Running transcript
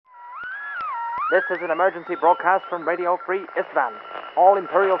This is an emergency broadcast from Radio Free Istvan. All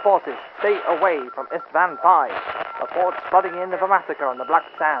Imperial forces, stay away from Istvan 5. Reports flooding in of a massacre on the Black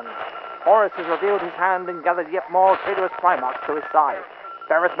Sands. Horus has revealed his hand and gathered yet more traitorous Primarchs to his side.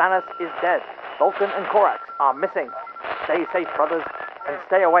 Ferrus Manus is dead. Vulcan and Korax are missing. Stay safe, brothers, and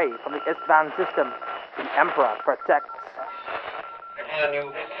stay away from the Istvan system. The Emperor protects.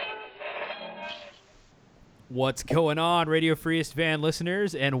 What's going on, Radio Free Istvan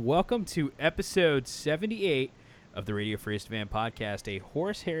listeners, and welcome to episode 78 of the Radio Free Istvan podcast, a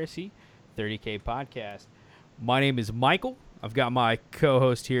Horus Heresy 30K podcast. My name is Michael. I've got my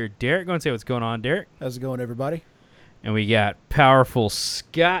co-host here, Derek. Go and say what's going on, Derek. How's it going, everybody? And we got powerful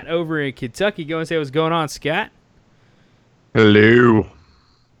Scott over in Kentucky. Go and say what's going on, Scott. Hello.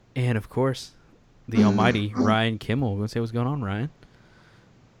 And, of course, the almighty Ryan Kimmel. Go and say what's going on, Ryan.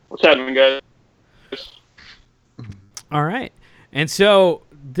 What's happening, guys? All right. And so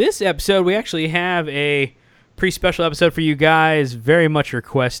this episode, we actually have a pretty special episode for you guys, very much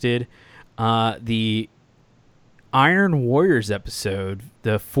requested. The Iron Warriors episode,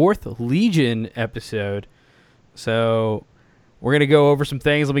 the 4th Legion episode. So we're going to go over some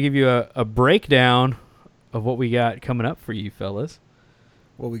things. Let me give you a breakdown of what we got coming up for you fellas.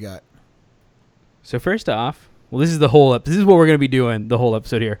 What we got? So first off, well, this is the whole this is what we're going to be doing the whole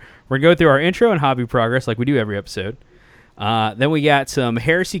episode here. We're going to go through our intro and hobby progress like we do every episode. Then we got some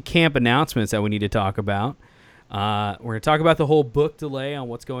Heresy Camp announcements that we need to talk about. We're going to talk about the whole book delay on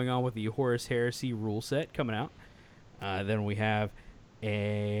what's going on with the Horus Heresy rule set coming out. Then we have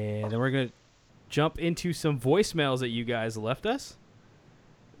then we're going to jump into some voicemails that you guys left us.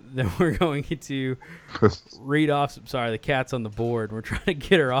 Then we're going to read off the cat's on the board. We're trying to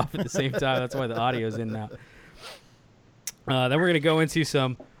get her off at the same time. That's why the audio's in and out. Then we're going to go into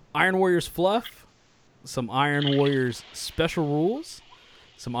some Iron Warriors fluff, some Iron Warriors special rules,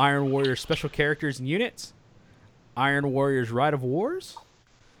 some Iron Warriors special characters and units, Iron Warriors Rite of Wars,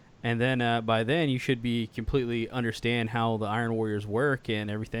 and then by then you should be completely understand how the Iron Warriors work and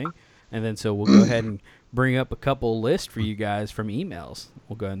everything. And then so we'll go ahead and bring up a couple lists for you guys from emails.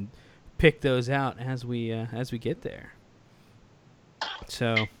 We'll go ahead and pick those out as we get there.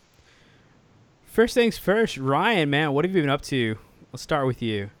 So first things first, Ryan, man, what have you been up to? Let's start with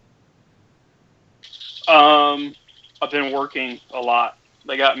you. I've been working a lot.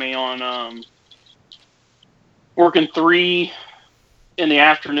 They got me on working 3 in the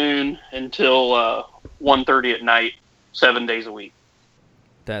afternoon until 1:30 at night, 7 days a week.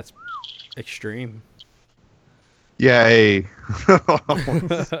 That's extreme. Yay.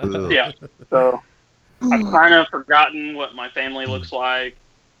 Yeah. So I've kind of forgotten what my family looks like.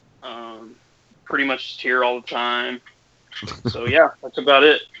 Pretty much just here all the time. So yeah, that's about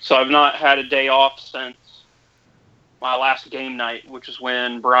it. So I've not had a day off since my last game night, which is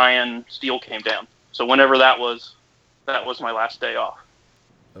when Brian Steele came down. So whenever that was my last day off.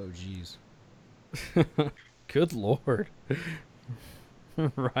 Oh, jeez. Good Lord.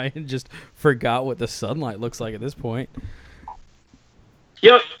 Ryan just forgot what the sunlight looks like at this point.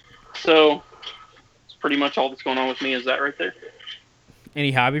 Yep. So it's pretty much all that's going on with me is that right there.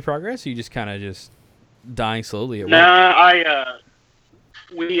 Any hobby progress? Or you just kind of just dying slowly at work? Nah,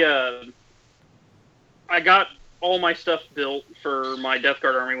 I got all my stuff built for my Death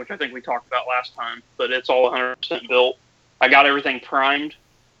Guard army, which I think we talked about last time, but it's all 100% built. I got everything primed.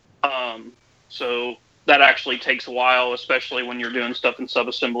 So that actually takes a while, especially when you're doing stuff in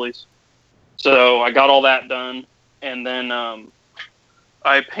sub-assemblies. So I got all that done, and then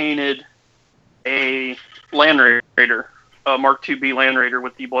I painted a Land Raider, a Mark IIB Land Raider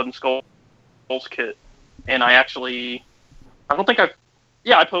with the Blood and Skulls kit. And I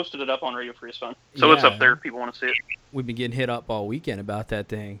posted it up on Radio Free Istvan. So it's up there if people want to see it. We've been getting hit up all weekend about that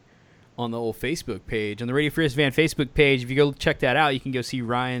thing on the old Facebook page. On the Radio Free Istvan Facebook page, if you go check that out, you can go see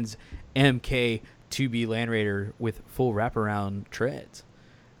Ryan's MK2B Land Raider with full wraparound treads.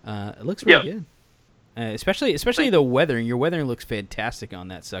 It looks really good. Especially the weathering. Your weathering looks fantastic on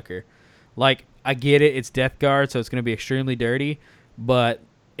that sucker. Like, I get it, it's Death Guard, so it's going to be extremely dirty, but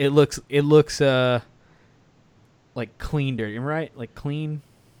it looks like clean dirty, right? Like clean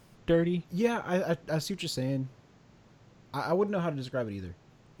dirty? Yeah, I see what you're saying. I wouldn't know how to describe it either.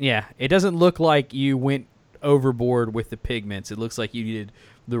 Yeah, it doesn't look like you went overboard with the pigments. It looks like you needed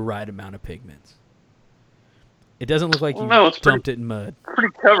the right amount of pigments. It doesn't look like you dumped it in mud.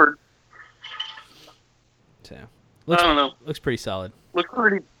 Pretty covered. So, I don't know. Looks pretty solid. Looks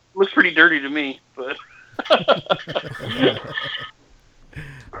pretty dirty to me, but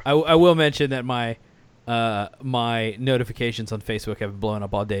I will mention that my notifications on Facebook have blown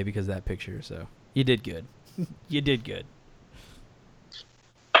up all day because of that picture. So you did good. You did good.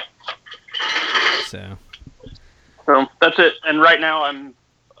 So So that's it. And right now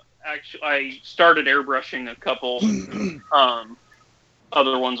I started airbrushing a couple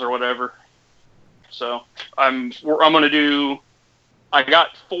other ones or whatever. So I'm gonna do. I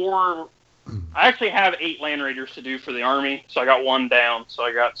got 4. I actually have 8 Land Raiders to do for the Army, so I got 1 down. So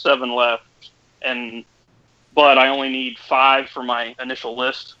I got 7 left, but I only need 5 for my initial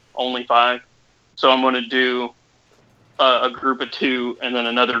list. Only 5. So I'm gonna do a group of 2 and then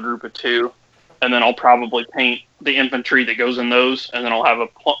another group of 2. And then I'll probably paint the infantry that goes in those, and then I'll have a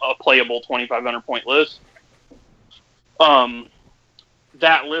playable 2,500 point list.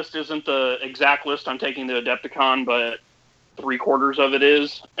 That list isn't the exact list I'm taking to Adepticon, but 3/4 of it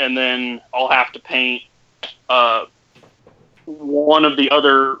is. And then I'll have to paint one of the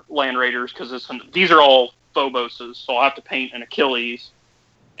other Land Raiders, because these are all Phoboses, so I'll have to paint an Achilles,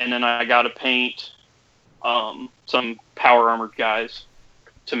 and then I got to paint some power armored guys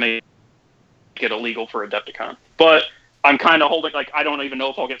to make it illegal for Adepticon. But I'm kind of holding, like, I don't even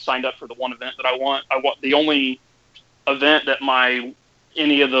know if I'll get signed up for the one event that I want. The only event that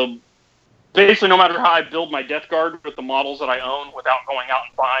basically no matter how I build my Death Guard with the models that I own without going out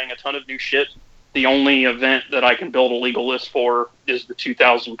and buying a ton of new shit, the only event that I can build a legal list for is the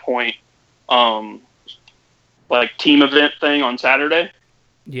 2,000 point like team event thing on Saturday.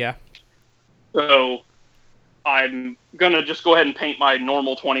 Yeah. So I'm going to just go ahead and paint my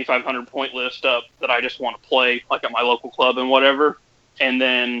normal 2,500 point list up that I just want to play, like at my local club and whatever, and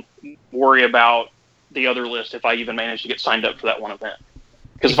then worry about the other list if I even manage to get signed up for that one event.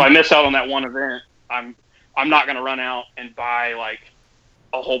 Because if I miss out on that one event, I'm not going to run out and buy like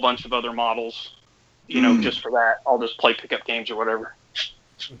a whole bunch of other models, just for that. I'll just play pickup games or whatever.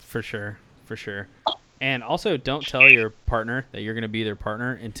 For sure. And also, don't tell your partner that you're going to be their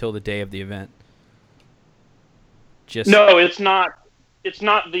partner until the day of the event. No, it's not. It's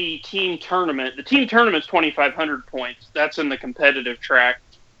not the team tournament. The team tournament's 2,500 points. That's in the competitive track.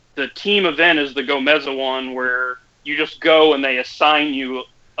 The team event is the Gomeza one, where you just go and they assign you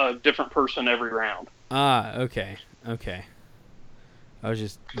a different person every round. Ah, okay.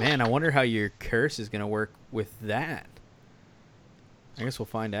 I wonder how your curse is going to work with that. I guess we'll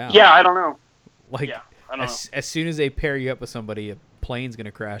find out. Yeah, I don't know. I don't know. As soon as they pair you up with somebody, a plane's going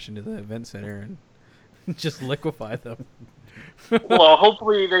to crash into the event center and just liquefy them. Well,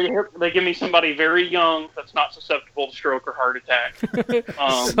 hopefully they give me somebody very young that's not susceptible to stroke or heart attack.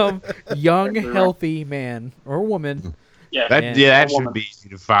 Some young, healthy man or woman. Yeah, that should be easy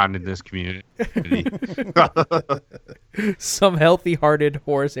to find in this community. Some healthy-hearted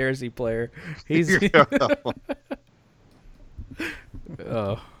Horus Heresy player. He's.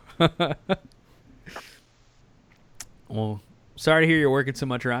 Oh. Well, sorry to hear you're working so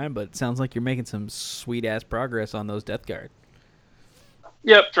much, Ryan, but it sounds like you're making some sweet-ass progress on those Death Guard.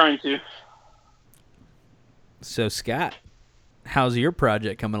 Yep, trying to. So, Scott, how's your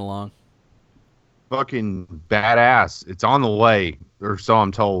project coming along? Fucking badass. It's on the way, or so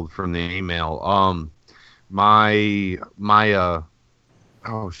I'm told from the email. My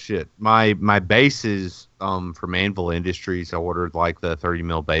bases from Anvil Industries, I ordered like the 30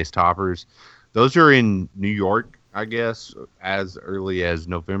 mil base toppers. Those are in New York, I guess, as early as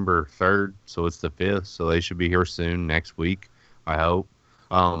November 3rd, so it's the 5th, so they should be here soon, next week, I hope.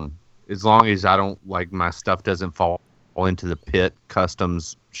 As long as I don't, like, my stuff doesn't fall into the pit,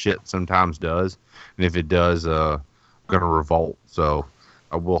 customs shit sometimes does, and if it does, I'm gonna revolt, so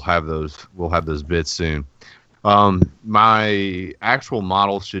we'll have those bits soon. My actual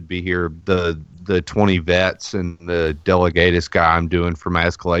models should be here, the 20 vets and the Delegatus guy I'm doing for my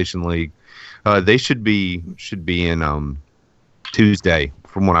Escalation League. They should be in Tuesday,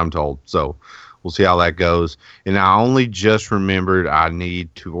 from what I'm told. So we'll see how that goes. And I only just remembered I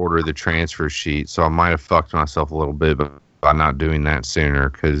need to order the transfer sheet, so I might have fucked myself a little bit by not doing that sooner,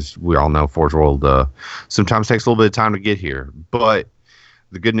 because we all know Forge World sometimes takes a little bit of time to get here. But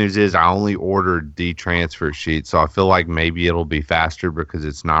the good news is I only ordered the transfer sheet, so I feel like maybe it'll be faster because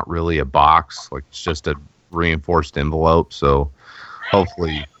it's not really a box, like it's just a reinforced envelope. So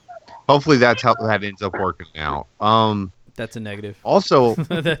hopefully that's how that ends up working out. That's a negative. Also,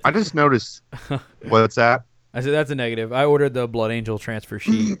 I just noticed. What's that? I said that's a negative. I ordered the Blood Angel transfer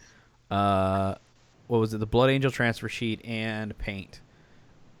sheet. What was it? The Blood Angel transfer sheet and paint.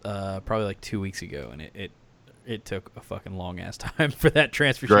 Probably like 2 weeks ago, and it took a fucking long ass time for that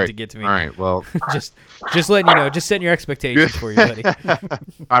transfer sheet to get to me. All right, well, just letting you know, just setting your expectations for you, buddy.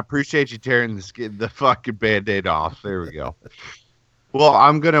 I appreciate you tearing the fucking Band-Aid off. There we go. Well,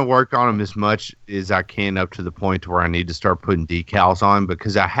 I'm going to work on them as much as I can up to the point where I need to start putting decals on,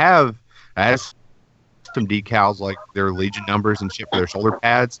 because I have some decals, like their Legion numbers and shit for their shoulder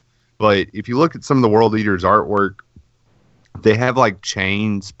pads, But if you look at some of the World Eaters artwork, they have like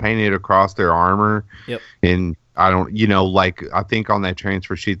chains painted across their armor. Yep. And I don't, like I think on that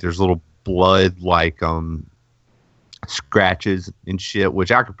transfer sheet there's little blood like scratches and shit,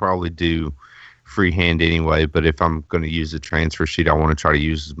 which I could probably do freehand anyway. But if I'm going to use a transfer sheet, I want to try to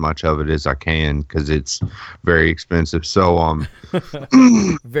use as much of it as I can because it's very expensive. So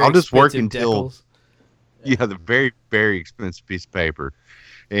I'll just work until the very, very expensive piece of paper,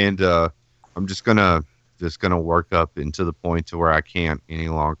 and I'm just gonna work up into the point to where I can't any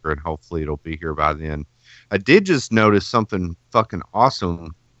longer, and hopefully it'll be here by then. I did just notice something fucking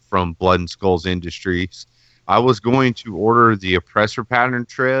awesome from Blood and Skulls Industries. I was going to order the oppressor pattern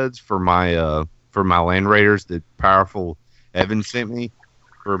treads for my Land Raiders that Powerful Evan sent me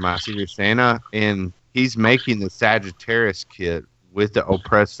for my Secret Santa, and he's making the Sagittarius kit with the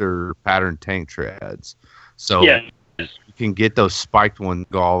oppressor pattern tank treads. So you can get those spiked ones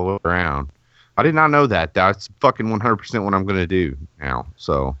go all the way around. I did not know that. That's fucking 100% what I'm going to do now.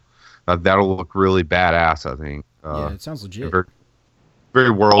 So that'll look really badass, I think. Yeah, it sounds legit. Very, very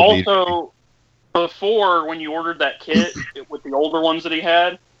world. Also, before, when you ordered that kit with the older ones that he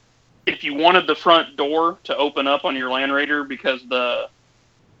had, if you wanted the front door to open up on your Land Raider, because the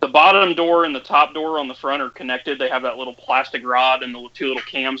bottom door and the top door on the front are connected, they have that little plastic rod and the two little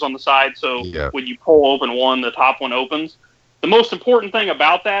cams on the side, so when you pull open one, the top one opens. The most important thing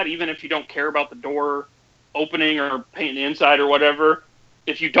about that, even if you don't care about the door opening or painting the inside or whatever,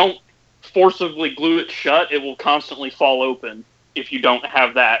 if you don't forcibly glue it shut, it will constantly fall open if you don't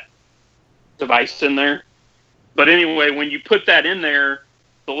have that device in there. But anyway, when you put that in there,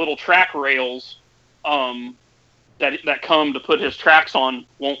 the little track rails that come to put his tracks on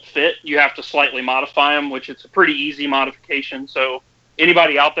won't fit. You have to slightly modify them, which it's a pretty easy modification. So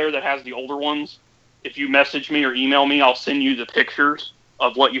anybody out there that has the older ones, if you message me or email me, I'll send you the pictures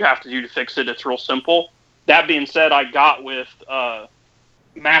of what you have to do to fix it. It's real simple. That being said, I got with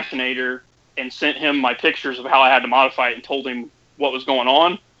Machinator and sent him my pictures of how I had to modify it and told him what was going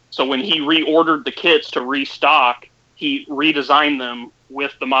on. So when he reordered the kits to restock, he redesigned them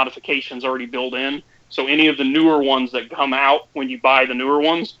with the modifications already built in. So any of the newer ones that come out when you buy the newer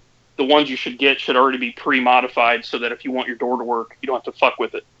ones, the ones you should get should already be pre-modified so that if you want your door to work, you don't have to fuck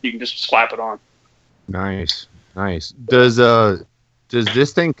with it. You can just slap it on. Nice. Does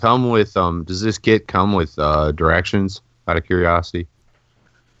this thing come with does this kit come with directions, out of curiosity?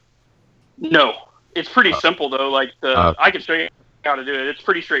 No. It's pretty simple though. Like I can show you how to do it. It's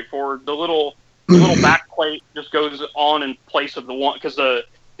pretty straightforward. The little back plate just goes on in place of the one, because the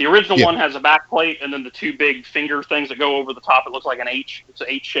original one has a back plate and then the two big finger things that go over the top. It looks like an H. It's an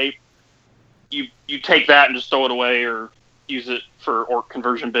H shape. You take that and just throw it away or use it for or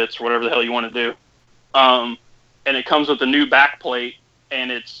conversion bits or whatever the hell you want to do. And it comes with a new back plate,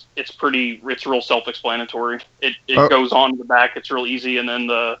 and it's real self-explanatory. It goes on the back. It's real easy, and then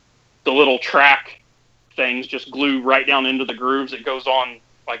the little track things just glue right down into the grooves. It goes on,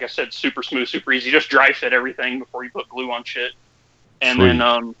 like I said, super smooth, super easy. Just dry fit everything before you put glue on shit. And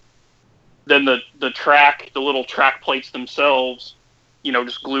Sweet. then the little track plates themselves,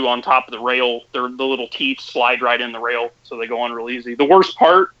 just glue on top of the rail. The little teeth slide right in the rail, so they go on real easy. The worst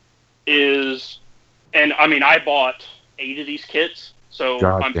part is, and I mean, I bought 8 of these kits, so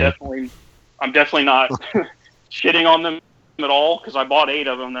I'm definitely not shitting on them at all, because I bought 8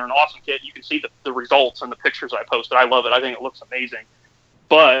 of them. They're an awesome kit. You can see the results and the pictures I posted. I love it. I think it looks amazing.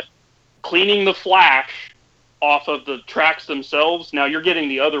 But cleaning the flash off of the tracks themselves, now you're getting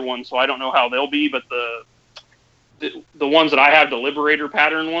the other ones, so I don't know how they'll be, but the ones that I have, the Liberator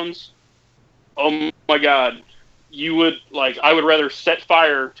pattern ones, oh my god, I would rather set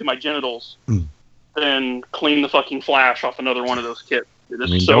fire to my genitals than clean the fucking flash off another one of those kits.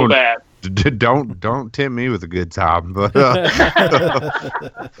 It's so bad. Don't tempt me with a good time, but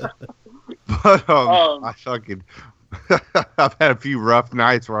I fucking I've had a few rough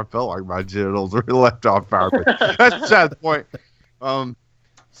nights where I felt like my genitals were left on fire. But that's beside the point. So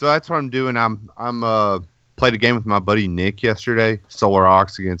that's what I'm doing. I'm played a game with my buddy Nick yesterday, Solar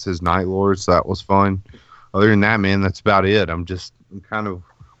Ox against his Night Lord, so that was fun. Other than that, man, that's about it.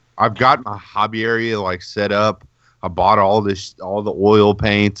 I've got my hobby area like set up. I bought all the oil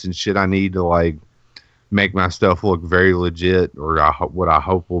paints and shit I need to make my stuff look very legit, or what I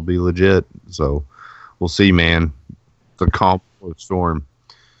hope will be legit. So we'll see, man. The calm before the storm.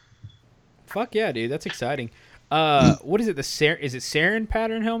 Fuck yeah, dude, that's exciting. What is it? Is it Saren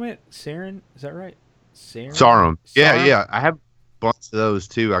pattern helmet? Saren, is that right? Sarum. Yeah. I have a bunch of those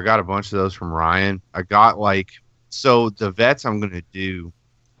too. I got a bunch of those from Ryan. I got so the vets I'm gonna do.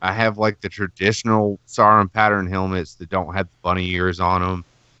 I have the traditional Sarum pattern helmets that don't have bunny ears on them.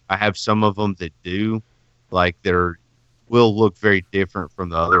 I have some of them that do, like will look very different from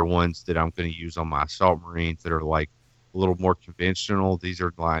the other ones that I'm going to use on my assault marines that are like a little more conventional. These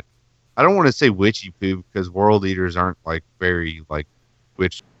are like, I don't want to say witchy poo because world eaters aren't like very like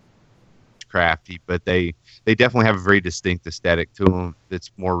witchcrafty, but they definitely have a very distinct aesthetic to them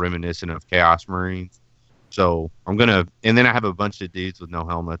that's more reminiscent of Chaos Marines. So and then I have a bunch of dudes with no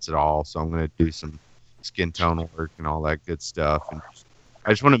helmets at all. So I'm gonna do some skin tone work and all that good stuff. And I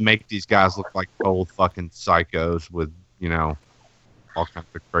just want to make these guys look like old fucking psychos with, all kinds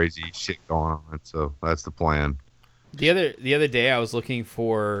of crazy shit going on. So that's the plan. The other day I was looking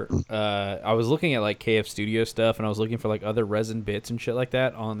for I was looking at like KF Studio stuff, and I was looking for like other resin bits and shit like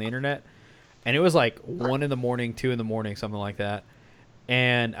that on the internet, and it was like 1 a.m, 2 a.m, something like that,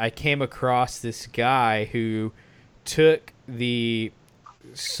 and I came across this guy who took the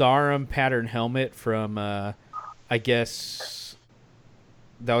Sarum pattern helmet from I guess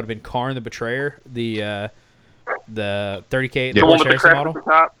that would have been Karn the Betrayer, the 30K The one with the Harrison crest model. at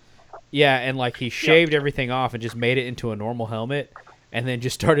the top. Yeah, and like he shaved everything off and just made it into a normal helmet, and then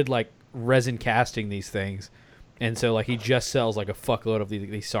just started like resin casting these things, and so like he just sells like a fuckload of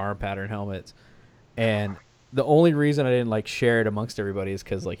these Sarum pattern helmets, and the only reason I didn't like share it amongst everybody is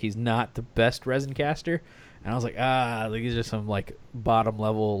because like he's not the best resin caster, and I was like these are some like bottom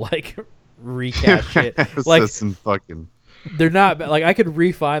level like recast shit. Like some fucking. They're not like I could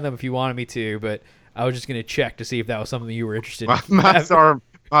refine them if you wanted me to, but I was just gonna check to see if that was something you were interested in.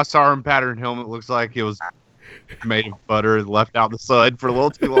 My Sarum pattern helmet looks like it was made of butter and left out in the sun for a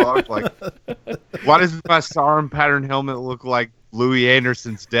little too long. Like, why does my Sarum pattern helmet look like Louis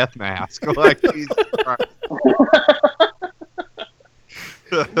Anderson's death mask? Like, Jesus Christ.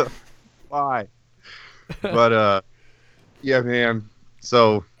 Why? But yeah, man.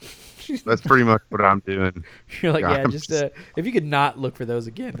 So that's pretty much what I'm doing. You're like, just if you could not look for those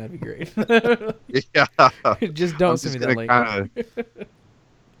again, that'd be great. Yeah. Just don't send me that link.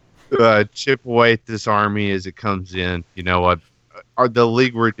 Chip away at this army as it comes in. The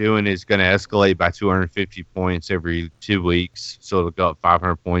league we're doing is going to escalate by 250 points every 2 weeks, so it'll go up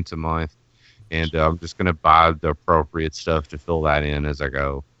 500 points a month. And I'm just going to buy the appropriate stuff to fill that in as I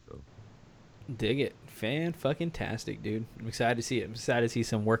go. So. Dig it. Fan-fucking-tastic, dude. I'm excited to see it. I'm excited to see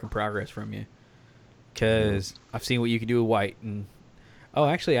some work in progress from you. Because I've seen what you can do with white. And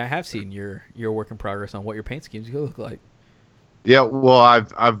actually, I have seen your work in progress on what your paint schemes look like. Yeah, well,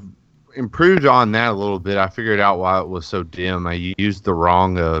 I've improved on that a little bit. I figured out why it was so dim. I used the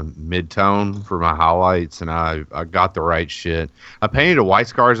wrong mid-tone for my highlights, and I got the right shit. I painted a White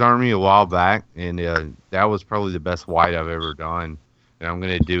Scars army a while back, and that was probably the best white I've ever done. And I'm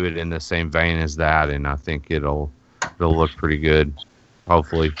going to do it in the same vein as that, and I think it'll look pretty good,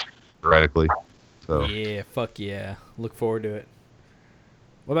 hopefully, theoretically. So. Yeah, fuck yeah. Look forward to it.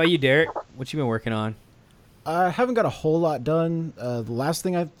 What about you, Derek? What you been working on? I haven't got a whole lot done. The last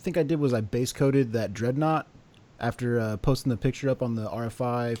thing I think I did was I base coated that Dreadnought after posting the picture up on the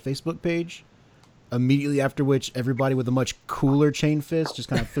RFI Facebook page. Immediately after which, everybody with a much cooler chain fist just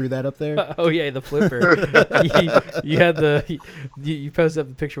kind of threw that up there. Oh yeah, the flipper. you had you posted up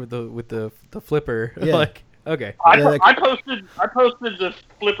the picture with the flipper. Yeah. Like, okay. I posted the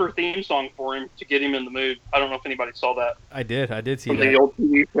flipper theme song for him to get him in the mood. I don't know if anybody saw that. I did see from that. the old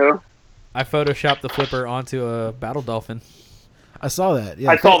TV show. I photoshopped the flipper onto a battle dolphin. I saw that.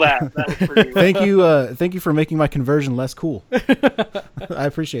 Yeah, I saw that. That was pretty. Thank you for making my conversion less cool. I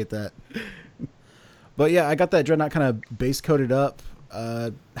appreciate that. But yeah, I got that Dreadnought kind of base coated up.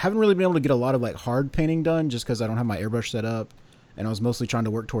 Haven't really been able to get a lot of like hard painting done just because I don't have my airbrush set up, and I was mostly trying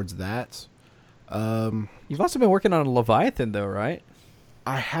to work towards that. You've also been working on a Leviathan though, right?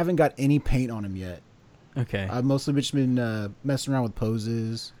 I haven't got any paint on him yet. Okay. I've mostly just been messing around with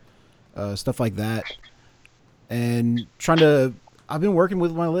poses, stuff like that, and I've been working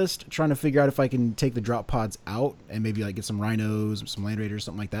with my list, trying to figure out if I can take the drop pods out and maybe like get some rhinos, some land raiders,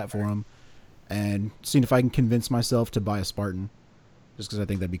 something like that for them, and seeing if I can convince myself to buy a Spartan, just because I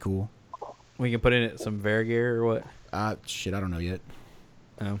think that'd be cool. We can put in it some Varigir or what? Shit, I don't know yet.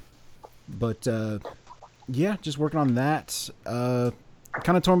 Oh. But yeah, just working on that.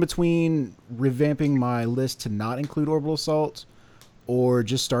 Kind of torn between revamping my list to not include Orbital Assault or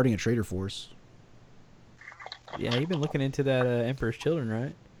just starting a Trader Force. Yeah, you've been looking into that Emperor's Children,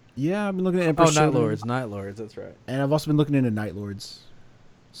 right? Yeah, I've been looking at Emperor's Children. Night Lords, that's right. And I've also been looking into Night Lords.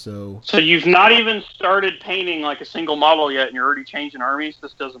 So you've not even started painting like a single model yet, and you're already changing armies?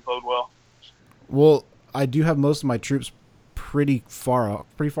 This doesn't bode well. Well, I do have most of my troops pretty far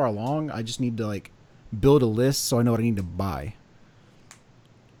along. I just need to like build a list so I know what I need to buy.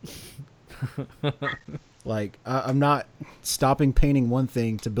 Like I'm not stopping painting one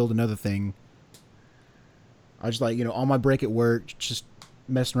thing to build another thing. I just like, on my break at work, just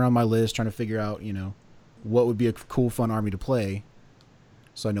messing around my list, trying to figure out, what would be a cool, fun army to play,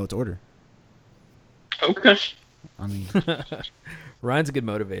 so I know what to order. Okay. I mean, Ryan's a good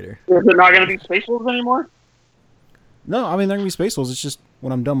motivator. Is it not going to be Space Wolves anymore? no, I mean they're gonna be Space Wolves. It's just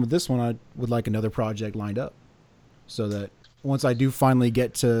when I'm done with this one, I would like another project lined up, so that once I do finally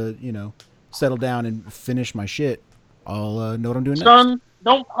get to, settle down and finish my shit, I'll know what I'm doing next. Son,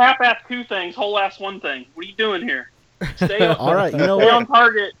 don't half-ass two things, whole-ass one thing. What are you doing here? Stay on, All right, you know stay what? on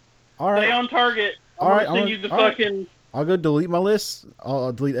target. All Stay right, on target. I'm All right, going to send you the all right. fucking... I'll go delete my list.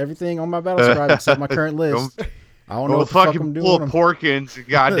 I'll delete everything on my battle scribe except my current list. I don't know Well, what the fuck fucking I'm pull doing. Porkins and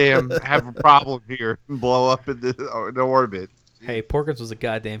goddamn have a problem here and blow up in the orbit. Hey, Porkins was a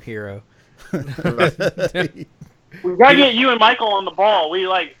goddamn hero. We got to get you and Michael on the ball. We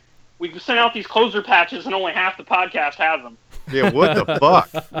sent out these closer patches and only half the podcast has them. Yeah, what the fuck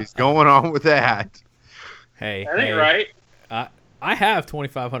is going on with that? Hey, That ain't right. I have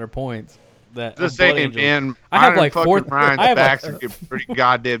 2,500 points. That Just Blood saying, Angels. man. I have mine like and four- fucking Ryan's I have like- backs are getting pretty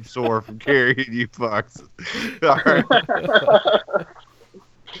goddamn sore from carrying you fucks. All right.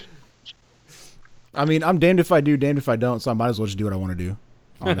 I mean, I'm damned if I do, damned if I don't, so I might as well just do what I want to do.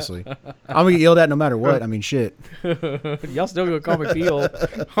 Honestly, I'm gonna get yelled at no matter what. I mean, shit. Y'all still gonna call me Peel.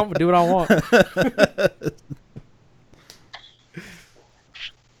 I'm gonna do what I want.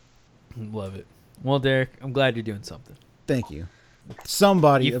 Love it. Well, Derek, I'm glad you're doing something. Thank you.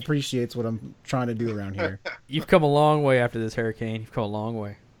 Somebody You- appreciates what I'm trying to do around here. You've come a long way after this hurricane. You've come a long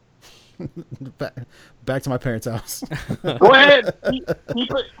way. Back to my parents' house. Go ahead.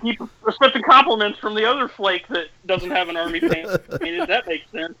 Keep accepting compliments from the other flake that doesn't have an army paint. That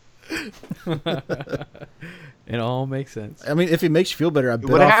makes sense. It all makes sense. I mean, if it makes you feel better, I bit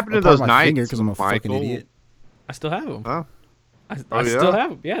What off happened to a part of those my finger knights, because I'm a fucking Michael? idiot. I still have them. Huh? I Oh, still yeah? have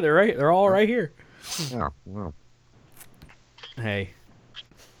them. Yeah, they're right. They're all right here. Yeah. Well. Hey,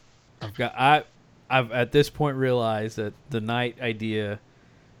 I've at this point realized that the night idea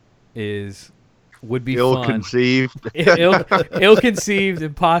would be fun. Ill-conceived. Ill-conceived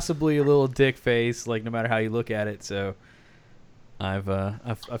and possibly a little dick face, like no matter how you look at it. So I've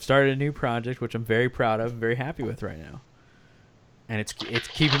started a new project, which I'm very proud of, very happy with right now, and it's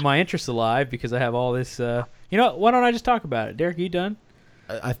keeping my interest alive because I have all this. Why don't I just talk about it? Derek, you done?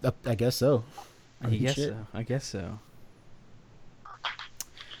 I guess so. I mean, shit. I guess so.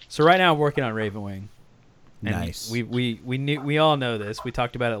 So right now I'm working on Ravenwing. And Nice. We all know this. We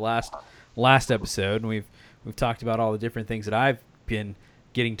talked about it last episode, and we've talked about all the different things that I've been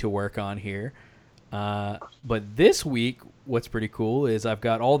getting to work on here. But this week, what's pretty cool is I've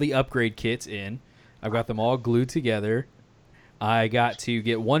got all the upgrade kits in. I've got them all glued together. I got to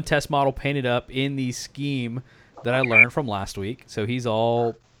get one test model painted up in the scheme that I learned from last week. So he's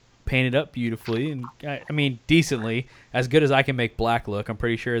all painted up beautifully, and I mean decently, as good as I can make black look. I'm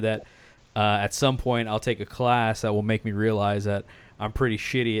pretty sure that at some point I'll take a class that will make me realize that I'm pretty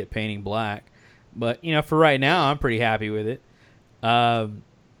shitty at painting black. But for right now, I'm pretty happy with it. I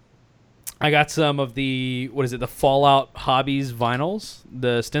got some of the the Fallout Hobbies vinyls,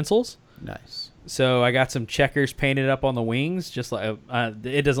 the stencils. Nice. So I got some checkers painted up on the wings. Just like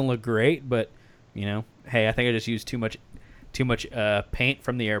it doesn't look great, but hey, I think I just used too much paint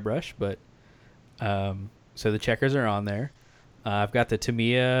from the airbrush. But so the checkers are on there. I've got the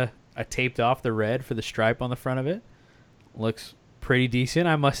Tamiya. I taped off the red for the stripe on the front of it. Looks pretty decent,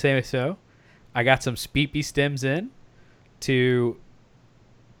 I must say so. I got some Speepy stems in to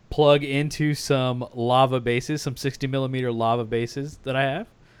plug into some lava bases, some 60 millimeter lava bases that I have.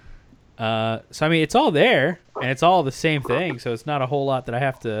 So I mean, it's all there, and it's all the same thing. So it's not a whole lot that I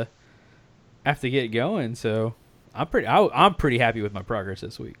have to get going. So I'm pretty happy with my progress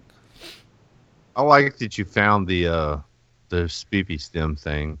this week. I like that you found the Speepy stem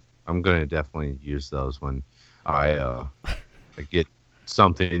thing. I'm gonna definitely use those when I get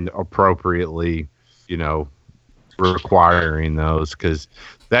something appropriately, requiring those, because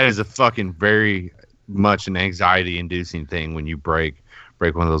that is a fucking very much an anxiety-inducing thing when you break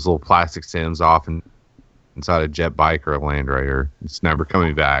one of those little plastic stems off inside a jet bike or a Land Raider. It's never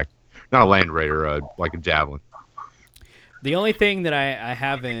coming back. Not a Land Raider, like a Javelin. The only thing that I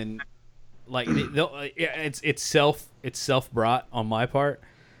haven't it's self brought on my part.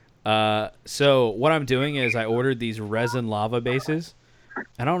 So what I'm doing is I ordered these resin lava bases.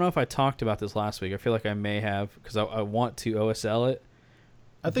 I don't know if I talked about this last week. I feel like I may have, because I want to OSL it.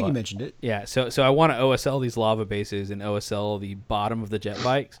 I think you mentioned it. Yeah, so I want to OSL these lava bases and OSL the bottom of the jet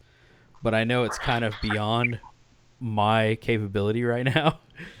bikes, but I know it's kind of beyond my capability right now.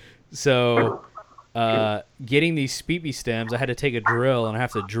 So getting these speepy stems, I had to take a drill and I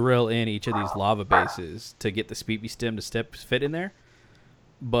have to drill in each of these lava bases to get the speepy stem to fit in there.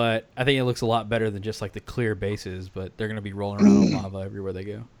 But I think it looks a lot better than just like the clear bases. But they're gonna be rolling around in lava everywhere they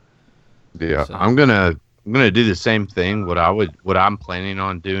go. Yeah, So. I'm gonna do the same thing. What I'm planning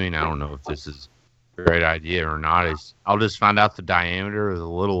on doing, I don't know if this is a great idea or not, is I'll just find out the diameter of the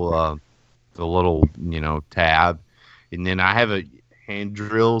little tab, and then I have a hand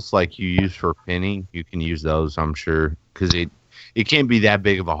drills like you use for pinning. You can use those, I'm sure, because it can't be that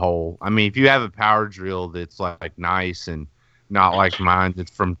big of a hole. I mean, if you have a power drill that's like nice and not like mine that's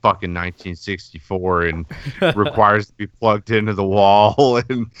from fucking 1964 and requires to be plugged into the wall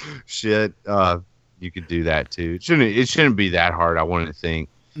and shit, you could do that too. It shouldn't be that hard, I wouldn't think.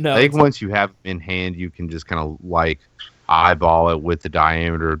 No, I think once you have it in hand, you can just kind of like eyeball it with the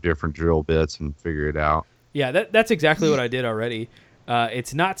diameter of different drill bits and figure it out. Yeah, that's exactly what I did already.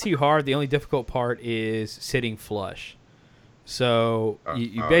 It's not too hard. The only difficult part is sitting flush. So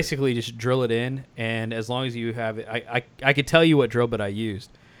you basically just drill it in, and as long as you have it, I could tell you what drill bit I used,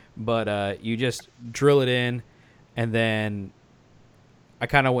 but you just drill it in, and then I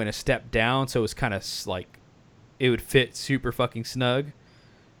kind of went a step down, so it was kind of like it would fit super fucking snug,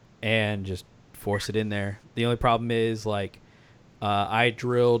 and just force it in there. The only problem is like I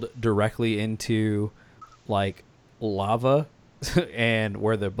drilled directly into like lava and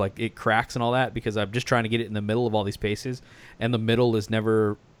where the like it cracks and all that, because I'm just trying to get it in the middle of all these spaces, and the middle is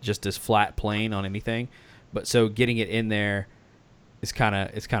never just this flat plane on anything. But so getting it in there is kind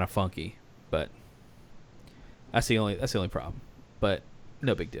of funky, but that's the only problem. But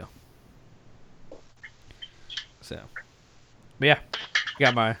no big deal. So, but yeah,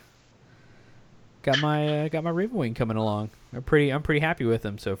 got my Riva Wing coming along. I'm pretty happy with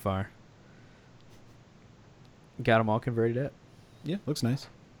them so far. Got them all converted up. Yeah, looks nice.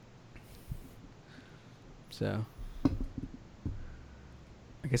 So, I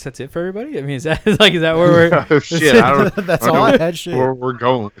guess that's it for everybody. I mean, is that where we're? Oh shit! I don't. That's I don't all know I had. Shit. where we're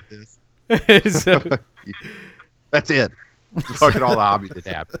going with this. So, That's it. Fucking all the hobby that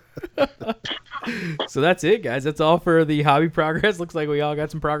happened. so that's it, guys. That's all for the hobby progress. Looks like we all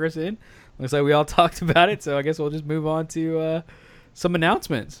got some progress in. Looks like we all talked about it. So I guess we'll just move on to some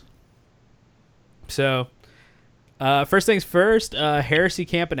announcements. So. First things first, Heresy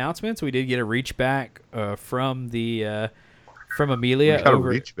Camp announcements. We did get a reach back from the from Amelia. We got a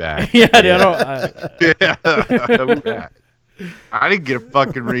reach back. Yeah, Yeah. I didn't get a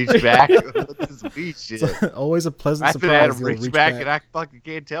fucking reach back. This weed shit. Always a pleasant I surprise. had a the reach back, and I fucking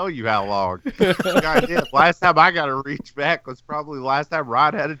can't tell you how long. God damn. Last time I got a reach back was probably the last time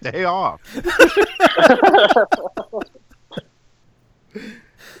Rod had a day off.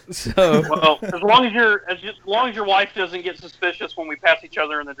 So Well, as long as your wife doesn't get suspicious when we pass each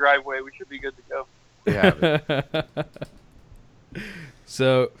other in the driveway, we should be good to go. Yeah.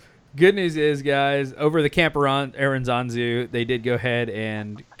 So good news is, guys, over the Camp Aranzanzu, they did go ahead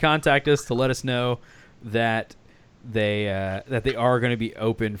and contact us to let us know that they are going to be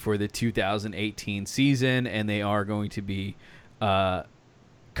open for the 2018 season, and they are going to be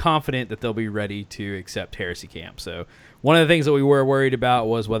confident that they'll be ready to accept Heresy Camp. So one of the things that we were worried about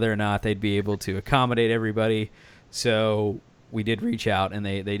was whether or not they'd be able to accommodate everybody. So we did reach out, and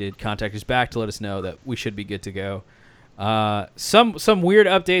they did contact us back to let us know that we should be good to go. Some weird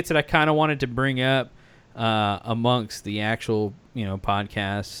updates that I kind of wanted to bring up amongst the actual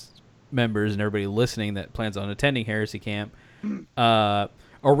podcast members and everybody listening that plans on attending Heresy Camp.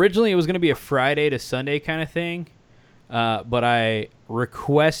 Originally, it was going to be a Friday to Sunday kind of thing, but I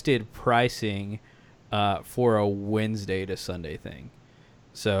requested pricing for a Wednesday to Sunday thing.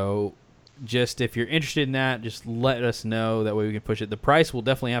 So just if you're interested in that, just let us know. That way we can push it. The price will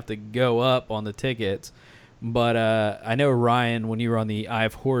definitely have to go up on the tickets. But I know, Ryan, when you were on the Eye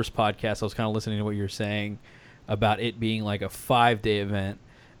of Horus podcast, I was kind of listening to what you were saying about it being like a 5-day event.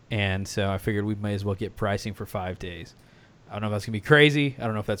 And so I figured we might as well get pricing for 5 days. I don't know if that's going to be crazy. I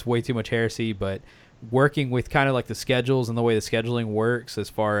don't know if that's way too much heresy, but working with kind of like the schedules and the way the scheduling works as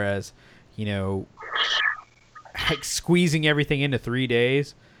far as, squeezing everything into 3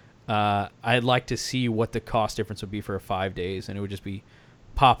 days, I'd like to see what the cost difference would be for 5 days, and it would just be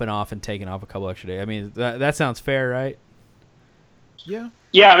popping off and taking off a couple extra days. I mean, that sounds fair, right? Yeah.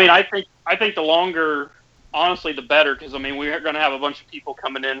 Yeah, I mean, I think the longer, honestly, the better, because I mean, we're going to have a bunch of people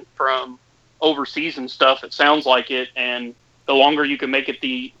coming in from overseas and stuff. It sounds like it, and the longer you can make it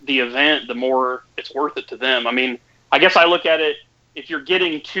the event, the more it's worth it to them. I mean, I guess I look at it, if you're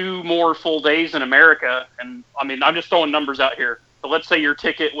getting 2 more full days in America, and I mean, I'm just throwing numbers out here, but let's say your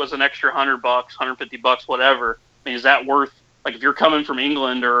ticket was an extra $100, $150, whatever. I mean, is that worth like if you're coming from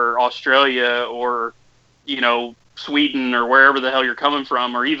England or Australia or, Sweden or wherever the hell you're coming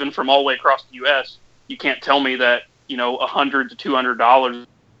from, or even from all the way across the U.S., you can't tell me that, $100 to $200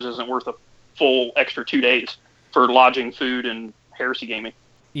 isn't worth a full extra 2 days for lodging, food, and heresy gaming.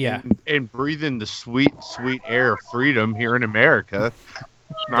 Yeah. And breathing the sweet, sweet air of freedom here in America.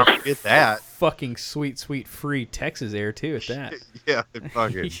 Not forget that. Fucking sweet, sweet free Texas air too at that. Yeah,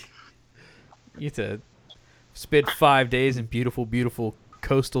 fucking. You get to spend 5 days in beautiful, beautiful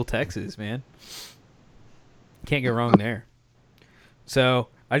coastal Texas, man. Can't go wrong there. So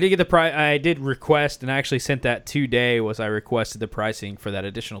I did get the price. I did request, and I actually sent that today. I requested the pricing for that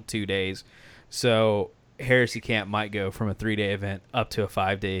additional 2 days. So Heresy Camp might go from a 3-day event up to a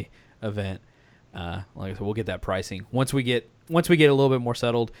 5-day event. Like I said, we'll get that pricing once we get a little bit more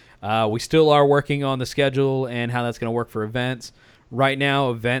settled. We still are working on the schedule and how that's going to work for events. Right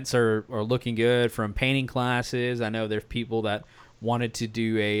now, events are looking good from painting classes. I know there's people that wanted to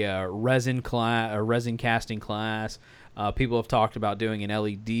do a resin casting class. People have talked about doing an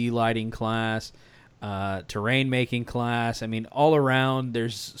LED lighting class, terrain making class. I mean, all around,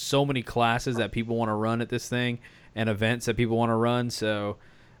 there's so many classes that people want to run at this thing and events that people want to run. So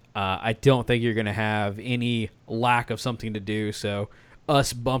I don't think you're going to have any lack of something to do. So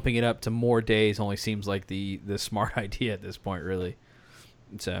us bumping it up to more days only seems like the smart idea at this point, really.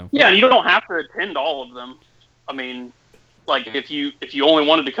 So yeah, and you don't have to attend all of them. I mean, like if you only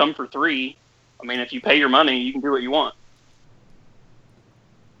wanted to come for 3, I mean, if you pay your money, you can do what you want.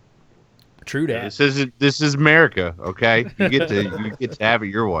 True that. This is America, okay? You get to have it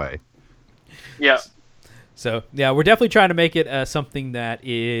your way. Yeah. So yeah, we're definitely trying to make it something that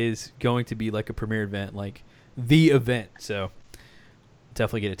is going to be like a premier event, like the event. So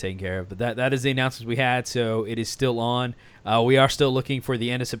definitely get it taken care of. But that is the announcements we had. So it is still on. We are still looking for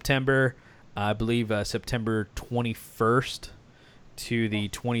the end of September. I believe September 21st to the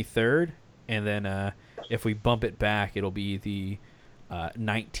 23rd, and then if we bump it back, it'll be the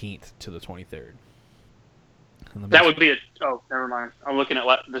 19th to the 23rd. That would be oh, never mind. I'm looking at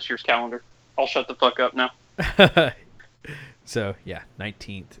this year's calendar. I'll shut the fuck up now. So, yeah,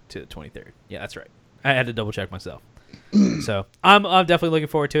 19th to the 23rd. Yeah, that's right. I had to double check myself. So, I'm definitely looking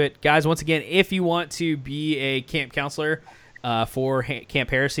forward to it. Guys, once again, if you want to be a camp counselor for Camp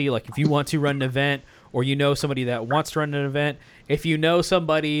Heresy, like if you want to run an event or you know somebody that wants to run an event, if you know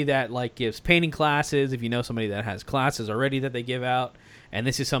somebody that like gives painting classes, if you know somebody that has classes already that they give out, and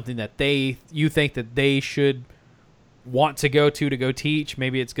this is something that you think that they should want to go teach,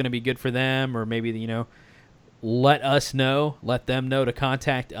 maybe it's going to be good for them, or maybe, let them know to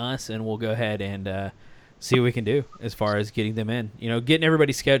contact us, and we'll go ahead and see what we can do as far as getting them in. Getting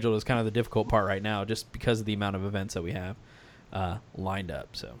everybody scheduled is kind of the difficult part right now, just because of the amount of events that we have lined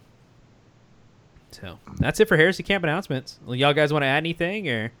up. So that's it for Heresy Camp announcements. Y'all guys want to add anything,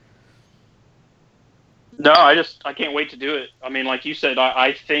 or? No, I can't wait to do it. I mean, like you said,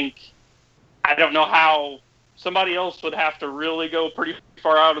 I think, I don't know how somebody else would have to really go pretty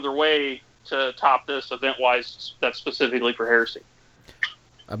far out of their way to top this event-wise. That's specifically for Heresy.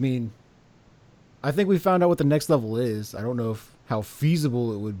 I mean, I think we found out what the next level is. I don't know how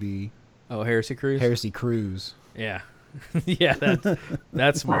feasible it would be. Oh, Heresy Cruise? Heresy Cruise. Yeah. Yeah,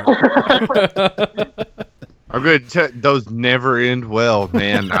 that's smart. I'm going to tell those never end well,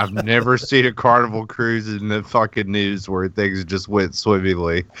 man. I've never seen a Carnival cruise in the fucking news where things just went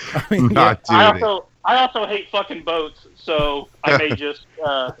swimmingly. I mean, Not doing it. I also hate fucking boats, so I may just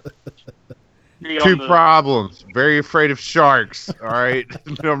Two problems. Very afraid of sharks. All right.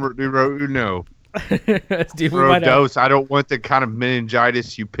 Numero uno. Dude, Numero dos. I don't want the kind of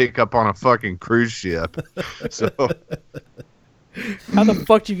meningitis you pick up on a fucking cruise ship. So how the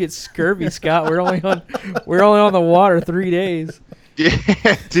fuck do you get scurvy, Scott? We're only on the water 3 days.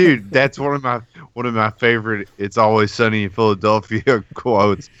 Yeah, dude, that's one of my favorite "It's Always Sunny in Philadelphia"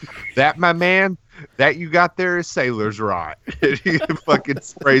 quotes. That, my man, that you got there is sailor's rot. He fucking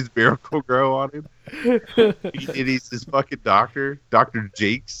sprays Miracle Grow on him. He's his fucking doctor, Dr.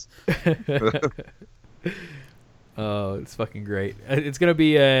 Jeeks. Oh, it's fucking great. It's gonna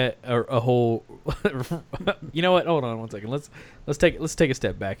be a whole. You know what? Hold on one second. Let's take a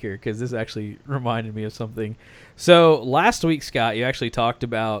step back here, because this actually reminded me of something. So last week, Scott, you actually talked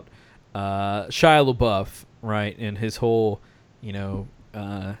about Shia LaBeouf, right, and his whole, his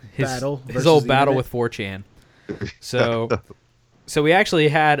whole battle with 4chan. So we actually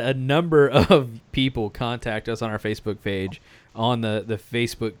had a number of people contact us on our Facebook page, on the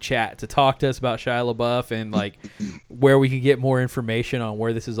Facebook chat, to talk to us about Shia LaBeouf and like where we could get more information on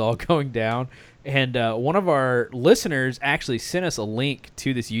where this is all going down. And one of our listeners actually sent us a link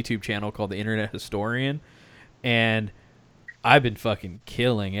to this YouTube channel called The Internet Historian. And I've been fucking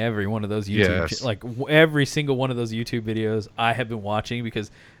killing every one of those YouTube, Yes. every single one of those YouTube videos I have been watching because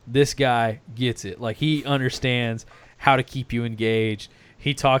this guy gets it. Like, he understands how to keep you engaged.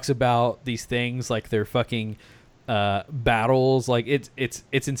 He talks about these things like they're fucking battles. Like, it's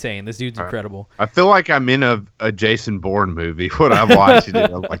insane. This dude's incredible. I feel like I'm in a Jason Bourne movie when I'm watching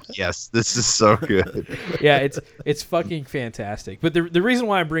it. I'm like, yes, this is so good. Yeah, it's fucking fantastic. But the reason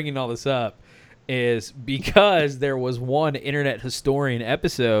why I'm bringing all this up is because there was one Internet Historian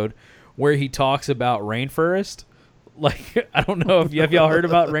episode where he talks about Rainforest. Like, I don't know if have y'all heard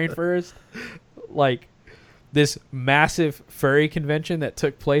about Rainforest? Like, this massive furry convention that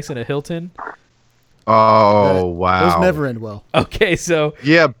took place in a Hilton. Oh, wow. Those never end well. Okay, so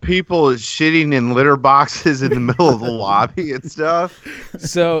Yeah, people shitting in litter boxes in the middle of the lobby and stuff.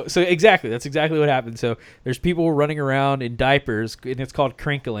 so exactly, that's exactly what happened. So there's people running around in diapers, and it's called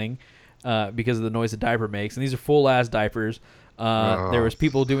crinkling because of the noise the diaper makes. And these are full ass diapers. There was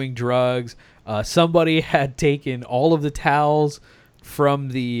people doing drugs. Somebody had taken all of the towels from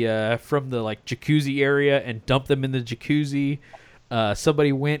the like jacuzzi area and dumped them in the jacuzzi.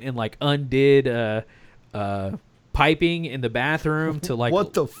 Somebody went and like undid piping in the bathroom to like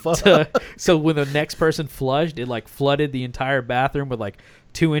What the fuck? so when the next person flushed, it like flooded the entire bathroom with like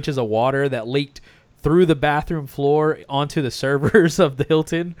 2 inches of water that leaked through the bathroom floor onto the servers of the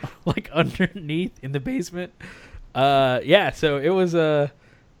Hilton, like underneath in the basement. Yeah, so it was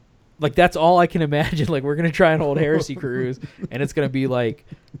like, that's all I can imagine. Like, we're gonna try and hold Heresy Cruise, and it's gonna be like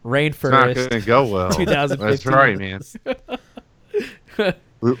It's not Rainforest. going to go well. 2015. That's right, man.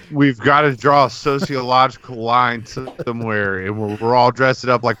 We've got to draw a sociological line somewhere, and we're all dressed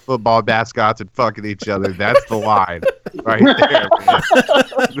up like football mascots and fucking each other. That's the line right there,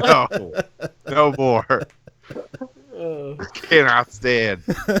 man. No more. Cannot stand.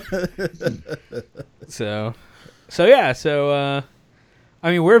 So yeah. So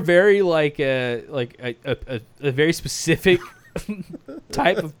I mean, we're very like a very specific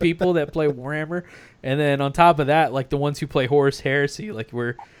type of people that play Warhammer, and then on top of that, like the ones who play Horus Heresy, like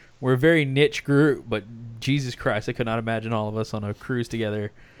we're a very niche group. But Jesus Christ, I could not imagine all of us on a cruise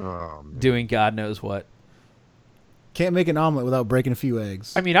together doing God knows what. Can't make an omelet without breaking a few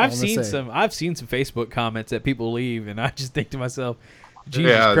eggs. I mean, I've seen some Facebook comments that people leave, and I just think to myself,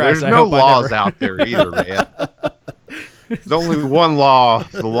 Jesus Christ, there's I no hope laws I never... out there either, man. There's only one law,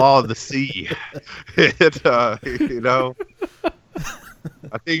 the law of the sea. You know,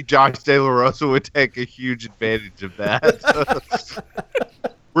 I think Josh De La Rosa would take a huge advantage of that.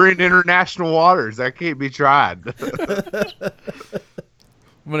 We're in international waters. That can't be tried.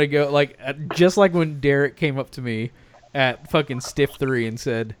 I'm gonna go like just like when Derek came up to me at fucking Stiff 3 and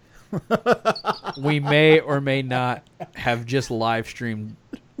said, "We may or may not have just live streamed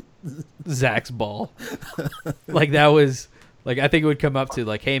Zach's ball." Like, that was like, I think it would come up to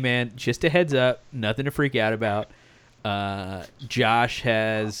like, "Hey man, just a heads up, nothing to freak out about. Josh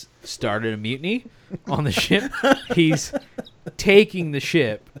has started a mutiny on the ship. He's taking the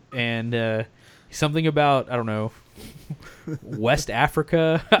ship, and something about, I don't know, West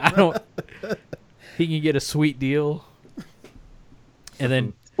Africa. He can get a sweet deal." And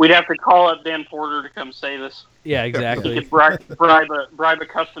then We'd have to call up Dan Porter to come save us. yeah, You exactly. could bribe a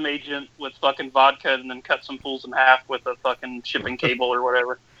custom agent with fucking vodka and then cut some fools in half with a fucking shipping cable or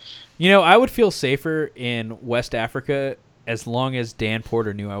whatever. You know, I would feel safer in West Africa as long as Dan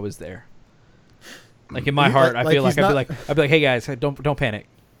Porter knew I was there. Like, in my heart, I feel like I'd be like, "Hey guys, don't panic.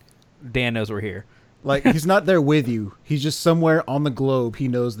 Dan knows we're here." Like, he's not there with you. He's just somewhere on the globe. He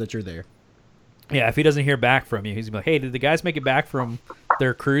knows that you're there. Yeah, if he doesn't hear back from you, he's gonna be like, "Hey, did the guys make it back from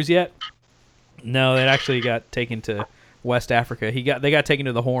their cruise yet?" No, they actually got taken to West Africa. They got taken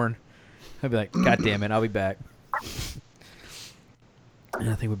to the Horn. I'd be like, "God damn it, I'll be back." And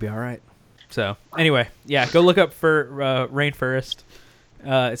I think we'd be all right. So anyway, yeah, go look up for Rainforest.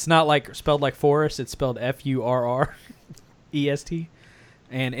 It's not like spelled like forest; it's spelled FURREST.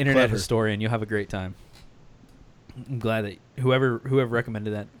 And Internet Clever. Historian, you'll have a great time. I'm glad that whoever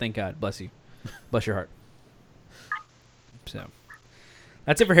recommended that, thank God, bless you. Bless your heart. So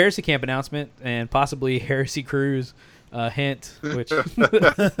that's it for Heresy Camp announcement and possibly Heresy Cruise hint. Which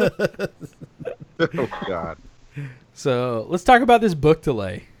Oh God. so let's talk about this book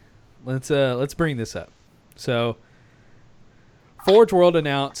delay. Let's bring this up. So Forge World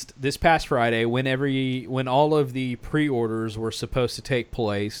announced this past Friday, when all of the pre-orders were supposed to take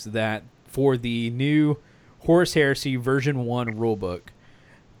place, that for the new Horus Heresy version 1 rulebook,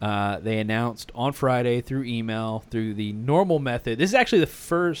 they announced on Friday through email, through the normal method. This is actually the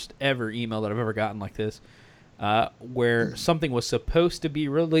first ever email that I've ever gotten like this, where something was supposed to be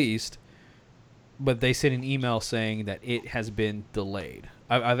released but they sent an email saying that it has been delayed.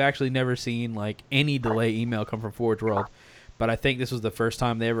 I've actually never seen like any delay email come from Forge World, but I think this was the first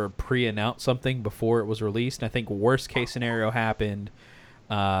time they ever pre-announced something before it was released. And I think worst case scenario happened,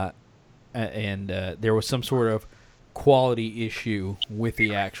 and there was some sort of quality issue with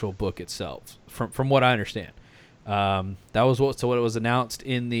the actual book itself, from what I understand. That was what it was announced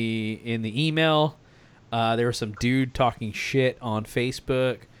in the email. There was some dude talking shit on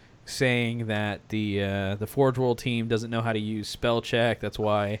Facebook, saying that the Forge World team doesn't know how to use spell check. That's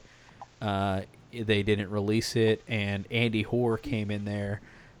why they didn't release it. And Andy Hoare came in there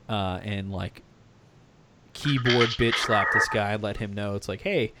and like keyboard bitch slapped this guy and let him know it's like,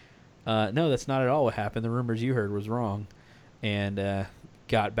 hey, no, that's not at all what happened. The rumors you heard was wrong, and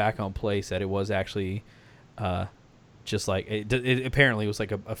got back on place that it was actually just like it apparently was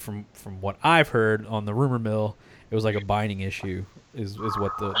like a from what I've heard on the rumor mill, it was like a binding issue is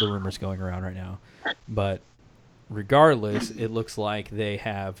what the rumor's going around right now. But regardless, it looks like they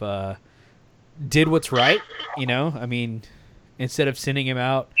have did what's right. You know, I mean, instead of sending him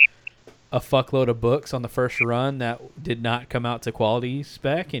out a fuckload of books on the first run that did not come out to quality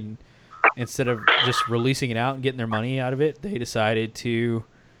spec, and instead of just releasing it out and getting their money out of it, they decided to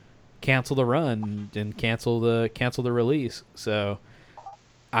cancel the run and cancel the release. So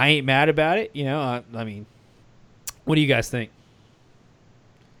I ain't mad about it. You know, I mean, what do you guys think?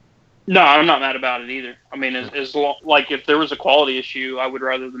 No, I'm not mad about it either. I mean, like if there was a quality issue, I would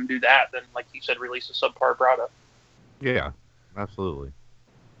rather them do that than, like you said, release a subpar product. Yeah, absolutely.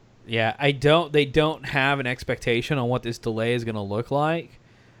 Yeah, they don't have an expectation on what this delay is going to look like.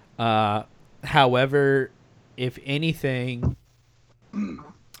 However, if anything,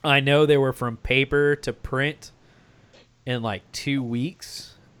 I know they were from paper to print in like 2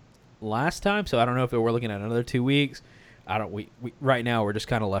 weeks last time, so I don't know if we're looking at another 2 weeks. We right now we're just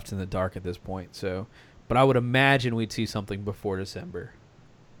kind of left in the dark at this point. So, but I would imagine we'd see something before December,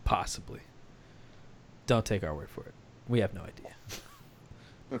 possibly. Don't take our word for it. We have no idea.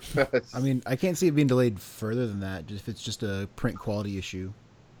 I mean, I can't see it being delayed further than that, if it's just a print quality issue.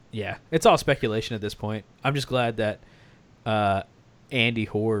 Yeah, it's all speculation at this point. I'm just glad that Andy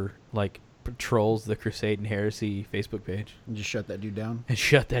Hoare like patrols the Crusade and Heresy Facebook page And just shut that dude down. and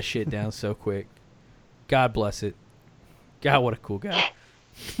shut that shit down so quick. God bless it. God, what a cool guy.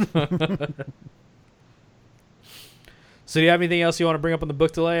 So do you have anything else you want to bring up on the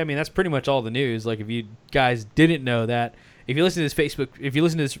book delay? I mean, that's pretty much all the news. Like, if you guys didn't know that, if you listen to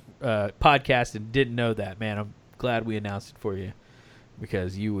this podcast and didn't know that, man, I'm glad we announced it for you,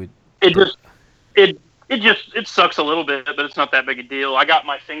 because you would. It sucks a little bit, but it's not that big a deal. I got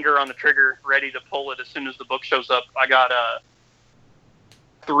my finger on the trigger, ready to pull it as soon as the book shows up. I got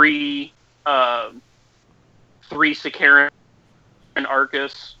three Sicaran and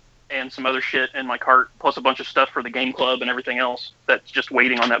Arcus and some other shit in my cart, plus a bunch of stuff for the game club and everything else that's just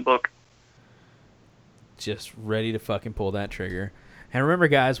waiting on that book. Just ready to fucking pull that trigger. And remember,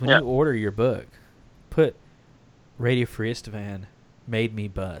 guys, when you order your book, put Radio Free Istvan made me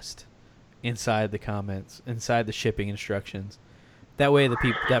bust inside the comments, inside the shipping instructions. That way the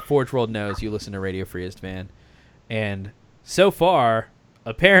people that Forge World knows you listen to Radio Free Istvan. And so far,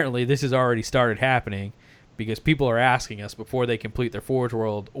 apparently this has already started happening, because people are asking us before they complete their Forge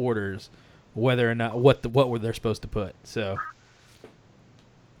World orders whether or not what were they supposed to put. So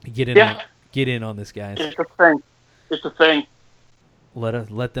get in on this, guys. It's a thing.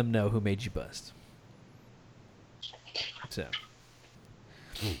 Let them know who made you bust.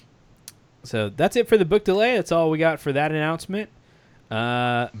 So that's it for the book delay. That's all we got for that announcement.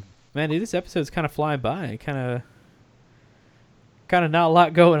 Man, dude, this episode's kind of flying by. Kind of not a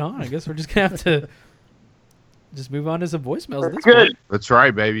lot going on. I guess we're just gonna have to just move on to some voicemails at this point. That's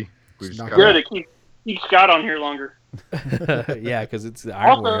right, baby. Good. It keeps Scott on here longer. Yeah, because it's the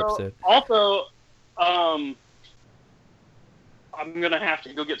Iron Warrior episode. Also, I'm going to have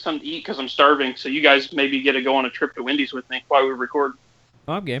to go get something to eat because I'm starving, so you guys maybe get to go on a trip to Wendy's with me while we record.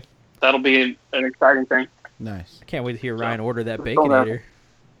 Oh, I'm game. That'll be an exciting thing. Nice. I can't wait to hear Ryan order that Baconator.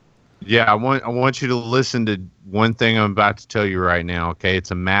 Yeah, I want you to listen to one thing I'm about to tell you right now, okay?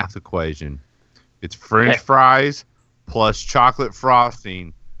 It's a math equation. It's French fries plus chocolate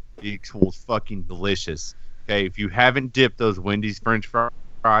frosting equals fucking delicious. Okay, if you haven't dipped those Wendy's French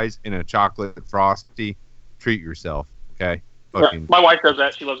fries in a chocolate frosty, treat yourself. Okay, fucking. Yeah, my wife does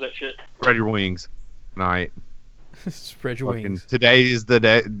that. She loves that shit. Spread your wings tonight. Spread your wings. Today is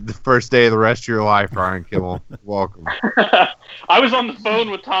the first day of the rest of your life, Ryan Kimmel. Welcome. I was on the phone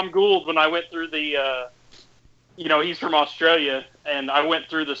with Tom Gould when I went through the. He's from Australia, and I went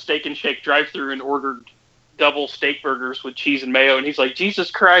through the Steak and Shake drive-thru and ordered double steak burgers with cheese and mayo, and he's like,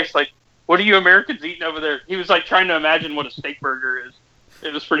 Jesus Christ, like, what are you Americans eating over there? He was like trying to imagine what a steak burger is.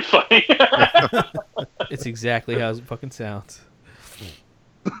 It was pretty funny. It's exactly how it fucking sounds.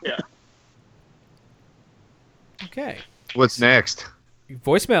 Yeah. Okay. What's next?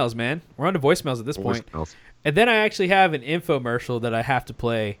 Voicemails, man. We're on to voicemails at this point. Voicemails. And then I actually have an infomercial that I have to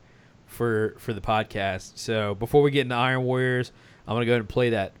play for the podcast. So before we get into Iron Warriors, I'm gonna go ahead and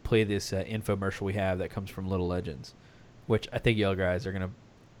play this infomercial we have that comes from Little Legends, which I think y'all guys are gonna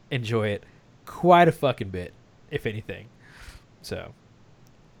enjoy it quite a fucking bit, if anything. So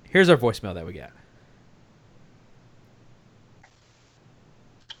here's our voicemail that we got.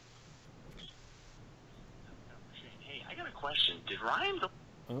 Hey, I got a question. Did Ryan go...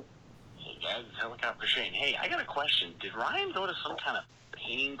 Hey, guys, it's Helicopter Shane. Hey, I got a question. Did Ryan go to some kind of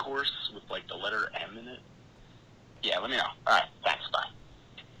painting course with, like, the letter M in it? Yeah, let me know. All right, thanks. Bye.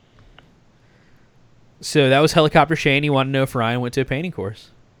 So that was Helicopter Shane. He wanted to know if Ryan went to a painting course.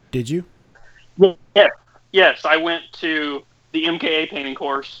 Did you? Yes, I went to the MKA painting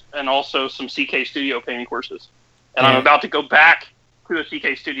course and also some CK Studio painting courses. And I'm about to go back to a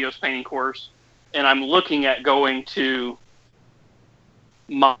CK Studios painting course, and I'm looking at going to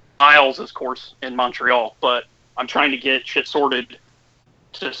Miles' course in Montreal, but I'm trying to get shit sorted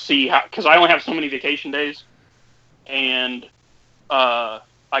to see how, because I only have so many vacation days, and I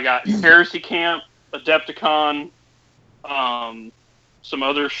got Heresy Camp, Adepticon, some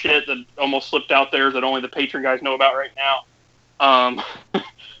other shit that almost slipped out there that only the Patreon guys know about right now.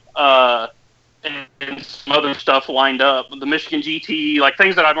 And some other stuff lined up. The Michigan GT, like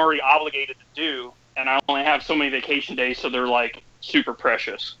things that I'm already obligated to do, and I only have so many vacation days, so they're like super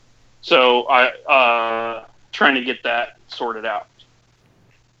precious. So I trying to get that sorted out.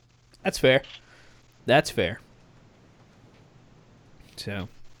 That's fair. So,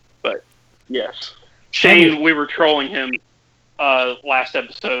 but yes, Shane, we were trolling him last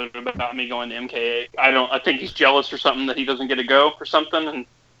episode about me going to MKA. I think he's jealous or something that he doesn't get to go or something, and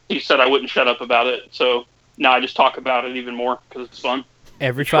he said I wouldn't shut up about it. So now I just talk about it even more because it's fun.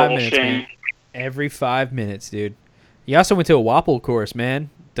 Every 5 minutes, man. Every 5 minutes, dude. You also went to a Wapple course,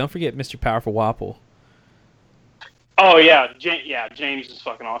 man. Don't forget Mr. Powerful Wapple. Oh, yeah. James is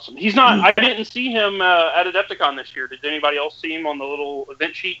fucking awesome. He's not... I didn't see him at Adepticon this year. Did anybody else see him on the little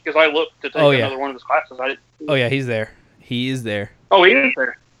event sheet? Because I looked to take another one of his classes. Oh, yeah, he's there. He is there. Oh, he is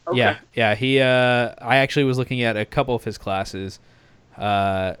there. Okay. Yeah. He. I actually was looking at a couple of his classes.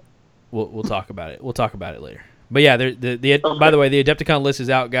 We'll talk about it. We'll talk about it later. But yeah, by the way, the Adepticon list is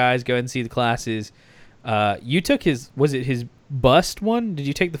out, guys. Go ahead and see the classes. You took his... Was it his bust one? Did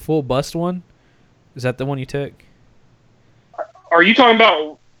you take the full bust one? Is that the one you took? Are you talking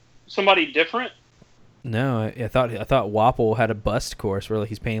about somebody different? No, I thought Wapple had a bust course where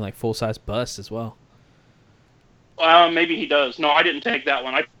he's painting like full size busts as well. Maybe he does. No, I didn't take that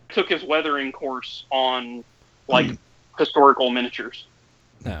one. I took his weathering course on like historical miniatures.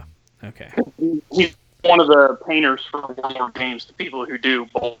 Oh, okay. He's one of the painters for War More Games, the people who do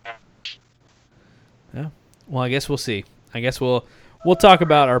both. Yeah. Well, I guess we'll see. I guess we'll talk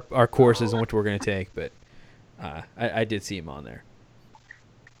about our courses and what we're going to take, but I did see him on there.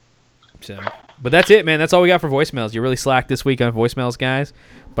 So, but that's it, man. That's all we got for voicemails. You really slacked this week on voicemails, guys.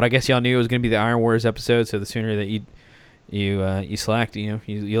 But I guess y'all knew it was going to be the Iron Warriors episode, so the sooner that you slacked, you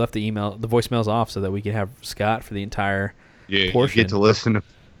left the voicemails off so that we could have Scott for the entire portion. You get to listen to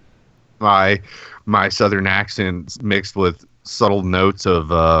my southern accent mixed with subtle notes of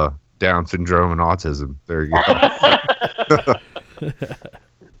Down syndrome and autism. There you go.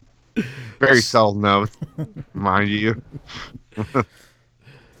 Very subtle notes, mind you.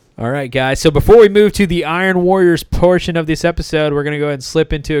 All right, guys. So before we move to the Iron Warriors portion of this episode, we're going to go ahead and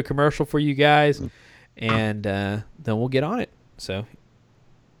slip into a commercial for you guys, and then we'll get on it. So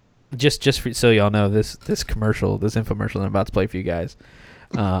just so y'all know, this infomercial that I'm about to play for you guys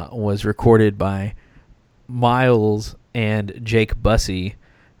was recorded by Miles and Jake Bussey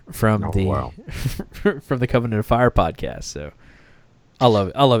from from the Covenant of Fire podcast. So I love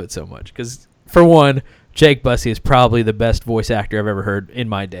it. I love it so much because, for one, Jake Bussey is probably the best voice actor I've ever heard in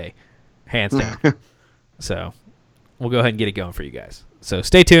my day, hands down. So we'll go ahead and get it going for you guys. So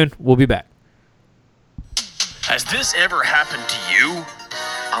stay tuned. We'll be back. Has this ever happened to you?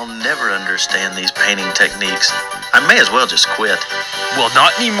 I'll never understand these painting techniques. I may as well just quit. Well,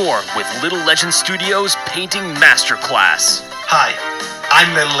 not anymore with Little Legend Studios Painting Masterclass. Hi,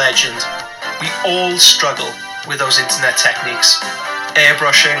 I'm Little Legend. We all struggle with those internet techniques.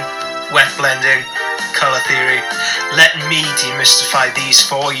 Airbrushing, wet blending, color theory. Let me demystify these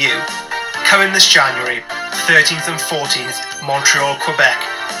for you. Coming this January, 13th and 14th, Montreal, Quebec,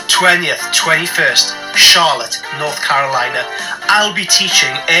 20th, 21st, Charlotte, North Carolina. I'll be teaching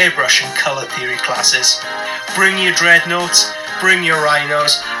airbrush and colour theory classes. Bring your dreadnoughts, bring your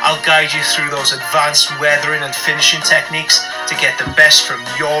rhinos. I'll guide you through those advanced weathering and finishing techniques to get the best from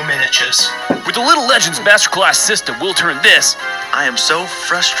your miniatures. With the Little Legends Masterclass system, we'll turn this I am so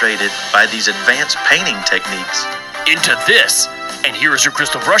frustrated by these advanced painting techniques. into this. And here is your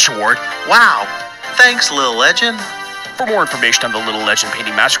Crystal Brush Award. Wow! Thanks, Little Legend. For more information on the Little Legend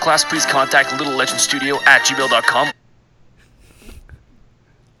Painting Masterclass, please contact littlelegendstudio@gmail.com.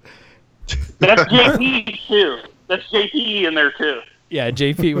 That's JP too. That's JP in there too. Yeah,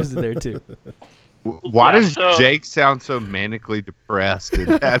 JP was in there too. Why Yeah, does so- Jake sound so manically depressed in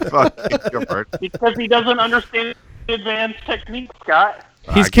that fucking yard? Because he doesn't understand advanced techniques, Scott.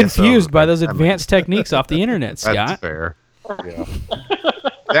 I He's guess so. confused by those I mean, advanced techniques off the internet, That's Scott. fair. Yeah.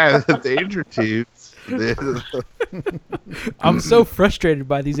 Yeah, the inner tubes. I'm so frustrated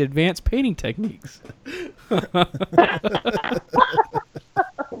by these advanced painting techniques.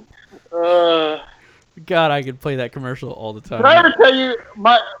 God, I could play that commercial all the Did I time. ever tell you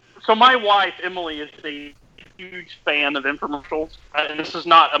my wife Emily is a huge fan of infomercials, and this is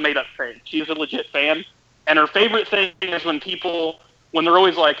not a made-up thing. She's a legit fan, and her favorite thing is when they're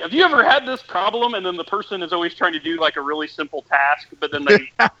always like, "Have you ever had this problem?" And then the person is always trying to do like a really simple task, but then they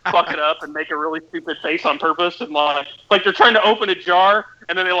fuck it up and make a really stupid face on purpose, and like they're trying to open a jar,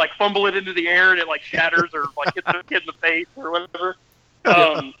 and then they like fumble it into the air and it like shatters or like hits the kid in the face or whatever.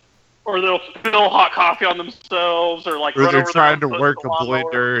 Or they'll spill hot coffee on themselves, or like Or run they're over trying to their foot work with a lawnmower.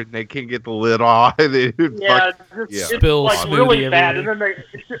 blender and they can't get the lid off. Yeah, Yeah. it's Spill like smoothie really bad, everywhere.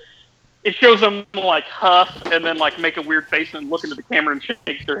 and then it shows them like huff and then like make a weird face and look into the camera and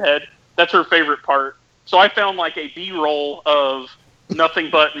shake their head. That's her favorite part. So I found like a B-roll of nothing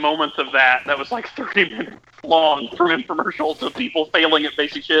but moments of that was like 30 minutes long from infomercials of people failing at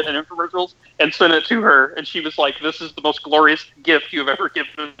basic shit and infomercials, and sent it to her, and she was like, "This is the most glorious gift you've ever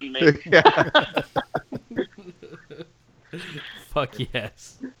given me." Fuck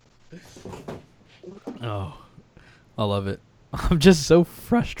yes. Oh, I love it. I'm just so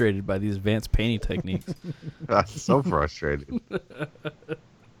frustrated by these advanced painting techniques. That's so frustrating.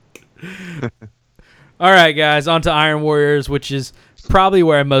 All right, guys, on to Iron Warriors, which is probably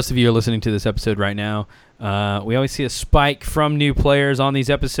where most of you are listening to this episode right now. We always see a spike from new players on these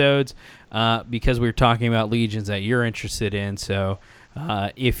episodes because we're talking about legions that you're interested in. So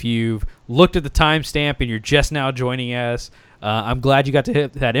if you've looked at the timestamp and you're just now joining us, I'm glad you got to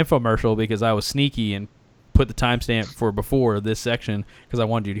hit that infomercial because I was sneaky and put the timestamp for before this section because I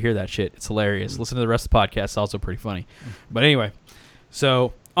wanted you to hear that shit. It's hilarious. Listen to the rest of the podcast. It's also pretty funny. But anyway,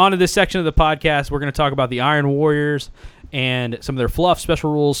 so on to this section of the podcast, we're going to talk about the Iron Warriors and some of their fluff,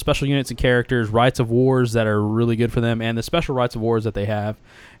 special rules, special units and characters, rights of wars that are really good for them, and the special rights of wars that they have.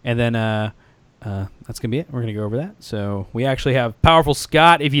 And then that's going to be it. We're going to go over that. So we actually have Powerful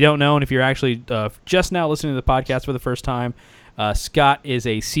Scott, if you don't know, and if you're actually just now listening to the podcast for the first time, Scott is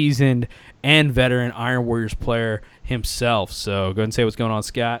a seasoned and veteran Iron Warriors player himself. So go ahead and say what's going on,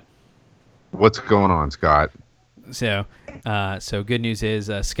 Scott. What's going on, Scott? So good news is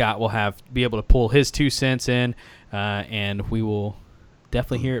Scott will be able to pull his 2 cents in, and we will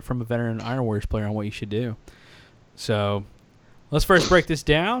definitely hear it from a veteran Iron Warriors player on what you should do. So let's first break this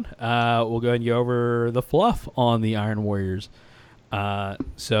down. We'll go ahead and go over the fluff on the Iron Warriors.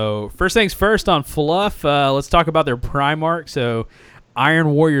 So first things first on fluff, let's talk about their Primarch. So Iron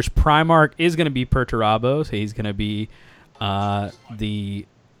Warriors Primarch is going to be Perturabo. So he's going to be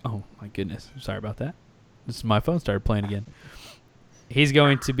oh my goodness, sorry about that. My phone started playing again. He's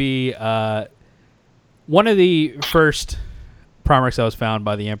going to be one of the first Primarchs that was found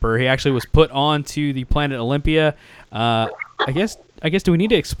by the Emperor. He actually was put onto the planet Olympia. I guess do we need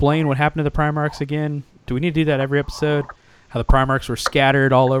to explain what happened to the Primarchs again? Do we need to do that every episode? How the Primarchs were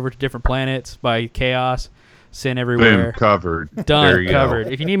scattered all over to different planets by chaos, sin everywhere. Boom, covered. Done, There you covered.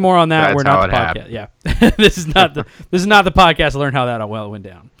 go. If you need more on that, That's we're not how the it podcast. happened. Yeah, this is not the podcast to learn how that went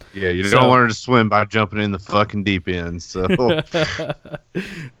down. Yeah, you So- don't learn to swim by jumping in the fucking deep end. So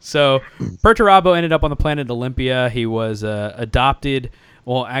So Perturabo ended up on the planet Olympia. He was adopted.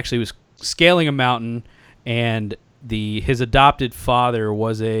 Well, actually, he was scaling a mountain, and his adopted father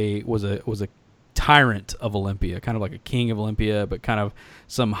was a tyrant of Olympia, kind of like a king of Olympia, but kind of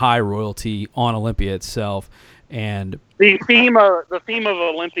some high royalty on Olympia itself. And The theme of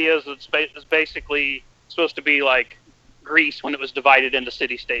Olympia is basically supposed to be like Greece when it was divided into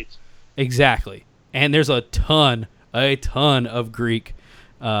city-states. exactly, and there's a ton of Greek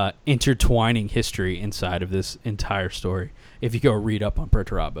intertwining history inside of this entire story if you go read up on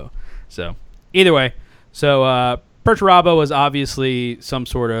Perturabo. So either way, Perturabo was obviously some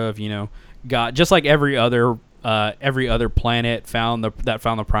sort of, god, just like every other planet that found the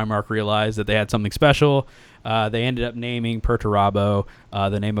Primarch realized that they had something special. They ended up naming Perturabo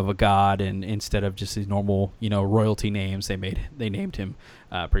the name of a god, and instead of just these normal, royalty names, they named him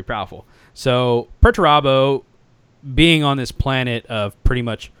pretty powerful. So Perturabo, being on this planet of pretty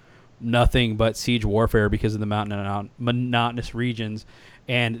much nothing but siege warfare because of the monotonous regions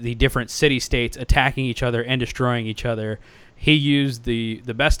and the different city-states attacking each other and destroying each other, he used the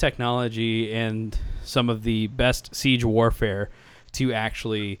best technology and some of the best siege warfare to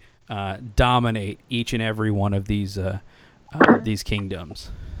actually dominate each and every one of these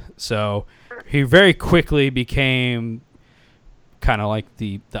kingdoms. So he very quickly became kind of like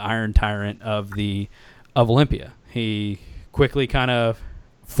the Iron Tyrant of Olympia. He quickly kind of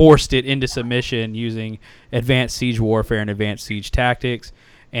forced it into submission using advanced siege warfare and advanced siege tactics,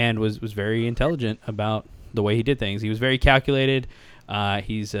 and was very intelligent about the way he did things. He was very calculated.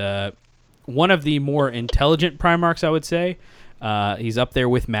 He's one of the more intelligent Primarchs, I would say. He's up there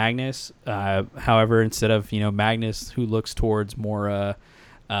with Magnus. However, instead of Magnus, who looks towards more,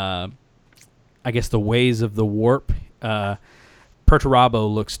 I guess, the ways of the warp,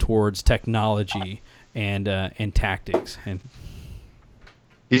 Perturabo looks towards technology and tactics. And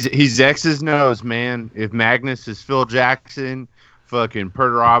he's X's nose, man. If Magnus is Phil Jackson, fucking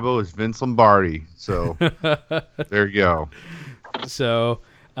Perturabo is Vince Lombardi. So there you go. So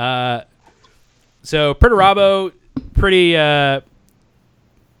Perturabo, pretty.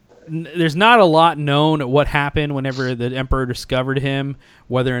 There's not a lot known what happened whenever the Emperor discovered him,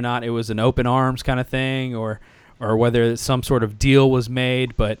 whether or not it was an open arms kind of thing, or whether some sort of deal was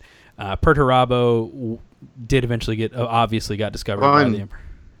made. But Perturabo did eventually obviously got discovered by the Emperor.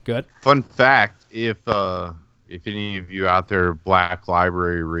 Good. Fun fact: if any of you out there are Black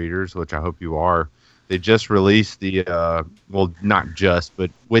Library readers, which I hope you are, they just released the well, not just, but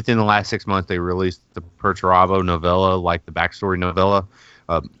within the last 6 months, they released the Perturabo novella, like the backstory novella,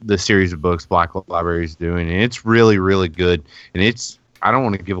 the series of books Black Library is doing, and it's really, really good. And I don't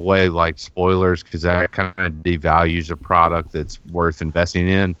want to give away like spoilers because that kind of devalues a product that's worth investing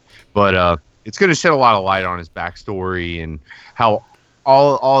in, but it's going to shed a lot of light on his backstory and how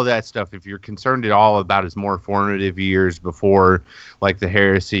all of that stuff. If you're concerned at all about his more formative years before like the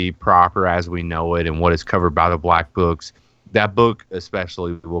heresy proper as we know it and what is covered by the Black Books, that book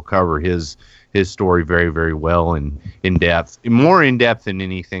especially will cover his story very, very well and in depth, more in depth than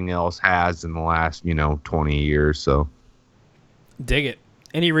anything else has in the last 20 years. So dig it.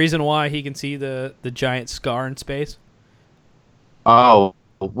 Any reason why he can see the giant scar in space? Oh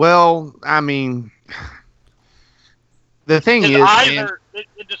well, I mean, the thing his is, eyes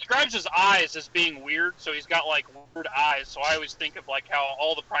it describes his eyes as being weird, so he's got like weird eyes. So I always think of like how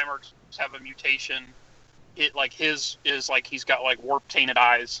all the Primarchs have a mutation. His is like he's got like warp tainted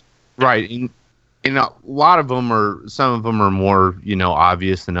eyes. Right, and a lot of them some of them are more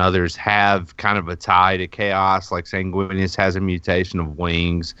obvious than others. Have kind of a tie to chaos. Like Sanguinius has a mutation of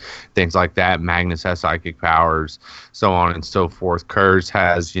wings, things like that. Magnus has psychic powers, so on and so forth. Kurz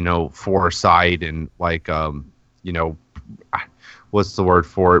has foresight and like what's the word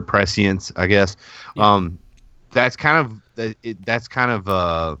for it? Prescience, I guess. Yeah. That's kind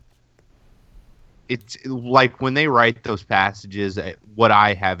of it's like when they write those passages, what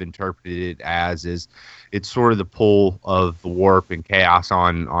I have interpreted it as is it's sort of the pull of the warp and chaos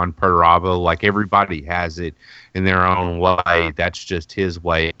on Perturabo. Like everybody has it in their own way. That's just his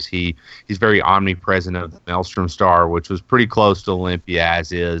way. He's very omnipresent of the Maelstrom Star, which was pretty close to Olympia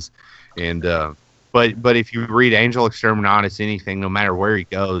as is. And but if you read Angel Exterminatus, anything, no matter where he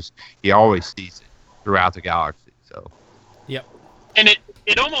goes, he always sees it throughout the galaxy. So yep. And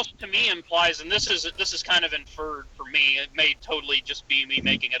it almost to me implies, and this is kind of inferred for me. It may totally just be me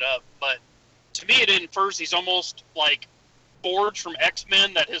making it up, but to me it infers he's almost like Forge from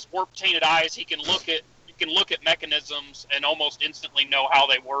X-Men. That his warp tainted eyes, he can look at mechanisms and almost instantly know how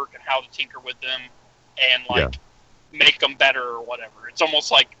they work and how to tinker with them, and make them better or whatever. It's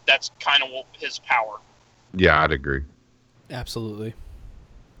almost like that's kind of his power. Yeah, I'd agree. Absolutely.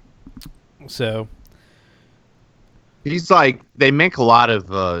 So he's like, they make a lot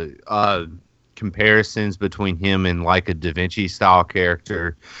of comparisons between him and like a Da Vinci style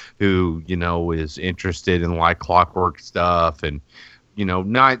character who, is interested in like clockwork stuff and,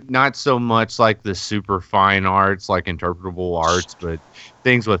 not so much like the super fine arts, like interpretable arts, but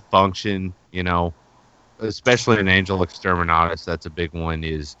things with function, especially in Angel Exterminatus. That's a big one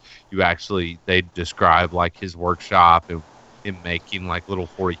is they describe like his workshop and him making like little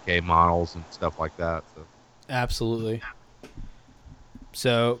 40K models and stuff like that. So. Absolutely.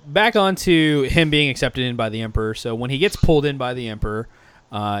 So back on to him being accepted in by the Emperor. So when he gets pulled in by the Emperor,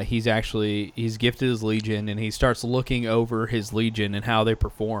 he's gifted his legion, and he starts looking over his legion and how they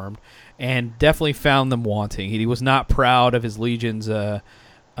performed, and definitely found them wanting. He was not proud of his legion's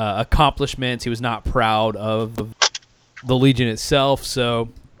accomplishments. He was not proud of the legion itself. So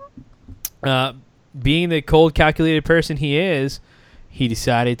being the cold, calculated person he is, he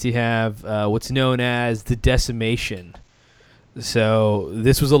decided to have what's known as the decimation. So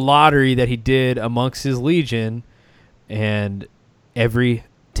this was a lottery that he did amongst his legion, and every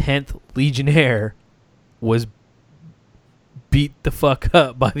 10th legionnaire was beat the fuck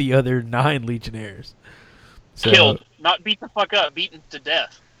up by the other 9 legionnaires. So, Killed, not beat the fuck up, beaten to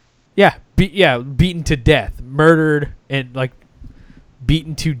death. Yeah, beaten to death, murdered, and like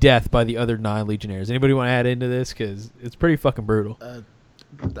beaten to death by the other 9 legionnaires. Anybody want to add into this? Because it's pretty fucking brutal.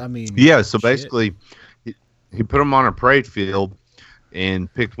 I mean, yeah. So basically, he put them on a parade field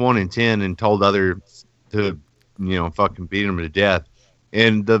and picked 1 in 10 and told others to, fucking beat him to death.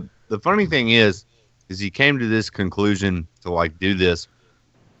 And the funny thing is he came to this conclusion to like do this.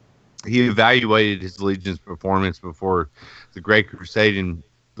 He evaluated his legion's performance before the Great Crusade, and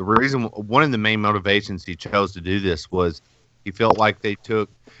one of the main motivations he chose to do this was he felt like they took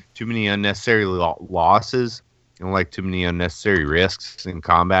too many unnecessary losses and like too many unnecessary risks in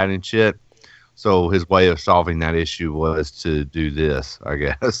combat and shit. So his way of solving that issue was to do this, I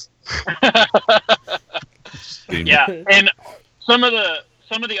guess. Yeah, and some of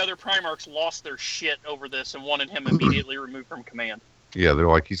the other Primarchs lost their shit over this and wanted him immediately removed from command. Yeah, they're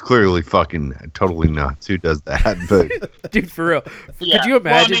like, he's clearly fucking totally nuts. Who does that? But dude, for real, yeah. could you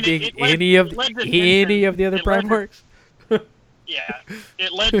imagine Well, I mean, being any of the other Primarchs? Yeah,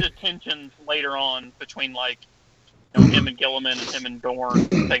 it led to tensions later on between like him and Guilliman and him and Dorne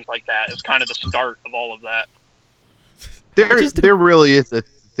and things like that. It was kind of the start of all of that. There really is a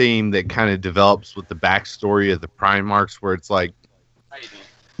theme that kind of develops with the backstory of the Primarchs, where it's like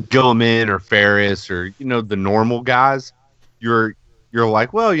Guilliman or Ferris or the normal guys. You're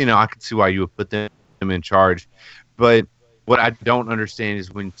like, well, I could see why you would put them in charge, but what I don't understand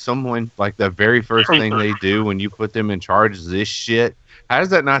is when someone, like, the very first thing they do when you put them in charge is this shit, how does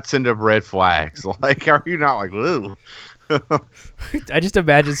that not send up red flags? Like, are you not like, ooh? I just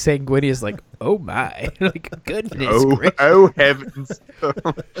imagine Sanguinius like, oh my, like, goodness gracious. Oh heavens.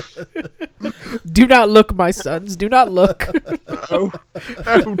 Do not look, my sons, do not look.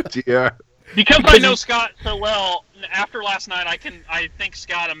 oh dear. Because I know Scott so well, after last night, I think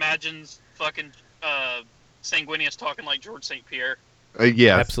Scott imagines fucking Sanguinius talking like George St. Pierre.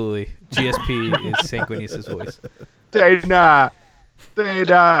 Yes. Absolutely. GSP is Sanguinius' voice. They not.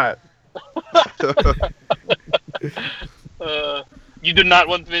 You do not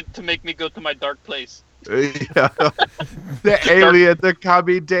want to make me go to my dark place. Yeah. The alien, the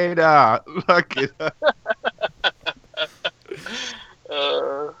Kami data. Look it up.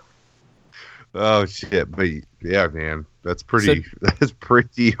 Oh shit! But yeah, man, that's pretty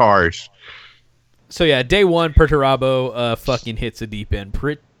harsh. So yeah, day 1, Perturabo fucking hits a deep end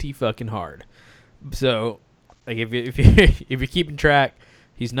pretty fucking hard. So like if you're keeping track,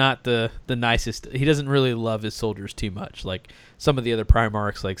 he's not the nicest. He doesn't really love his soldiers too much. Like some of the other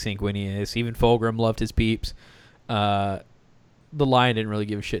Primarchs, like Sanguinius, even Fulgrim loved his peeps. The Lion didn't really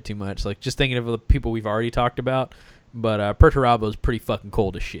give a shit too much. Like just thinking of the people we've already talked about. But Perturabo's pretty fucking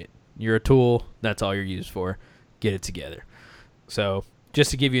cold as shit. You're a tool. That's all you're used for. Get it together. So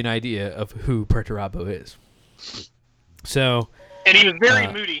just to give you an idea of who Perturabo is. So. And he was very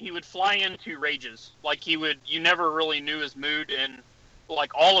moody. He would fly into rages. Like you never really knew his mood, and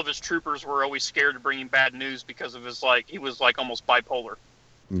like all of his troopers were always scared to bring him bad news because of his he was like almost bipolar.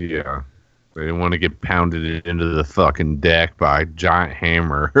 Yeah. They didn't want to get pounded into the fucking deck by a giant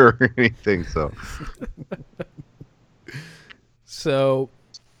hammer or anything, so. So,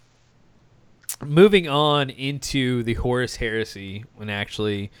 moving on into the Horus Heresy, when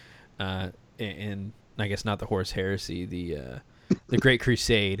actually, and I guess not the Horus Heresy, the Great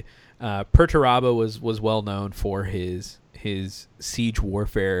Crusade, Perturabo was well known for his siege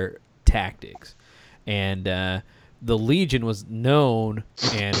warfare tactics, and the Legion was known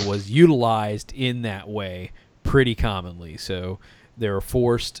and was utilized in that way pretty commonly. So they were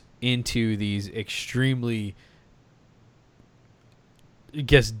forced into these extremely, I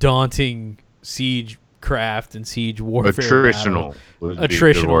guess, daunting siege craft and siege warfare. Attritional would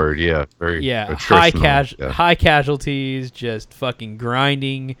be the word, yeah. High casualties, just fucking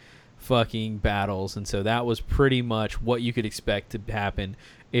grinding fucking battles. And so that was pretty much what you could expect to happen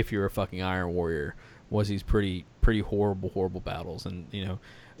if you're a fucking Iron Warrior. was these pretty horrible battles, and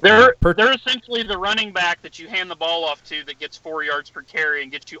they're essentially the running back that you hand the ball off to that gets 4 yards per carry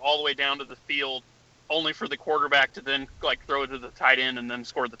and gets you all the way down to the field, only for the quarterback to then throw it to the tight end and then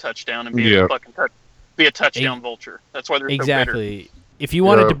score the touchdown and be a touchdown vulture. That's why they're exactly. so bitter. If you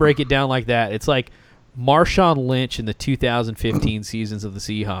wanted to break it down like that, it's like Marshawn Lynch in the 2015 seasons of the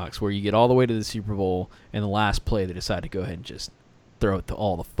Seahawks, where you get all the way to the Super Bowl and the last play they decide to go ahead and just throw it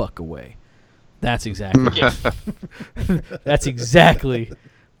all the fuck away. That's exactly that's exactly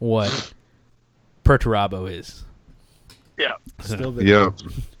what Perturabo is. Yeah. Still bitter. Yeah.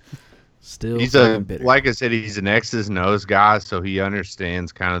 Still He's bitter. like I said, he's an X's and O's guy, so he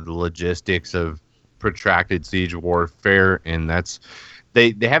understands kind of the logistics of protracted siege warfare, and that's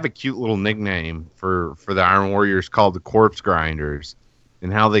they have a cute little nickname for the Iron Warriors called the Corpse Grinders.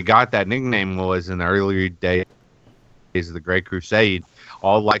 And how they got that nickname was in the earlier days of the Great Crusade,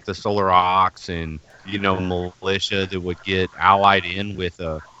 all like the Solar Ox and militia that would get allied in with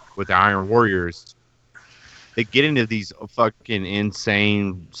the Iron Warriors. They get into these fucking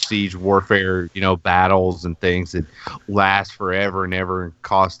insane siege warfare, battles and things that last forever and ever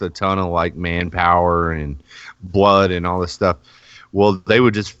cost a ton of manpower and blood and all this stuff. Well, they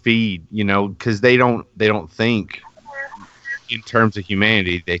would just feed, because they don't think in terms of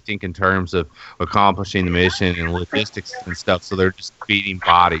humanity. They think in terms of accomplishing the mission and logistics and stuff. So they're just feeding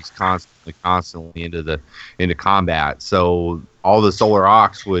bodies constantly into combat. So all the Solar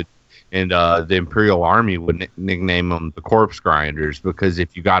Ox would. And the Imperial Army would nickname them the Corpse Grinders, because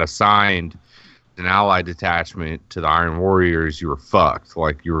if you got assigned an allied detachment to the Iron Warriors, you were fucked.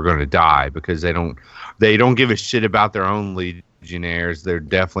 You were going to die, because they don't give a shit about their own legionnaires. They're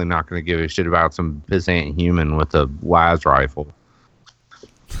definitely not going to give a shit about some pissant human with a las rifle.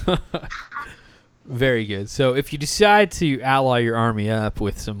 Very good. So if you decide to ally your army up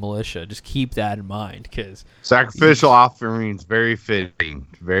with some militia, just keep that in mind, because sacrificial offerings very fitting,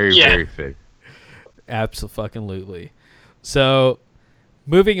 very fitting. Absolutely. So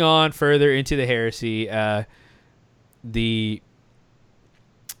moving on further into the heresy, the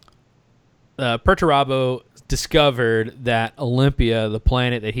Perturabo discovered that Olympia, the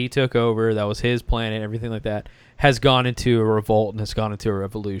planet that he took over, that was his planet, everything like that, has gone into a revolt and has gone into a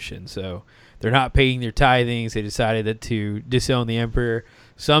revolution. So they're not paying their tithings. They decided to disown the emperor.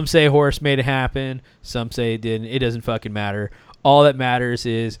 Some say Horus made it happen. Some say it didn't. It doesn't fucking matter. All that matters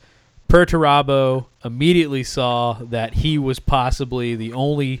is Perturabo immediately saw that he was possibly the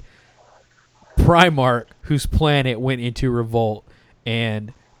only Primarch whose planet went into revolt.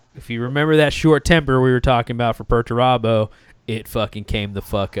 And if you remember that short temper we were talking about for Perturabo, it fucking came the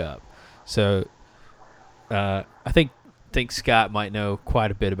fuck up. So I think Scott might know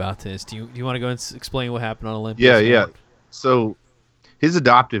quite a bit about this. Do you want to go and explain what happened on Olympus? Yeah. So his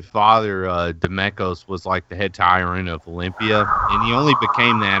adoptive father, Demekos, was the head tyrant of Olympia, and he only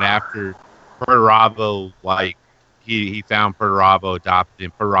became that after Perturabo, he found Perturabo, adopted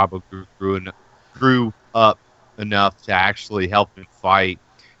him. Perturabo grew up enough to actually help him fight,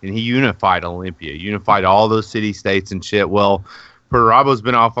 and he unified Olympia, unified all those city-states and shit. Well, Perturabo's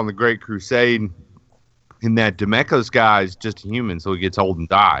been off on the Great Crusade, and that Demekos guy is just a human, so he gets old and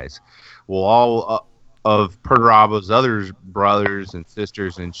dies. Well, all of Perturabo's other brothers and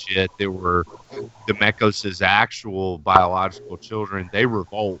sisters and shit that were Demekos' actual biological children, they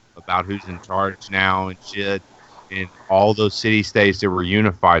revolt about who's in charge now and shit. And all those city-states that were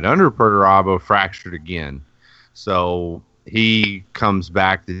unified under Perturabo fractured again. So he comes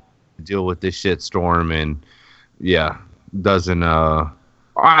back to deal with this shitstorm and, doesn't...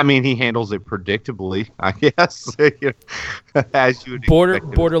 he handles it predictably, I guess. As you would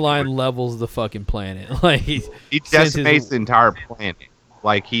borderline levels the fucking planet. He decimates the entire planet.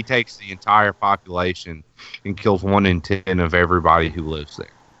 He takes the entire population and kills 1 in 10 of everybody who lives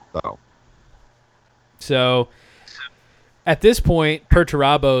there. So at this point,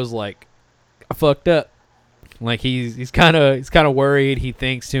 Perturabo's I fucked up. He's kind of worried. He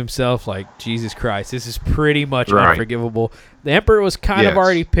thinks to himself, Jesus Christ, this is pretty much unforgivable. The Emperor was kind of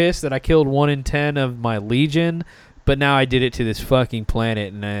already pissed that I killed 1 in 10 of my legion, but now I did it to this fucking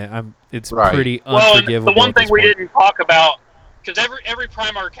planet, and it's pretty unforgivable. The one thing we didn't talk about, because every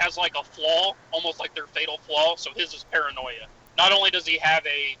Primarch has a flaw, almost like their fatal flaw. So his is paranoia. Not only does he have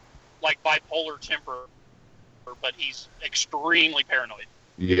a bipolar temper, but he's extremely paranoid.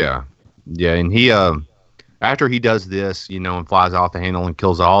 Yeah, and he after he does this, and flies off the handle and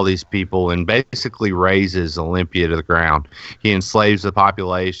kills all these people and basically razes Olympia to the ground, he enslaves the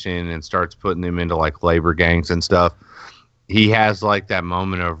population and starts putting them into labor gangs and stuff. He has that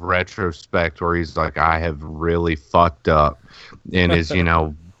moment of retrospect where he's I have really fucked up, and is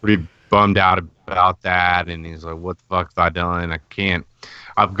pretty bummed out about that, and he's like, "What the fuck have I done?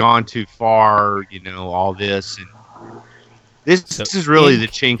 I've gone too far, all this." And this is really the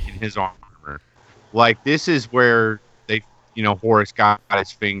chink in his armor. Like, this is where Horus got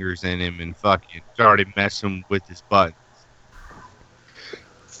his fingers in him and fucking started messing with his buttons.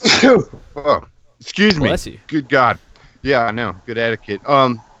 Oh, excuse me. Bless you. Good God. Yeah, I know. Good etiquette.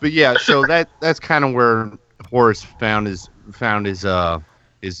 But yeah, so that's kind of where Horus found his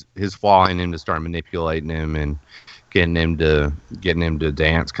flaw in him to start manipulating him and getting him to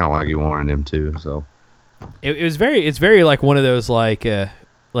dance kind of like he wanted him to. So it's very like one of those like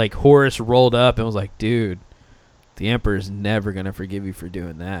Horus rolled up and was like, dude, the Emperor's never gonna forgive you for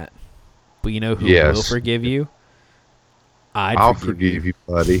doing that. But you know who will forgive you? I'll forgive you,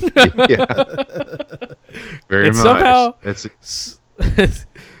 buddy. Yeah. Very and much.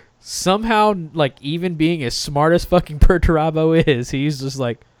 Somehow, like, even being as smart as fucking Perturabo is, he's just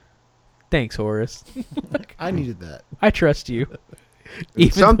like, thanks, Horus. I needed that. I trust you.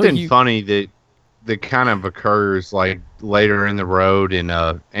 Something funny that kind of occurs like later in the road in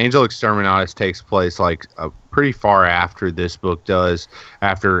Angel Exterminatus takes place like pretty far after this book does,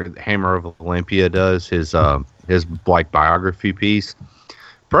 after Hammer of Olympia does his like biography piece.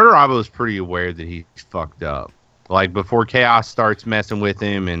 Perturabo is pretty aware that he's fucked up. Like, before Chaos starts messing with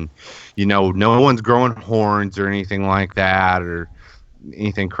him, and no one's growing horns or anything like that or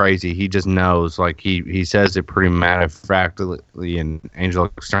anything crazy. He just knows. Like, he says it pretty matter of factly in Angel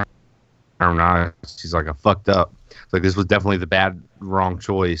Exterminatus. He's like, I fucked up. It's like, this was definitely the wrong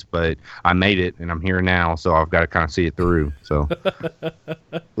choice, but I made it and I'm here now, so I've got to kind of see it through. So,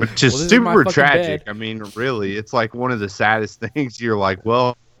 which is super tragic. I mean, really, it's like one of the saddest things. You're like,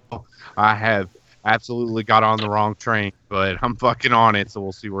 well, I have absolutely got on the wrong train, but I'm fucking on it, so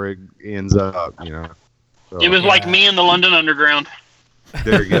we'll see where it ends up. So, it was like me in the London Underground.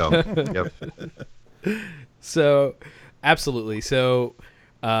 There you go. Yep. So, absolutely. So,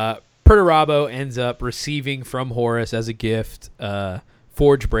 Perturabo ends up receiving from Horus as a gift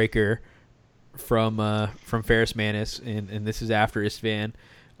Forge Breaker from Ferrus Manus, and this is after Istvan.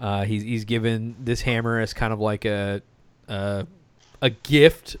 He's given this hammer as kind of like a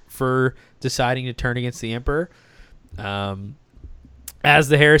gift for deciding to turn against the Emperor. As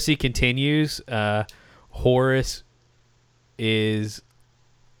the heresy continues, Horus is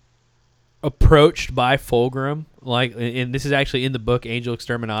approached by Fulgrim, and this is actually in the book Angel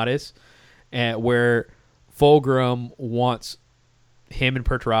Exterminatus, where Fulgrim wants him and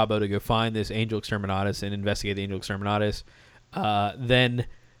Perturabo to go find this Angel Exterminatus and investigate the Angel Exterminatus. Then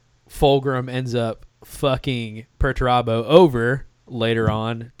Fulgrim ends up fucking Perturabo over later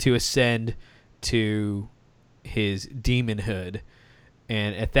on to ascend to his demonhood.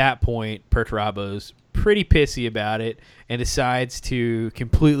 And at that point, Perturabo's pretty pissy about it and decides to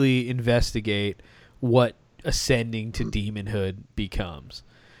completely investigate what ascending to demonhood becomes.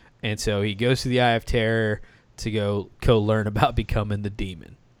 And so he goes to the Eye of Terror to go learn about becoming the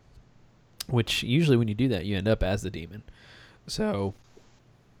demon. Which usually when you do that, you end up as the demon. So,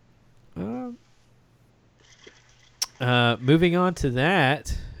 moving on to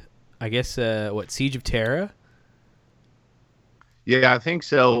that, I guess, Siege of Terra? Yeah, I think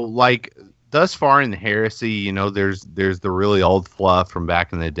so. Like, thus far in the heresy, there's the really old fluff from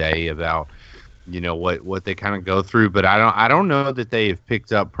back in the day about, what they kind of go through. But I don't know that they have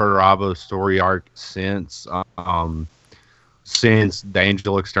picked up Perturabo's story arc since the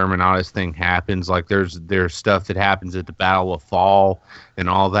Angel Exterminatus thing happens. Like, there's stuff that happens at the Battle of Fall and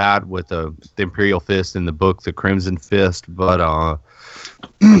all that with the Imperial Fist in the book, the Crimson Fist. But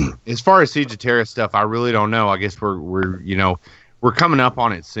as far as Siege of Terra stuff, I really don't know. I guess we're coming up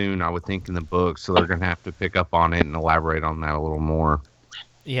on it soon, I would think, in the book, so they're gonna have to pick up on it and elaborate on that a little more.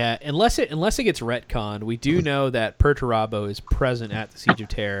 Yeah, unless it gets retconned, we do know that Perturabo is present at the Siege of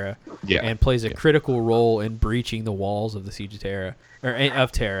Terra and plays a critical role in breaching the walls of the Siege of Terra,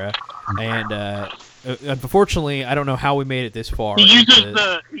 of Terra. And unfortunately, I don't know how we made it this far. He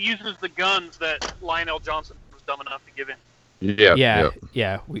uses the guns that Lionel Johnson was dumb enough to give him.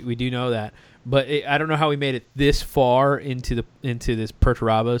 Yeah, we do know that. But I don't know how we made it this far into this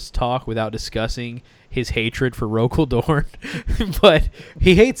Perturabo's talk without discussing his hatred for Rogel Dorn. But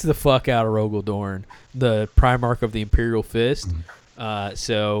he hates the fuck out of Rogel Dorn, the Primarch of the Imperial Fist.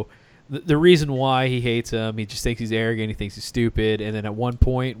 So the reason why he hates him, he just thinks he's arrogant, he thinks he's stupid. And then at one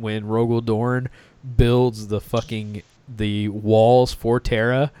point when Rogel Dorn builds the walls for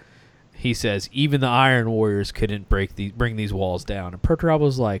Terra, he says even the Iron Warriors couldn't bring these walls down. And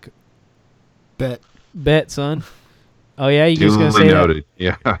Perturabo's like, Bet, son. Oh yeah, you just gonna say that?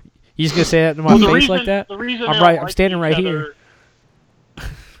 Yeah. You just gonna say that to my face like that? I'm right. I'm standing right here.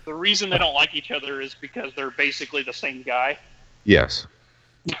 The The reason they don't like each other is because they're basically the same guy. Yes.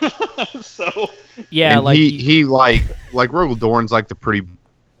 So Yeah, and like he like Rogel Dorn's like the pretty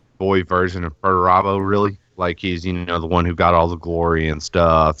boy version of Perturabo, really. Like he's the one who got all the glory and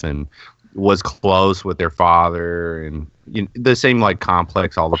stuff, and was close with their father, and the same like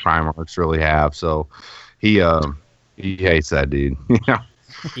complex all the Primarchs really have. So he hates that dude.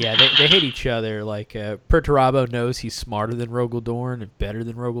 Yeah, they hate each other. Like Perturabo knows he's smarter than Rogel Dorn and better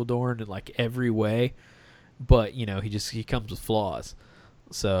than Rogel Dorn in like every way, but he comes with flaws.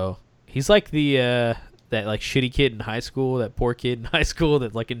 So he's like the that like shitty kid in high school, that poor kid in high school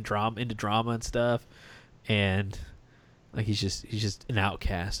that like into drama and stuff, and like he's just an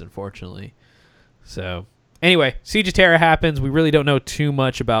outcast, unfortunately. So anyway, Siege of Terra happens. We really don't know too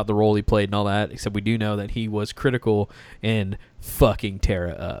much about the role he played and all that, except we do know that he was critical in fucking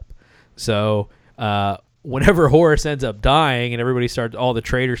Terra up. So whenever Horus ends up dying and all the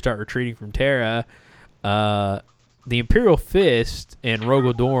traders start retreating from Terra, the Imperial Fist and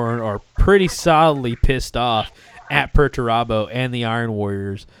Rogel Dorn are pretty solidly pissed off at Perturabo and the Iron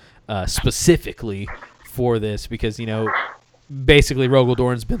Warriors specifically for this because, basically Rogel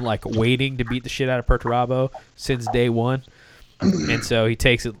Dorn's been like waiting to beat the shit out of Perturabo since day one. And so he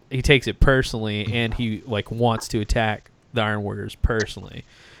takes it personally, and he like wants to attack the Iron Warriors personally.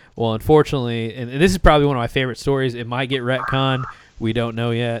 Well, unfortunately, and this is probably one of my favorite stories. It might get retconned. We don't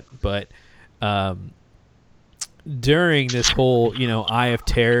know yet, but during this whole, Eye of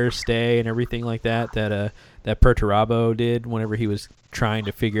Terror stay and everything like that Perturabo did whenever he was trying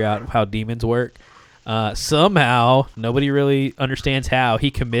to figure out how demons work, somehow, nobody really understands how, he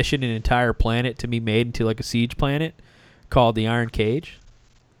commissioned an entire planet to be made into like a siege planet called the Iron Cage.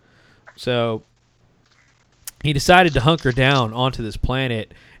 So he decided to hunker down onto this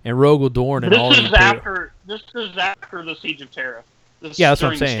planet, and Rogel Dorn and all This is after the Siege of Terra. Yeah, that's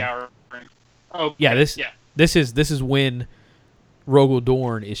what I'm saying. Oh, yeah, this is when Rogel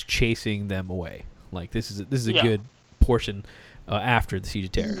Dorn is chasing them away. Like this is a good portion after the Siege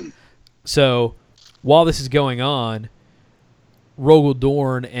of Terra. So while this is going on, Rogel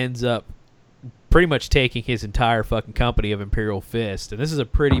Dorn ends up pretty much taking his entire fucking company of Imperial Fist, and this is a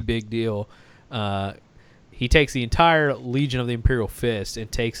pretty big deal. He takes the entire Legion of the Imperial Fist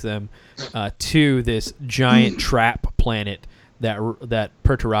and takes them to this giant trap planet that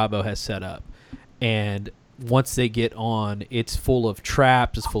Perturabo has set up. And once they get on, it's full of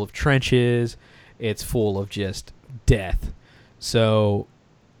traps, it's full of trenches, it's full of just death. So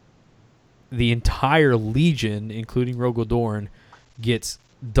the entire Legion, including Rogel Dorn, gets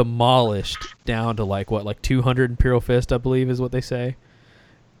demolished down to like 200 Imperial Fist, I believe is what they say.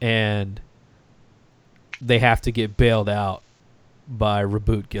 And they have to get bailed out by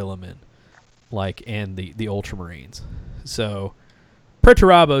Reboot Guilliman, and the Ultramarines. So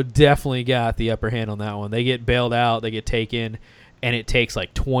Perturabo definitely got the upper hand on that one. They get bailed out, they get taken, and it takes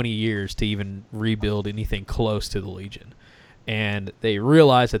like 20 years to even rebuild anything close to the Legion. And they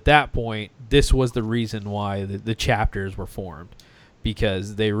realized at that point this was the reason why the chapters were formed,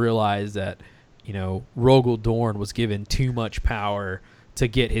 because they realized that Rogel Dorn was given too much power to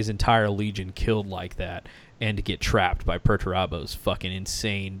get his entire Legion killed like that, and to get trapped by Perturabo's fucking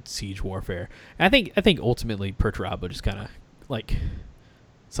insane siege warfare. And I think ultimately Perturabo just kind of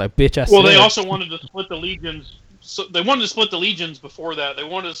it's like, bitch, I said. Well, they also wanted to split the legions. So they wanted to split the legions before that. They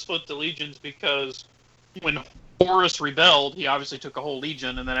wanted to split the legions because when Horus rebelled, he obviously took a whole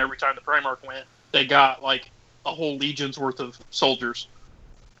legion, and then every time the Primarch went, they got like a whole legion's worth of soldiers.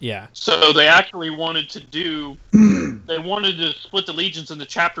 Yeah. So they actually wanted to split the legions into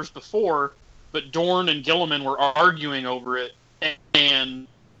chapters before, but Dorn and Guilliman were arguing over it, and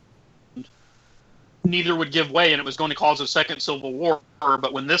neither would give way, and it was going to cause a second civil war.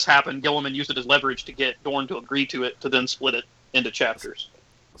 But when this happened, Guilliman used it as leverage to get Dorn to agree to it, to then split it into chapters.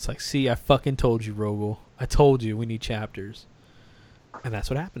 It's like, see, I fucking told you, Rogel. I told you we need chapters. And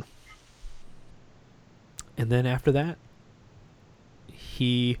that's what happened. And then after that,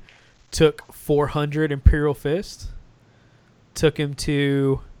 he took 400 Imperial Fists, took him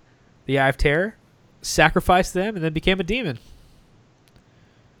to the Eye of Terror, sacrificed them, and then became a demon.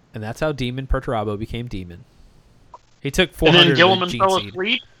 And that's how Demon Perturabo became demon. He took 400. And then Guilliman fell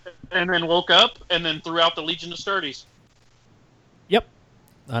asleep, and then woke up, and then threw out the Legion of Astartes. Yep,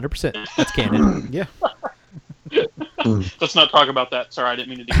 100%. That's canon. Yeah. Let's not talk about that. Sorry, I didn't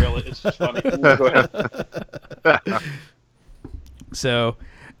mean to derail it. It's just funny. Go ahead. So,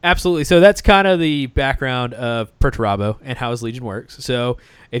 absolutely. So that's kind of the background of Perturabo and how his Legion works. So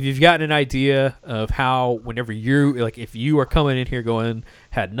if you've gotten an idea of how, whenever if you are coming in here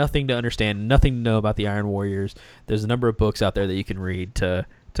had nothing to understand, nothing to know about the Iron Warriors, there's a number of books out there that you can read to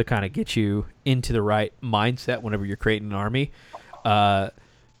to kind of get you into the right mindset whenever you're creating an army.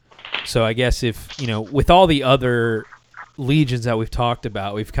 So I guess if, with all the other legions that we've talked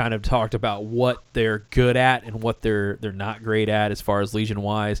about, we've kind of talked about what they're good at and what they're not great at as far as legion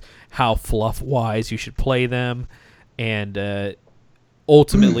wise, how fluff wise you should play them, and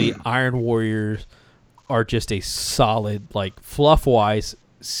ultimately Iron Warriors are just a solid, like, fluff wise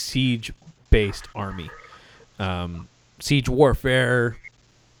siege based army. Siege warfare,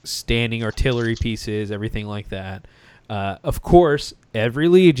 standing artillery pieces, everything like that. Of course, every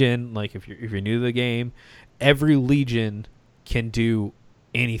legion, like if you're new to the game, every legion can do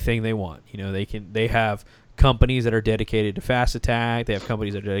anything they want. They have companies that are dedicated to fast attack. They have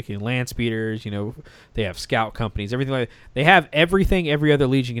companies that are dedicated to land speeders. They have scout companies. Everything like that. They have everything every other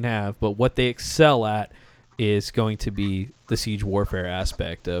legion can have. But what they excel at is going to be the siege warfare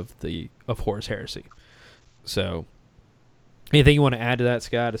aspect of Horus Heresy. So, anything you want to add to that,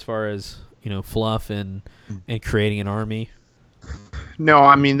 Scott, as far as fluff and creating an army? No,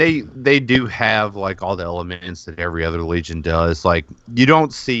 I mean they do have like all the elements that every other legion does. Like, you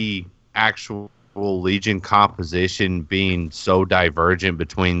don't see actual legion composition being so divergent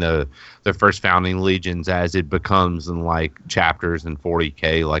between the first founding legions as it becomes in like chapters and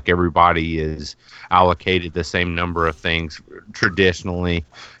 40K. Like, everybody is allocated the same number of things traditionally,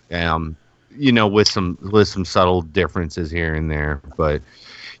 with some subtle differences here and there, but.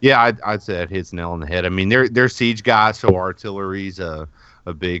 Yeah, I'd say that hits nail on the head. I mean, they're siege guys, so artillery's a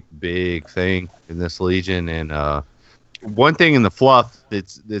big thing in this legion. And one thing in the fluff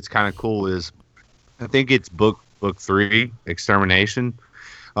that's kind of cool is, I think it's book 3, Extermination.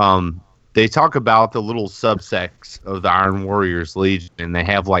 They talk about the little subsects of the Iron Warriors Legion, and they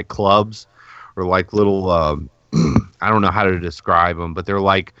have like clubs or like little I don't know how to describe them, but they're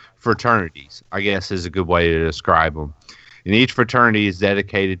like fraternities, I guess is a good way to describe them. And each fraternity is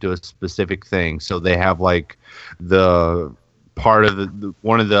dedicated to a specific thing. So they have like the part of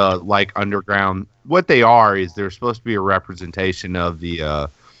one of the like underground. What they are is they're supposed to be a representation of the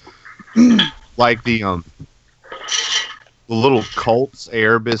like the little cults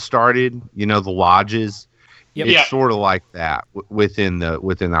Erebus started. The lodges. Yep. It's sort of like that within the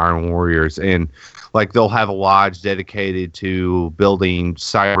Iron Warriors, and like they'll have a lodge dedicated to building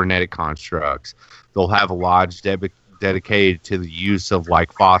cybernetic constructs. They'll have a lodge dedicated to the use of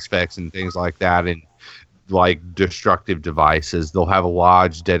like phosphex and things like that, and like destructive devices. They'll have a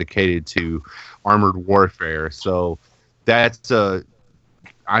lodge dedicated to armored warfare. So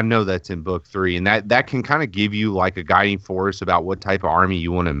I know that's in book 3, and that can kind of give you like a guiding force about what type of army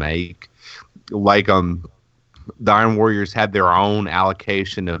you want to make. Like the Iron Warriors had their own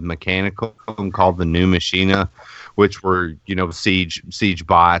allocation of mechanical called the New Machina, which were, siege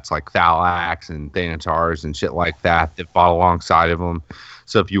bots like Thalax and Thanatars and shit like that fought alongside of them.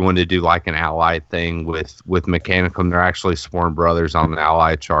 So if you wanted to do like an allied thing with Mechanicum, they're actually sworn brothers on the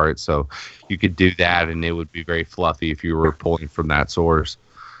allied chart. So you could do that, and it would be very fluffy if you were pulling from that source.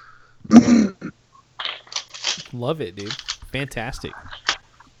 Love it, dude. Fantastic.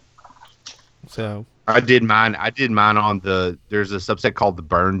 So I did mine on there's a subset called the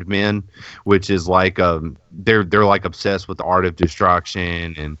Burned Men, which is like they're like obsessed with the art of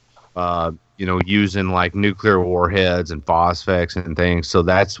destruction and using like nuclear warheads and phosphex and things. So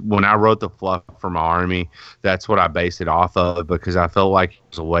that's when I wrote the fluff for my army, that's what I based it off of, because I felt like it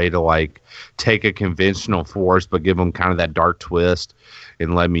was a way to like take a conventional force but give them kind of that dark twist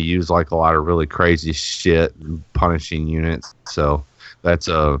and let me use like a lot of really crazy shit and punishing units. So that's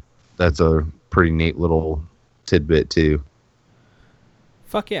a pretty neat little tidbit too.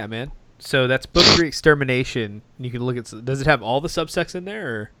 Fuck yeah, man. So that's book 3, Extermination. You can look at. Does it have all the subsects in there?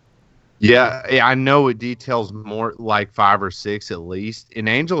 Or? Yeah, I know it details more, like 5 or 6 at least. In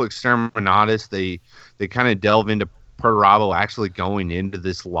Angel Exterminatus, they kind of delve into Perturabo actually going into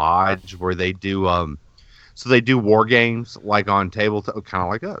this lodge where they do so they do war games like on tabletop, kind of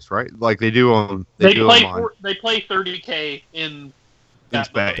like us, right? Like they do they play 30K in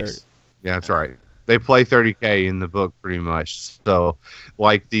space. Yeah, that's right. They play 30K in the book pretty much. So,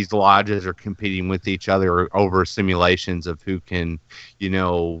 like, these lodges are competing with each other over simulations of who can,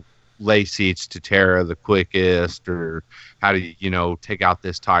 lay siege to Terra the quickest, or how to, take out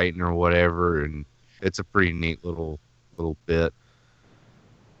this Titan or whatever. And it's a pretty neat little bit.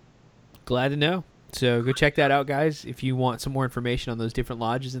 Glad to know. So go check that out, guys. If you want some more information on those different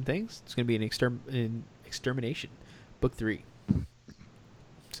lodges and things, it's going to be in Extermination, book 3.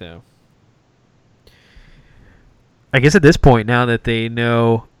 So I guess at this point, now that they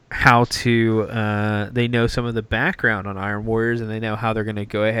know how to, they know some of the background on Iron Warriors, and they know how they're going to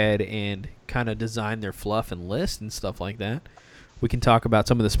go ahead and kind of design their fluff and list and stuff like that, we can talk about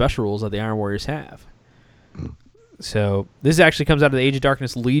some of the special rules that the Iron Warriors have. So this actually comes out of the Age of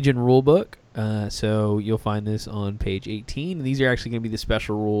Darkness Legion rulebook. So you'll find this on page 18. And these are actually going to be the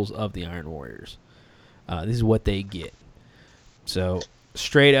special rules of the Iron Warriors. This is what they get. So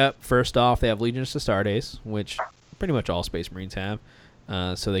straight up, first off, they have Legion of Astartes, which pretty much all Space Marines have.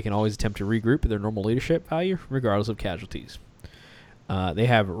 So they can always attempt to regroup at their normal leadership value, regardless of casualties. They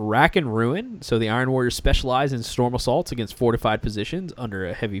have Rack and Ruin, so the Iron Warriors specialize in storm assaults against fortified positions under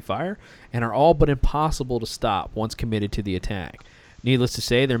a heavy fire, and are all but impossible to stop once committed to the attack. Needless to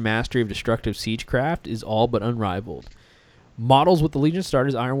say, their mastery of destructive siegecraft is all but unrivaled. Models with the Legion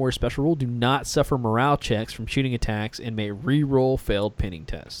Starters Iron Warrior special rule do not suffer morale checks from shooting attacks and may re-roll failed pinning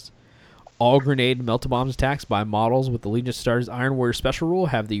tests. All grenade and melta bombs attacks by models with the Legion Starters Iron Warrior special rule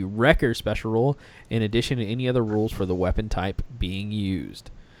have the Wrecker special rule in addition to any other rules for the weapon type being used.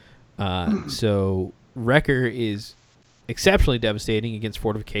 So Wrecker is exceptionally devastating against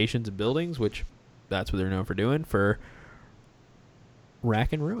fortifications and buildings, which that's what they're known for doing, for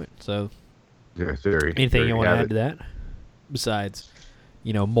Rack and Ruin. So Yeah, anything you want to add to that? Besides,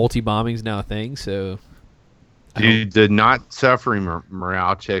 multi-bombing is now a thing, so... Dude, the not suffering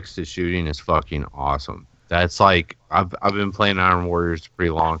morale checks to shooting is fucking awesome. That's like I've been playing Iron Warriors a pretty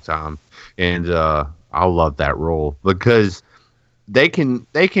long time, and I love that rule because they can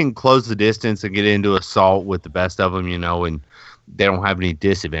close the distance and get into assault with the best of them, and they don't have any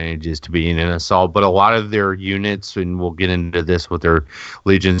disadvantages to being in assault. But a lot of their units, and we'll get into this with their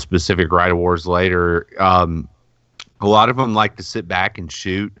Legion specific Rite of Wars later, a lot of them like to sit back and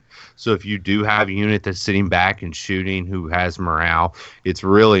shoot. So if you do have a unit that's sitting back and shooting who has morale, it's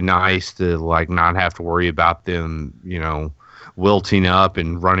really nice to not have to worry about them, wilting up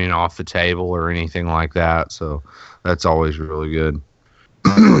and running off the table or anything like that. So that's always really good.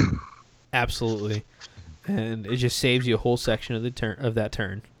 Absolutely. And it just saves you a whole section of that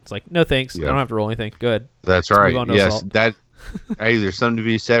turn. It's like, no thanks. Yep. I don't have to roll anything. Good. That's Let's right. move on to Yes, assault. that. Hey, there's something to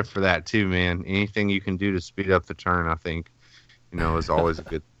be said for that too, man. Anything you can do to speed up the turn, I think, is always a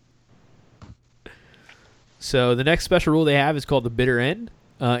good. So the next special rule they have is called the Bitter End.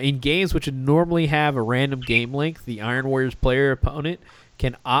 In games which would normally have a random game length, the Iron Warriors player opponent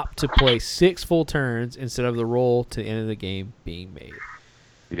can opt to play 6 full turns instead of the roll to the end of the game being made.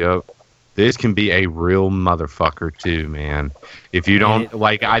 Yep. This can be a real motherfucker too, man. If you don't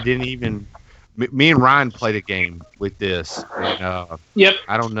I didn't even. Me and Ryan played a game with this. And, Yep.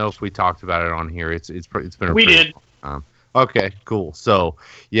 I don't know if we talked about it on here. It's been a We pretty did. long time. Okay, cool. So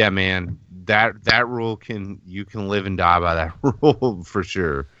yeah, man, that rule you can live and die by that rule for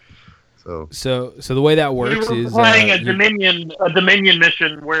sure. So the way that works we were is playing a Dominion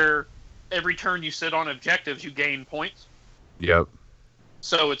mission where every turn you sit on objectives, you gain points. Yep.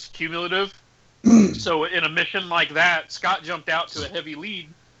 So it's cumulative. So in a mission like that, Scott jumped out to a heavy lead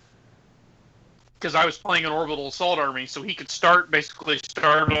because I was playing an orbital assault army, so he could start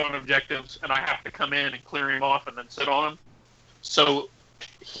on objectives, and I have to come in and clear him off and then sit on him. So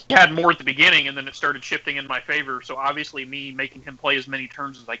he had more at the beginning, and then it started shifting in my favor. So obviously, me making him play as many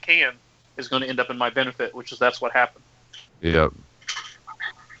turns as I can is going to end up in my benefit, that's what happened. Yep.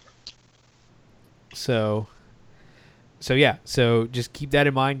 So just keep that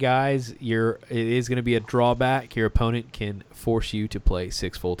in mind, guys. It is going to be a drawback. Your opponent can force you to play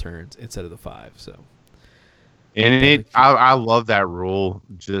 6 full turns instead of the 5. So, and I love that rule.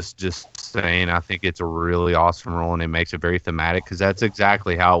 Just saying, I think it's a really awesome rule, and it makes it very thematic because that's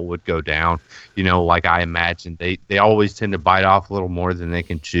exactly how it would go down. Like I imagine, they always tend to bite off a little more than they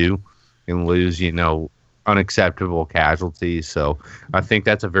can chew and lose, unacceptable casualties. So I think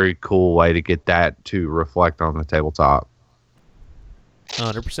that's a very cool way to get that to reflect on the tabletop.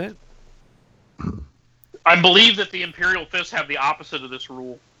 100%. I believe that the Imperial Fists have the opposite of this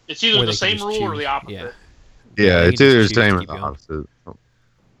rule. It's either the same rule or the opposite. Yeah, it's either the same or the going. opposite.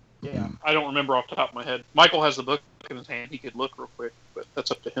 Yeah, I don't remember off the top of my head. Michael has the book in his hand. He could look real quick, but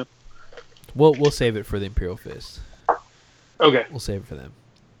that's up to him. We'll save it for the Imperial Fist. Okay. We'll save it for them.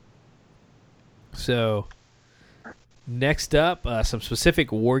 So, next up, some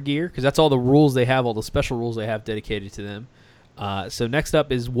specific war gear, because that's all the rules they have, all the special rules they have dedicated to them. So next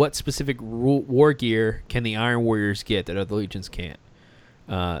up is what specific war gear can the Iron Warriors get that other legions can't?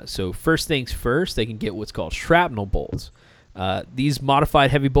 So first things first, they can get what's called shrapnel bolts. These modified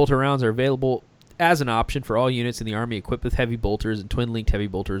heavy bolter rounds are available as an option for all units in the Army equipped with heavy bolters and twin-linked heavy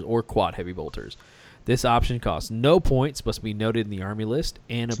bolters or quad heavy bolters. This option costs no points, must be noted in the Army list,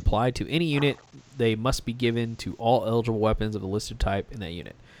 and applied to any unit. They must be given to all eligible weapons of the listed type in that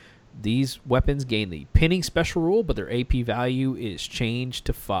unit. These weapons gain the pinning special rule, but their AP value is changed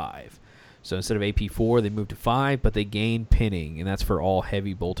to 5. So instead of AP4, they moved to 5, but they gain pinning, and that's for all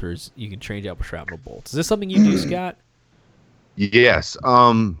heavy bolters. You can change out with shrapnel bolts. Is this something you do, Scott? Yes.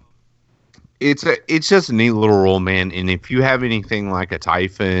 It's just a neat little rule, man. And if you have anything like a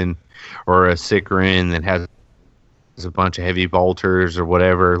Typhon or a Sicarin that has a bunch of heavy bolters or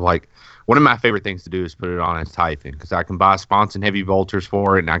whatever, like one of my favorite things to do is put it on as Typhon, because I can buy sponson heavy bolters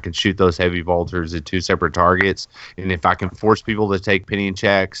for it, and I can shoot those heavy bolters at 2 separate targets. And if I can force people to take pinning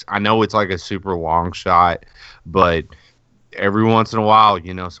checks, I know it's like a super long shot, but every once in a while,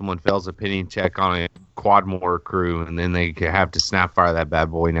 someone fails a pinning check on a quad mortar crew, and then they have to snap fire that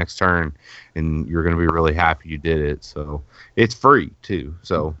bad boy next turn, and you're going to be really happy you did it. So it's free too.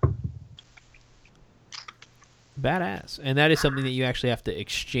 So badass. And that is something that you actually have to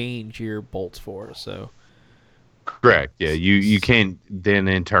exchange your bolts for. So correct. Yeah, you can then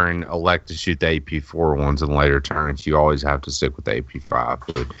in turn elect to shoot the AP4 ones in later turns. You always have to stick with the AP5.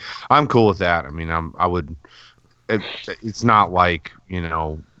 But I'm cool with that. I mean, I would. It's not like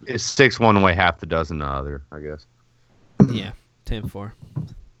it's 6 one way, half the dozen the other, I guess. Yeah, 10-4.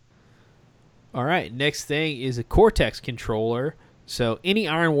 All right, next thing is a Cortex controller. So any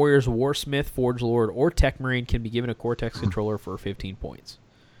Iron Warriors, Warsmith, Forge Lord, or Tech Marine can be given a Cortex controller for 15 points.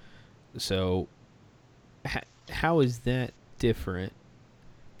 So how is that different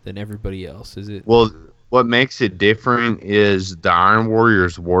than everybody else? Is it? Well, what makes it different is the Iron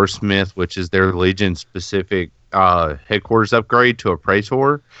Warriors Warsmith, which is their Legion-specific headquarters upgrade to a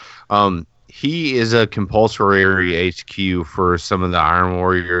Praetor. He is a compulsory HQ for some of the Iron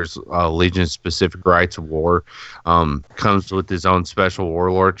Warriors Legion-specific rights of war. Comes with his own special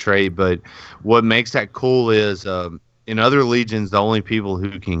warlord trait. But what makes that cool is in other legions, the only people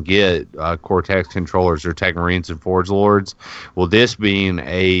who can get Cortex controllers are Tech Marines and Forge Lords. Well, this being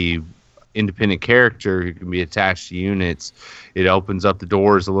a independent character who can be attached to units, it opens up the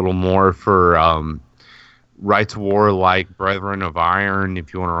doors a little more for Rights of War like Brethren of Iron,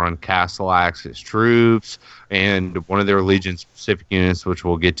 if you want to run Castle Axis troops, and one of their Legion-specific units, which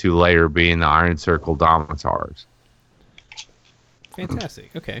we'll get to later, being the Iron Circle Domitars. Fantastic.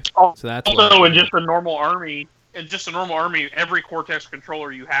 Okay. So that's also in just a normal army, every Cortex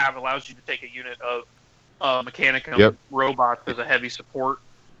controller you have allows you to take a unit of Mechanicum robots as a heavy support.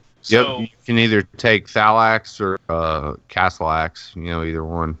 So, you can either take Thalax or Castle Axe, either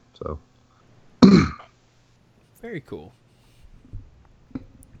one. So very cool.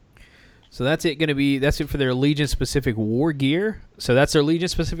 So that's it for their Legion specific war gear. So that's their Legion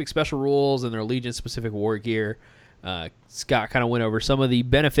specific special rules and their Legion specific war gear. Scott kind of went over some of the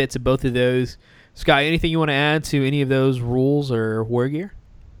benefits of both of those. Scott, anything you want to add to any of those rules or war gear?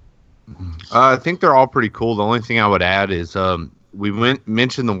 I think they're all pretty cool. The only thing I would add is we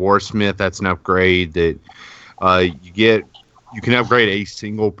mentioned the Warsmith. That's an upgrade that you can upgrade a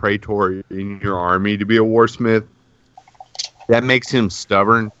single Praetor in your army to be a Warsmith. That makes him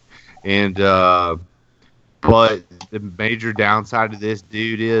stubborn, and but the major downside of this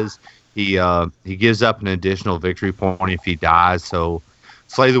dude is he gives up an additional victory point if he dies. So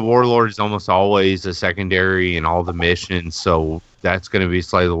Slay the Warlord is almost always a secondary in all the missions. So that's going to be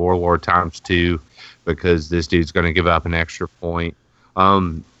Slay the Warlord ×2 because this dude's going to give up an extra point.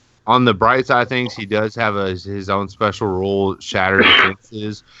 On the bright side of things, he does have his own special rule, Shattered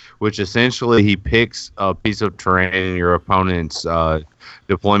Defenses, which essentially he picks a piece of terrain in your opponent's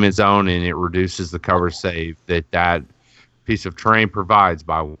deployment zone, and it reduces the cover save that piece of terrain provides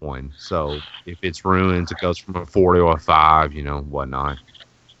by 1. So if it's ruins, it goes from a 4 to a 5, whatnot.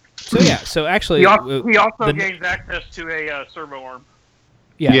 So actually, he also gains access to a servo arm.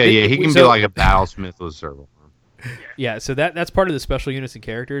 Yeah, he can be like a battlesmith with a servo arm. Yeah, so that's part of the special units and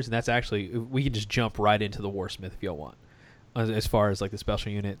characters, and that's actually, we can just jump right into the Warsmith if y'all want, as far as like the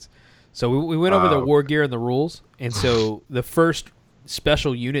special units. So we went over the war gear and the rules, and so the first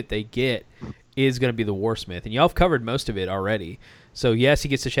special unit they get is going to be the Warsmith, and y'all have covered most of it already. So yes, he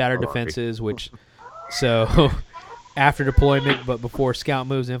gets the Shattered Defenses, which, so after deployment, but before scout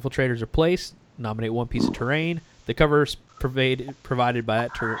moves and infiltrators are placed, nominate 1 piece of terrain. The cover provided by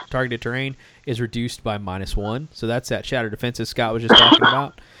that targeted terrain is reduced by -1. So that's that Shattered Defenses Scott was just talking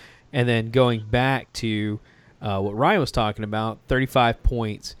about. And then going back to what Ryan was talking about, 35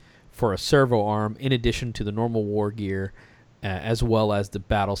 points for a servo arm in addition to the normal war gear, as well as the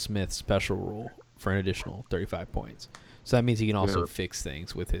Battlesmith special rule for an additional 35 points. So that means he can also fix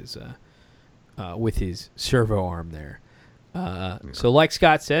things with his servo arm there. So like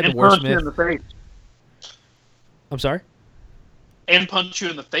Scott said, and the Warsmith... punch you in the face. I'm sorry? And punch you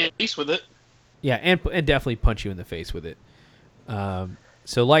in the face with it. Yeah, and definitely punch you in the face with it.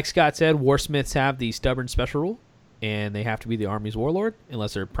 So like Scott said, Warsmiths have the Stubborn special rule. and they have to be the Army's warlord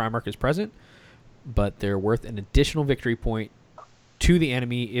unless their Primarch is present, but they're worth an additional victory point to the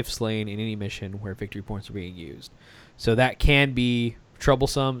enemy if slain in any mission where victory points are being used. So that can be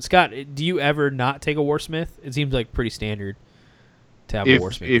troublesome. Scott, do you ever not take a Warsmith? It seems like pretty standard to have a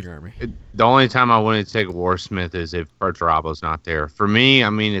Warsmith in your army. The only time I wanted to take a Warsmith is if Perturabo's not there. For me,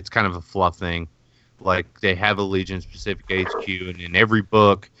 I mean, it's kind of a fluff thing. Like, they have a Legion-specific HQ, and in every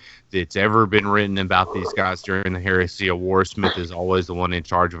book that's ever been written about these guys during the Heresy, a Warsmith is always the one in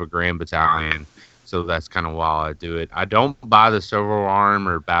charge of a Grand Battalion. So that's kind of why I do it. I don't buy the Silver Arm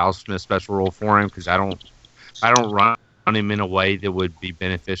or Battlesmith special rule for him because I don't run him in a way that would be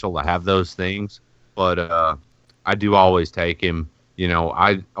beneficial to have those things. But I do always take him. You know,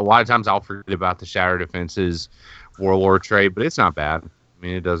 a lot of times I'll forget about the Shatter Defenses Warlord trait, but it's not bad. I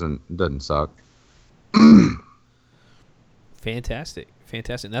mean, it doesn't suck. Fantastic.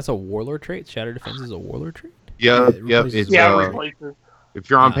 And that's a Warlord trait? Shatter Defense is a Warlord trait? Yep. It replaces. If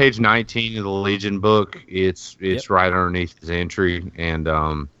you're on page 19 of the Legion book, it's right underneath his entry, and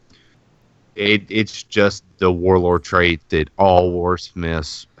it's just the Warlord trait that all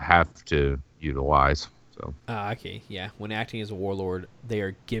Warsmiths have to utilize. So. Okay, yeah. When acting as a Warlord, they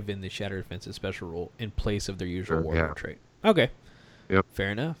are given the Shatter Defenses special rule in place of their usual Warlord trait. Okay. Yep.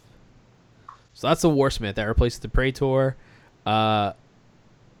 Fair enough. So that's the Warsmith that replaces the Praetor.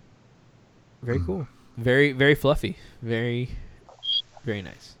 Very cool. Very, very fluffy. Very, very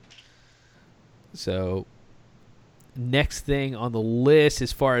nice. So, next thing on the list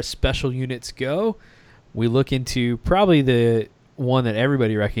as far as special units go, we look into probably the one that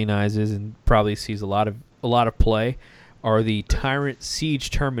everybody recognizes and probably sees a lot of play are the Tyrant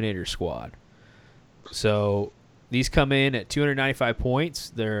Siege Terminator Squad. So, these come in at 295 points.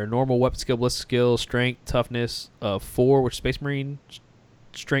 They're normal weapon skill, ballistic skill, strength, toughness of 4, which is Space Marine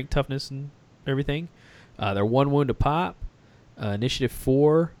strength, toughness, and everything. They're 1 wound to pop. Initiative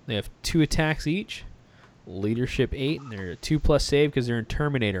 4. They have 2 attacks each. Leadership 8. And they're a 2+ save because they're in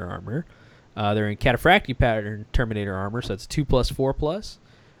Terminator armor. They're in Cataphractii pattern Terminator armor, so that's 2+, 4+.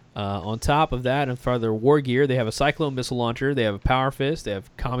 On top of that, and for their war gear, they have a Cyclone missile launcher. They have a Power Fist. They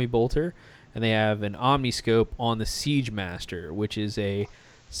have Kami Bolter. And they have an Omniscope on the Siege Master, which is a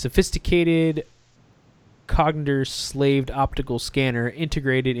sophisticated Cognitor-slaved optical scanner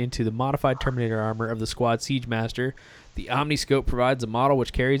integrated into the modified Terminator armor of the squad Siege Master. The Omniscope provides a model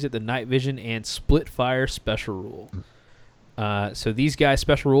which carries it the Night Vision and Split Fire special rule. So these guys'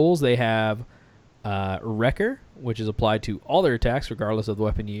 special rules, they have Wrecker, which is applied to all their attacks regardless of the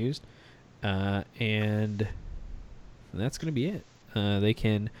weapon used. And that's going to be it. They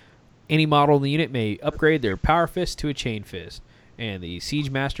can... Any model in the unit may upgrade their Power Fist to a Chain Fist, and the Siege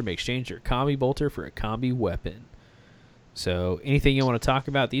Master may exchange their Combi Bolter for a Combi Weapon. So, anything you want to talk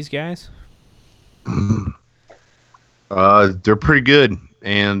about these guys? They're pretty good,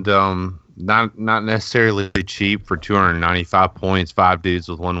 and not necessarily cheap for 295 points, 5 dudes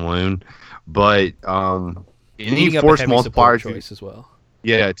with 1 wound, but any force multiplier choice as well.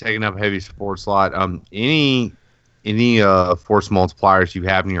 Yeah, taking up a heavy support slot. Any force multipliers you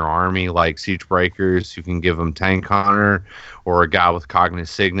have in your army, like Siege Breakers, you can give them Tank Hunter, or a guy with Cognitive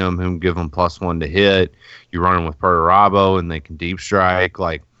Signum who can give them +1 to hit. You run them with Perturabo, and they can deep strike.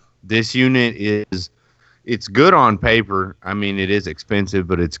 Like, this unit it's good on paper. I mean, it is expensive,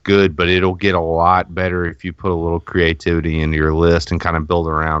 but it's good. But it'll get a lot better if you put a little creativity into your list and kind of build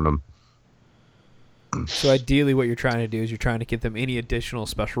around them. So ideally, what you're trying to do is you're trying to get them any additional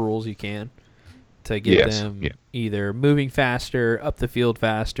special rules you can. To get them either moving faster, up the field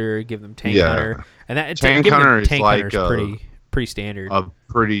faster, give them Tank Hunter, and that Tank Hunter is like pretty standard. A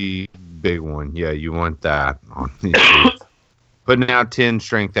pretty big one. Yeah, you want that on these. Putting out 10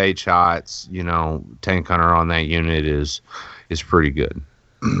 strength 8 shots, Tank Hunter on that unit is pretty good.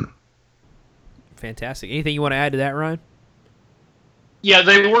 Fantastic. Anything you want to add to that, Ryan? Yeah,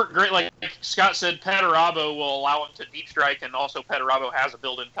 they work great. Like Scott said, Perturabo will allow him to deep strike, and also Perturabo has a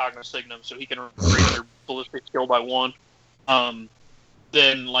built-in Cognitive Signum, so he can raise their ballistic skill by 1.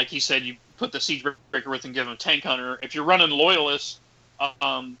 Then, like he said, you put the Siege Breaker with and give him Tank Hunter. If you're running Loyalists,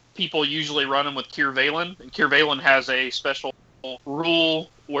 people usually run them with Kier Valen, and Kier Valen has a special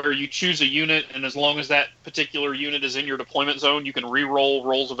rule where you choose a unit, and as long as that particular unit is in your deployment zone, you can re-roll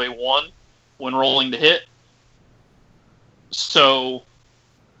rolls of a 1 when rolling to hit. So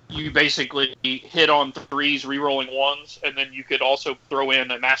you basically hit on 3s, re-rolling 1s, and then you could also throw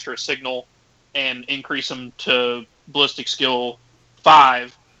in a Master of Signal and increase them to ballistic skill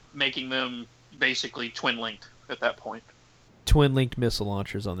 5, making them basically twin-linked at that point. Twin-linked missile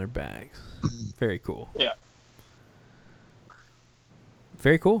launchers on their bags. Very cool. Yeah.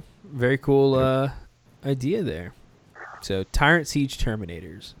 Very cool. Very cool idea there. So Tyrant Siege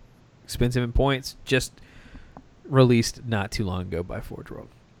Terminators, expensive in points, just released not too long ago by Forge World.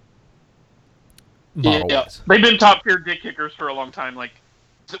 Yeah, they've been top tier dick kickers for a long time. Like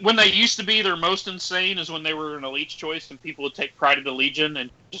when they used to be their most insane is when they were an elite's choice and people would take pride of the Legion and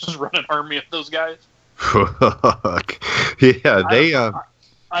just run an army of those guys. Fuck. Yeah,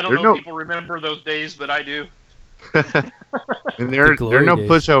 I don't know if people remember those days, but I do. And they're no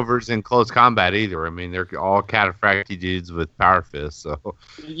pushovers in close combat either. I mean, they're all cataphracty dudes with power fists, so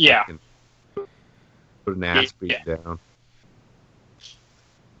yeah, put an ass beat down.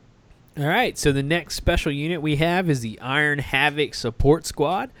 All right, so the next special unit we have is the Iron Havoc Support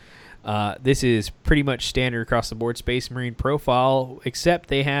Squad. This is pretty much standard across the board Space Marine profile, except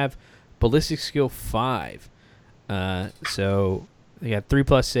they have Ballistic Skill 5. So they got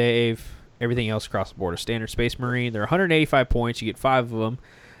 3+ save. Everything else across the board is standard Space Marine. They're 185 points. You get 5 of them.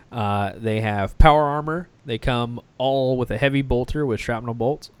 They have power armor. They come all with a heavy bolter with shrapnel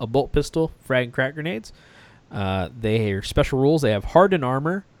bolts, a bolt pistol, frag and crack grenades. They are special rules. They have hardened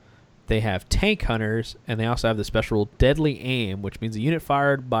armor. They have tank hunters, and they also have the special rule Deadly Aim, which means a unit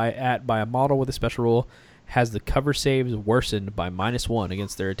fired by a model with a special rule has the cover saves worsened by -1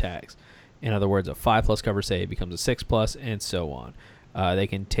 against their attacks. In other words, a 5+ cover save becomes a 6+, and so on. They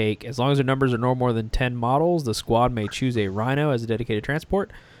can take, as long as their numbers are no more than 10 models, the squad may choose a Rhino as a dedicated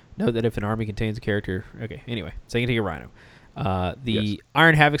transport. Note that if an army contains a character... Okay, anyway, so you can take a Rhino. The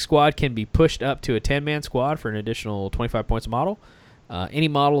Iron Havoc squad can be pushed up to a 10-man squad for an additional 25 points a model. Any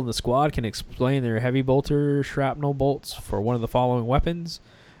model in the squad can explain their heavy bolter shrapnel bolts for one of the following weapons.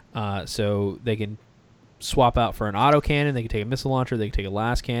 So they can swap out for an autocannon, they can take a missile launcher, they can take a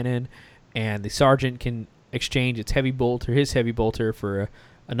las cannon, and the sergeant can exchange its heavy bolter, his heavy bolter, for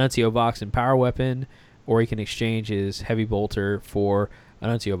a Nuncio Vox and power weapon, or he can exchange his heavy bolter for a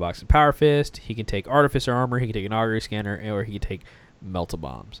Nuncio Vox and power fist. He can take artificer armor, he can take an augury scanner, or he can take melta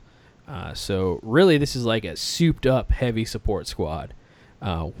bombs. So really, this is like a souped up heavy support squad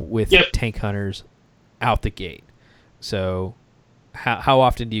with tank hunters out the gate. So how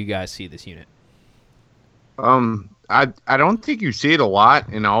often do you guys see this unit? I don't think you see it a lot,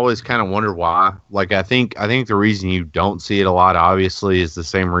 and I always kind of wonder why. Like, I think the reason you don't see it a lot, obviously, is the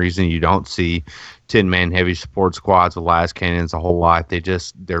same reason you don't see 10-man heavy support squads with las cannons a whole lot.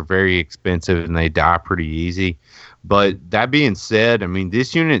 They're very expensive and they die pretty easy. But that being said, I mean,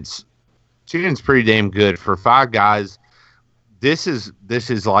 this unit's pretty damn good for 5 guys. This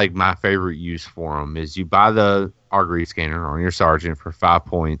is like my favorite use for them is you buy the augury scanner on your sergeant for 5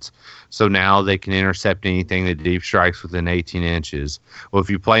 points. So now they can intercept anything that deep strikes within 18 inches. Well, if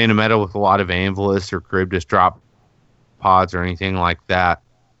you play in a meta with a lot of Anvilus or Charybdis drop pods or anything like that,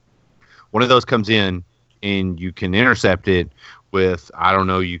 one of those comes in and you can intercept it with, I don't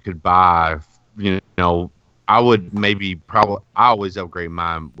know, you could buy, I would I always upgrade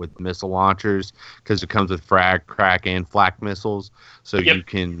mine with missile launchers because it comes with frag, crack, and flak missiles. So you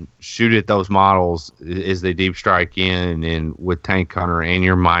can shoot at those models as they deep strike in, and with tank hunter, and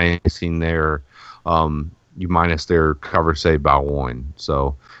you're minusing their cover save by 1.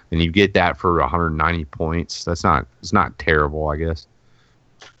 So, and you get that for 190 points. It's not terrible, I guess.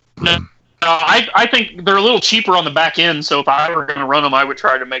 No, I think they're a little cheaper on the back end. So if I were going to run them, I would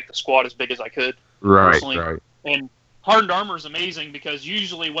try to make the squad as big as I could. Right. And hardened armor is amazing because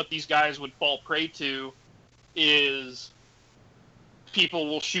usually what these guys would fall prey to is people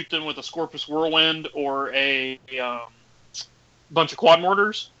will shoot them with a Scorpus Whirlwind or a bunch of quad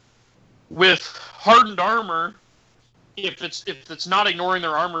mortars. With hardened armor, if it's not ignoring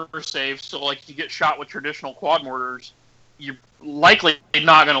their armor save, so like you get shot with traditional quad mortars, you're likely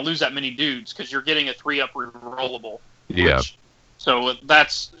not going to lose that many dudes because you're getting a 3-up rerollable. Yeah. So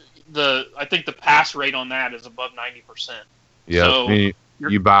that's... I think the pass rate on that is above 90%. Yeah, so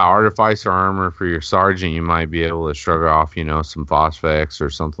you buy artificer armor for your sergeant, you might be able to shrug off, some phosphex or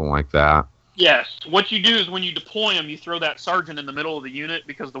something like that. Yes. What you do is when you deploy them, you throw that sergeant in the middle of the unit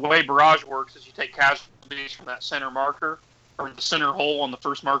because the way barrage works is you take casualties from that center marker or the center hole on the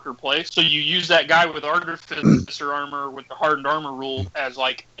first marker place. So you use that guy with artificer armor with the hardened armor rule as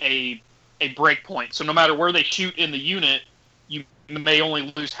like a break point. So no matter where they shoot in the unit, you may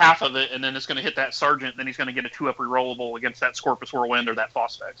only lose half of it, and then it's going to hit that sergeant, then he's going to get a 2-up rerollable against that Scorpus Whirlwind or that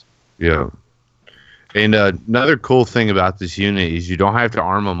Phosphex. Yeah. And another cool thing about this unit is you don't have to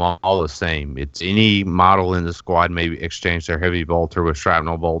arm them all the same. It's any model in the squad may exchange their heavy bolter with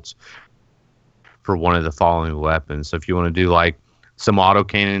shrapnel bolts for one of the following weapons. So if you want to do like some auto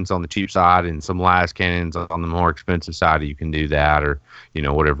cannons on the cheap side and some las cannons on the more expensive side, you can do that, or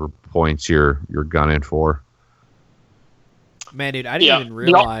whatever points you're gunning for. Man, dude, I didn't even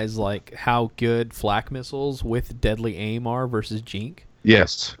realize like how good flak missiles with deadly aim are versus Jink.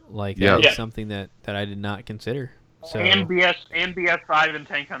 Yes. Like that is something that I did not consider. So and BS5 and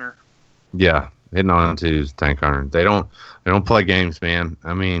Tank Hunter. Yeah, hitting on to Tank Hunter. They don't play games, man.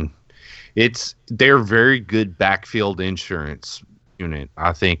 I mean, they're very good backfield insurance unit.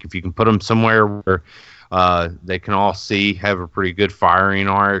 I think if you can put them somewhere where they can all have a pretty good firing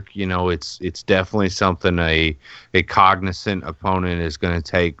arc, it's definitely something a cognizant opponent is going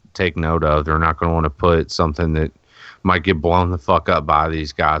to take note of. They're not going to want to put something that might get blown the fuck up by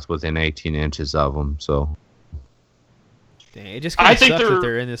these guys within 18 inches of them. So. Dang, it just kind of sucks that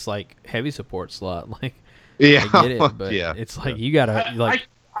they're in this like heavy support slot. Like, yeah, I get it, but it's like you gotta like.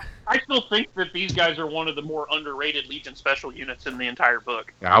 I still think that these guys are one of the more underrated Legion special units in the entire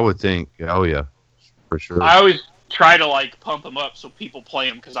book. I would think. Oh yeah, for sure. I always try to like pump them up so people play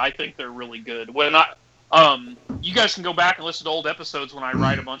them because I think they're really good. When you guys can go back and listen to old episodes when I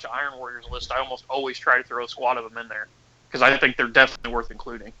write a bunch of Iron Warriors list. I almost always try to throw a squad of them in there because I think they're definitely worth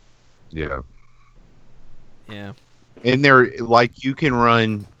including. Yeah. Yeah. And they're like you can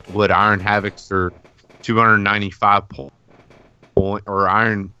run what Iron Havocs are 295 point or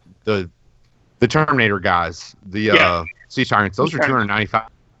Iron the Terminator guys, the Siege Tyrants. Those are 295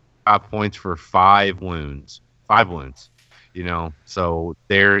 points for 5 wounds. 5 wounds. So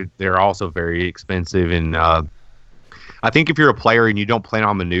they're also very expensive, and I think if you're a player and you don't plan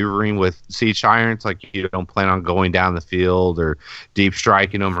on maneuvering with Siege Tyrants, like you don't plan on going down the field or deep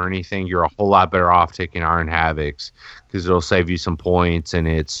striking them or anything, you're a whole lot better off taking Iron Havocs because it'll save you some points, and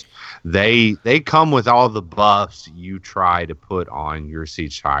they come with all the buffs you try to put on your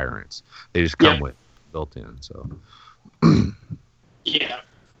Siege Tyrants. They just come with built in. So yeah.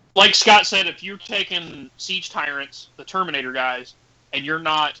 Like Scott said, if you're taking Siege Tyrants, the Terminator guys, and you're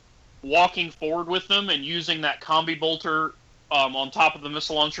not walking forward with them and using that combi bolter on top of the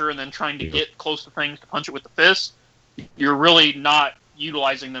missile launcher and then trying to get close to things to punch it with the fist, you're really not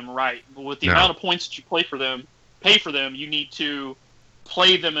utilizing them right. But with the amount of points that you pay for them, you need to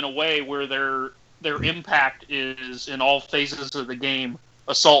play them in a way where their impact is in all phases of the game,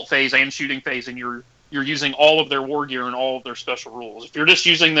 assault phase and shooting phase, and you're using all of their war gear and all of their special rules. If you're just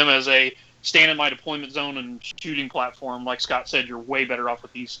using them as a stand in my deployment zone and shooting platform, like Scott said, you're way better off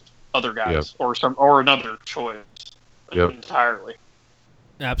with these other guys or another choice entirely.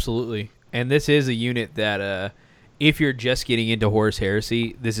 Absolutely. And this is a unit that if you're just getting into Horus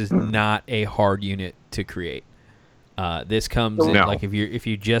Heresy, this is not a hard unit to create. This comes in like if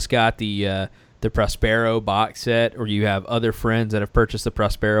you just got the Prospero box set, or you have other friends that have purchased the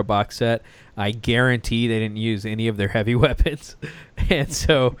Prospero box set, I guarantee they didn't use any of their heavy weapons, and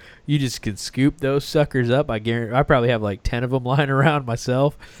so you just can scoop those suckers up. I probably have like 10 of them lying around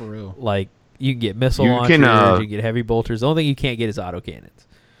myself. For real. Like you can get missile launchers, you can get heavy bolters. The only thing you can't get is autocannons.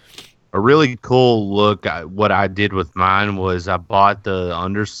 A really cool look. What I did with mine was I bought the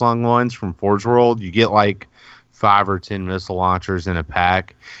underslung ones from Forge World. You get like 5 or 10 missile launchers in a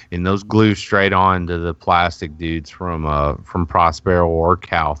pack, and those glue straight on to the plastic dudes from Prospero or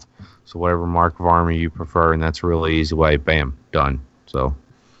Calth. So whatever mark of army you prefer, and that's a really easy way. Bam, done. So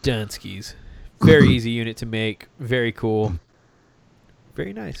Dunskies. Very easy unit to make. Very cool.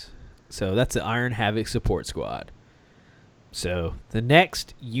 Very nice. So that's the Iron Havoc support squad. So the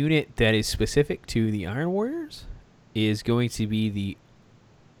next unit that is specific to the Iron Warriors is going to be the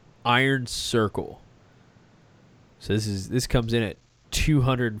Iron Circle. So this comes in at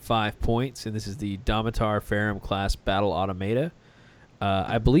 205 points, and this is the Domitar Ferrum class battle automata.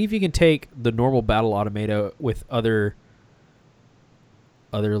 I believe you can take the normal battle automata with other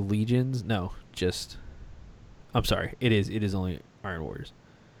legions. No, I'm sorry. It is only Iron Warriors.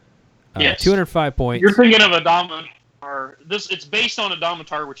 Yes. 205 points. You're thinking of a Domitar. It's based on a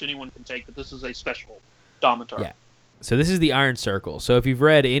Domitar, which anyone can take, but this is a special Domitar. Yeah. So this is the Iron Circle. So if you've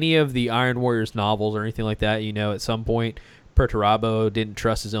read any of the Iron Warriors novels or anything like that, you know at some point Perturabo didn't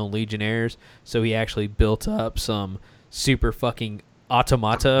trust his own legionnaires, so he actually built up some super fucking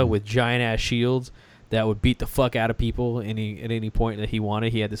automata with giant ass shields that would beat the fuck out of people at any point that he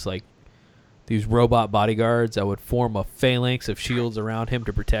wanted. He had these robot bodyguards that would form a phalanx of shields around him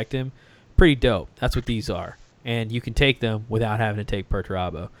to protect him. Pretty dope. That's what these are. And you can take them without having to take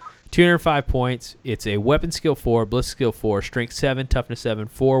Perturabo. 205 points. It's a weapon skill 4, ballistic skill 4, strength 7, toughness 7,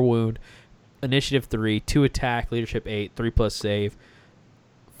 4 wound, initiative 3, 2 attack, leadership 8, 3+ save.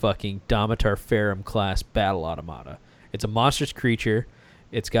 Fucking Domitar Ferrum class battle automata. It's a monstrous creature.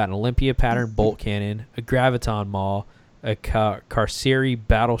 It's got an Olympia pattern bolt cannon, a graviton maul, a Carceri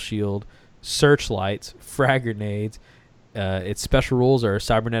battle shield, searchlights, frag grenades. Its special rules are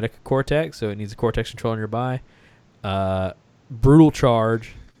cybernetic cortex, so it needs a cortex controller nearby. brutal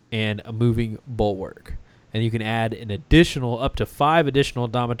charge, and a moving bulwark. And you can add an additional, up to 5 additional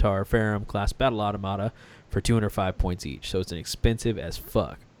Domitar Ferrum class battle automata for 205 points each. So it's expensive as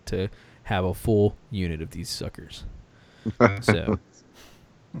fuck to have a full unit of these suckers.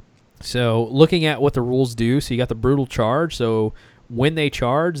 So looking at what the rules do, so you got the brutal charge. So when they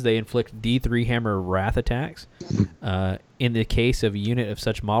charge, they inflict D3 hammer wrath attacks. In the case of a unit of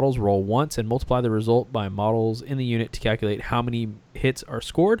such models, roll once and multiply the result by models in the unit to calculate how many hits are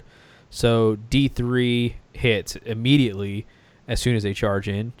scored. So D3 hits immediately as soon as they charge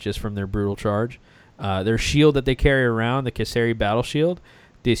in, just from their brutal charge. Their shield that they carry around, the Kasseri Battle Shield,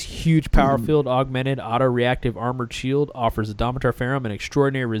 this huge power field augmented auto-reactive armored shield offers the Domitar Ferrum an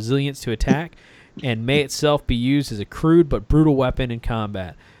extraordinary resilience to attack and may itself be used as a crude but brutal weapon in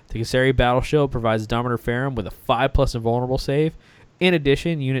combat. The Kasseri Battle Shield provides the Domitar Ferrum with a 5+ invulnerable save. In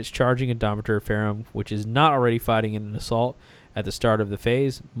addition, units charging a Domitar Ferrum, which is not already fighting in an assault at the start of the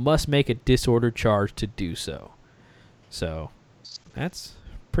phase, must make a disordered charge to do so. So, that's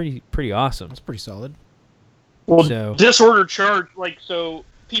pretty awesome. That's pretty solid. Well, So- disordered charge,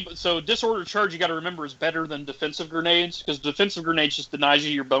 disordered charge, you got to remember, is better than defensive grenades, because defensive grenades just denies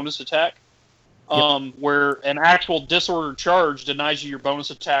you your bonus attack. Where an actual disordered charge denies you your bonus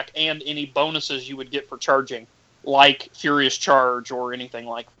attack and any bonuses you would get for charging, like Furious Charge or anything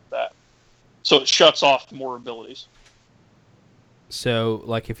like that. So it shuts off more abilities. So,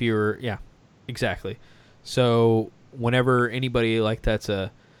 like, if you're... Yeah, exactly. So, whenever anybody, like, that's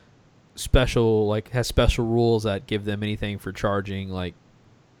a special, like, has special rules that give them anything for charging, like...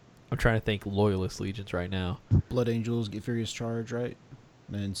 I'm trying to think Loyalist Legions right now. Blood Angels get Furious Charge, right?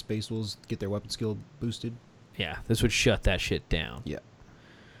 And Space Wolves get their weapon skill boosted. Yeah, this would shut that shit down. Yeah.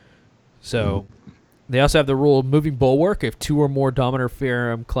 So, they also have the rule of moving bulwark. If 2 or more Domitar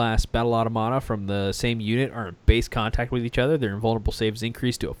Ferrum class battle automata from the same unit are in base contact with each other, their invulnerable saves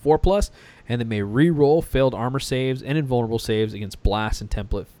increase to a 4+, and they may re-roll failed armor saves and invulnerable saves against blast and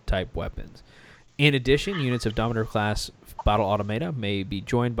template type weapons. In addition, units of Domitar class battle automata may be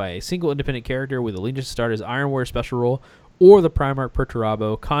joined by a single independent character with allegiance to start as Ironware special role or the Primarch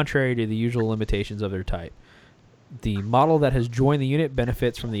Perturabo, contrary to the usual limitations of their type. The model that has joined the unit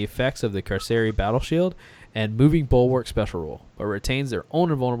benefits from the effects of the Kasseri Battle Shield and Moving Bulwark special rule, but retains their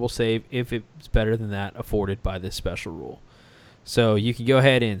own invulnerable save if it's better than that afforded by this special rule. So you can go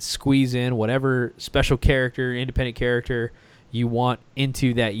ahead and squeeze in whatever special character, independent character you want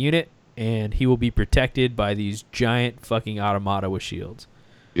into that unit, and he will be protected by these giant fucking automata with shields.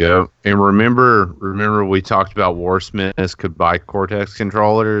 Yeah, and remember we talked about Warsmiths could buy Cortex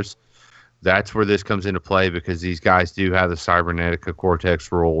controllers. That's where this comes into play, because these guys do have the Cybernetica Cortex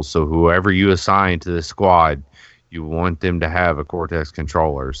rules. So whoever you assign to the squad, you want them to have a Cortex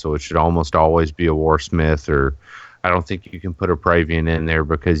controller. So it should almost always be a Warsmith, or I don't think you can put a Pravian in there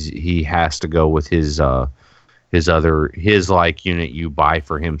because he has to go with his unit you buy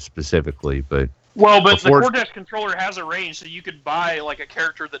for him specifically. But the before- Cortex controller has a range, so you could buy like a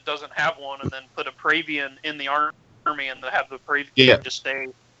character that doesn't have one, and then put a Pravian in the army, and have the Pravian just stay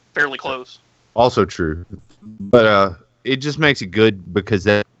fairly close. Also true, but it just makes it good because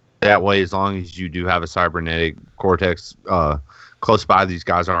that way, as long as you do have a cybernetic Cortex close by, these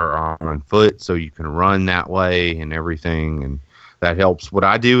guys are on foot, so you can run that way and everything, and that helps. What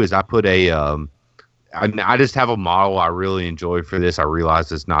I do is I put I just have a model I really enjoy for this. I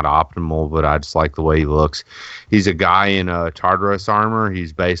realize it's not optimal, but I just like the way he looks. He's a guy in Tartarus armor.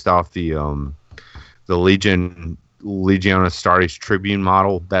 He's based off the Legionis Astartes Tribune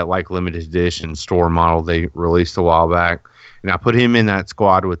model, that like limited edition store model they released a while back. And I put him in that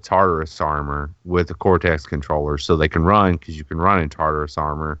squad with Tartarus armor with the Cortex controller, so they can run, because you can run in Tartarus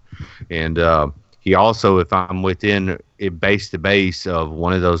armor. And he also, if I'm within it base to base of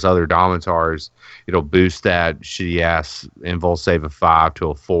one of those other Domitars, it'll boost that shitty ass invul save of 5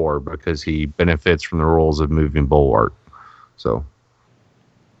 to a 4, because he benefits from the rules of moving bulwark. So,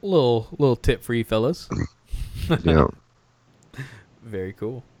 Little tip for you fellas. yeah. Very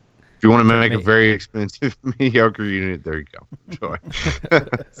cool. If you want to make a very expensive mediocre unit, there you go. Enjoy.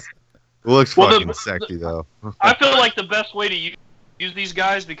 It looks fucking sexy though. I feel like the best way to use these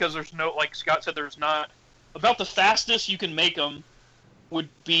guys, because there's no, like Scott said, there's not, about the fastest you can make them would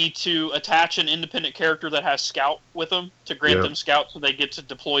be to attach an independent character that has scout with them to grant them scout, so they get to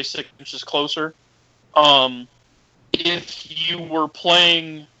deploy 6 inches closer. If you were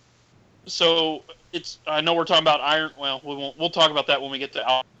playing, so it's, I know we're talking about Iron, well, we'll talk about that when we get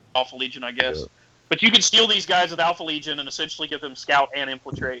to Alpha Legion, I guess. Yeah. But you can steal these guys with Alpha Legion and essentially give them scout and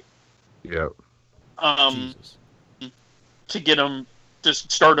infiltrate. Yep. Jesus. To get them,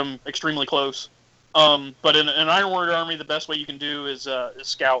 just start them extremely close. But in an Iron Warrior army, the best way you can do is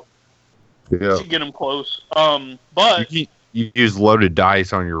scout. Yeah. To get them close. But you use loaded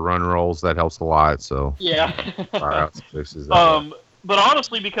dice on your run rolls. That helps a lot. So yeah. Fixes that. But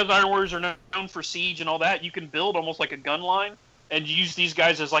honestly, because Iron Warriors are known for siege and all that, you can build almost like a gun line and use these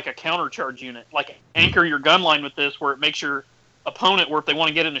guys as like a countercharge unit. Like anchor your gun line with this, where it makes your opponent, where if they want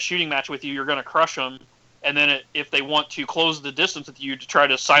to get in a shooting match with you, you're going to crush them. And then if they want to close the distance with you to try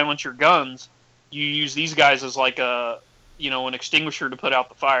to silence your guns, you use these guys as like an extinguisher to put out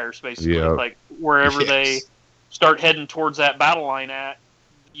the fires, basically. Yep. Like wherever they start heading towards that battle line at,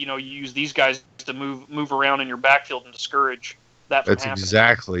 you use these guys to move around in your backfield and discourage that from That's happening.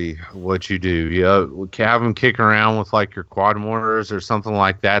 exactly what you do. Yeah, have them kicking around with like your quad mortars or something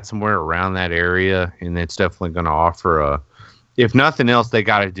like that somewhere around that area, and it's definitely going to offer if nothing else, they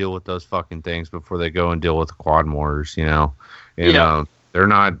got to deal with those fucking things before they go and deal with the quad mortars, And they're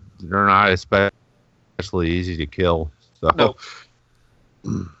not especially easy to kill. So. Nope.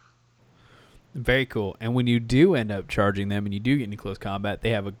 Very cool. And when you do end up charging them and you do get into close combat, they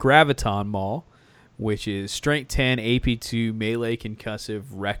have a Graviton Maul, which is Strength 10, AP 2, Melee Concussive,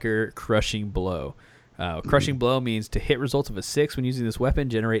 Wrecker, Crushing Blow. Crushing Blow means to hit results of a 6 when using this weapon,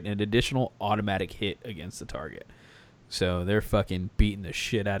 generate an additional automatic hit against the target. So they're fucking beating the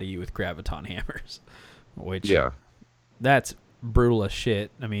shit out of you with Graviton hammers. Which, that's brutal as shit.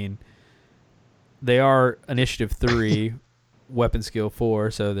 I mean, they are Initiative 3, Weapon Skill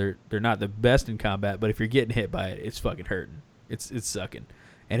 4, so they're not the best in combat, but if you're getting hit by it, it's fucking hurting. It's sucking.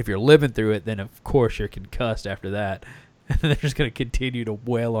 And if you're living through it, then of course you're concussed after that. And they're just going to continue to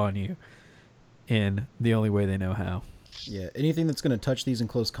wail on you in the only way they know how. Yeah, anything that's going to touch these in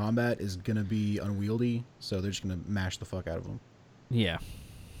close combat is going to be unwieldy, so they're just going to mash the fuck out of them. Yeah.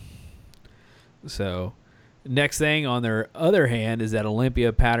 So, next thing on their other hand is that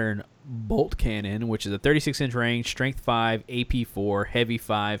Olympia pattern bolt cannon, which is a 36-inch range, strength 5, AP 4, heavy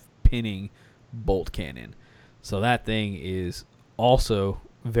 5, pinning bolt cannon. So that thing is also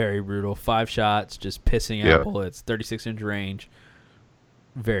very brutal. 5 shots, just pissing out bullets, 36-inch range.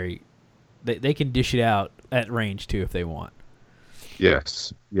 They can dish it out at range too if they want.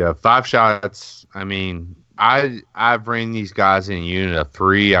 Yes. Yeah, 5 shots. I mean, I've ran these guys in a unit of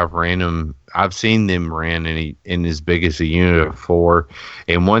 3. I've seen them ran in as big as a unit of 4.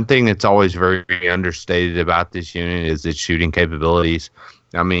 And one thing that's always very understated about this unit is its shooting capabilities.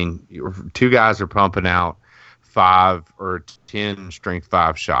 I mean, 2 guys are pumping out 5 or 10 strength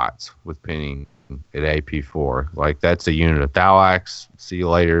 5 shots with pinning at AP4. Like, that's a unit of Thalax. See you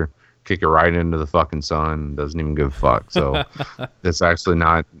later. Kick it right into the fucking sun. Doesn't even give a fuck. So that's actually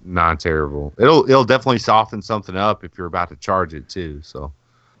not terrible. It'll definitely soften something up if you're about to charge it too. So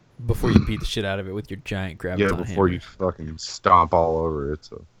before you beat the shit out of it with your giant Graviton before hammer. you fucking stomp all over it.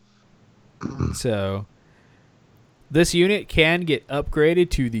 So this unit can get upgraded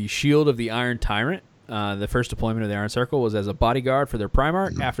to the Shield of the Iron Tyrant. The first deployment of the Iron Circle was as a bodyguard for their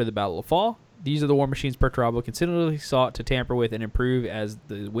Primarch after the Battle of Fall. These are the war machines Perturabo continually sought to tamper with and improve as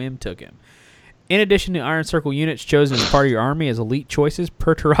the whim took him. In addition to Iron Circle units chosen as part of your army as elite choices,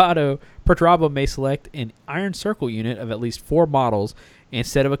 Perturabo may select an Iron Circle unit of at least 4 models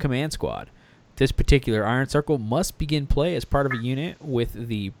instead of a command squad. This particular Iron Circle must begin play as part of a unit with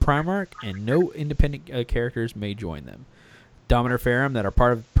the Primarch, and no independent characters may join them. Dominator Ferrum that are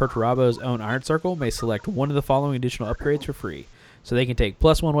part of Perturabo's own Iron Circle may select one of the following additional upgrades for free. So they can take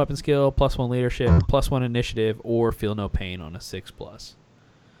 +1 weapon skill, +1 leadership, +1 initiative, or feel no pain on a 6+.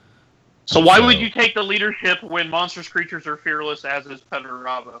 So why would you take the leadership when monstrous creatures are fearless, as is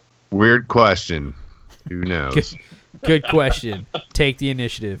Perturabo? Weird question. Who knows? Good question. Take the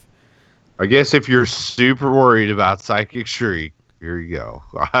initiative. I guess if you're super worried about Psychic Shriek, here you go.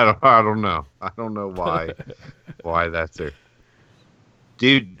 I don't know. I don't know why that's there.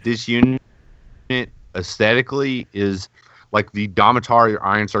 Dude, this unit aesthetically is like the Domitar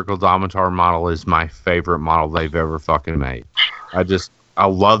Iron Circle Domitar model is my favorite model they've ever fucking made. I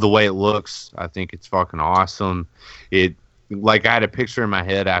love the way it looks. I think it's fucking awesome. I had a picture in my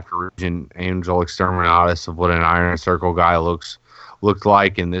head after Regent Angel Exterminatus of what an Iron Circle guy looked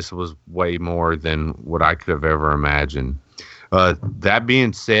like, and this was way more than what I could have ever imagined. That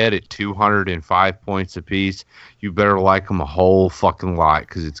being said, at 205 points apiece, you better like them a whole fucking lot,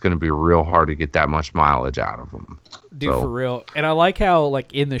 because it's going to be real hard to get that much mileage out of them. Dude, for real. And I like how,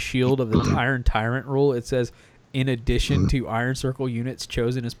 like, in the Shield of the Iron Tyrant rule, it says, in addition to Iron Circle units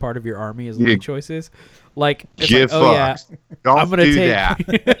chosen as part of your army as lead choices. Like, it's like, oh yeah, I'm gonna take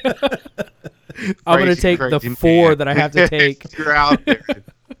that. I'm gonna take the 4 that I have to take. You're out there.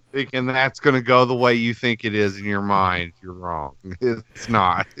 thinking that's going to go the way you think it is in your mind. You're wrong. It's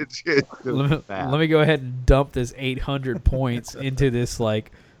not. It's just Let me go ahead and dump this 800 points into this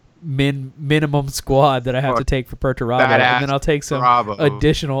like minimum squad that I have to take for Perturabo, and then I'll take some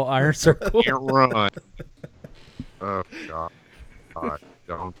additional Iron Circle. Can't run. Oh God!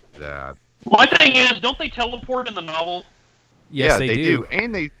 Don't do that. My thing is, don't they teleport in the novel? Yes, yeah, they do.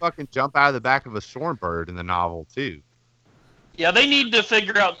 And they fucking jump out of the back of a Stormbird in the novel too. Yeah, they need to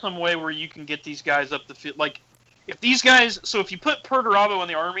figure out some way where you can get these guys up the field. Like, if these guys, so if you put Perturabo in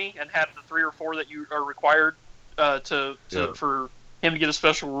the army and have the 3 or 4 that you are required for him to get a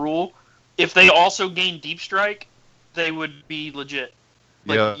special rule, if they also gain Deep Strike, they would be legit.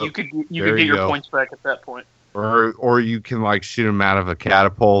 Like you could get your points back at that point. Or you can like shoot him out of a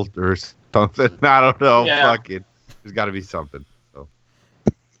catapult or something. I don't know. Yeah. Fuck it. There's got to be something. So.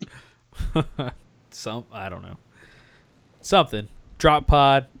 I don't know. Something. Drop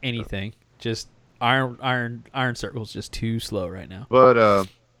pod, anything. Just Iron Circle's just too slow right now. But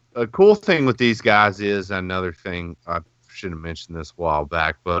a cool thing with these guys is another thing. I should have mentioned this a while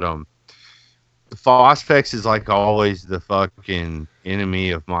back, but the Phosphex is like always the fucking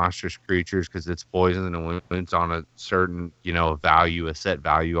enemy of monstrous creatures because it's poison and when it's on a certain a set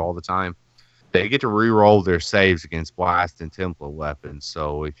value all the time. They get to re-roll their saves against blast and template weapons.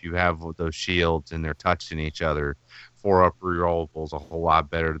 So if you have those shields and they're touching each other, 4-up re-rollable is a whole lot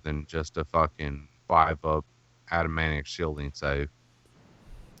better than just a fucking 5-up adamantic shielding save.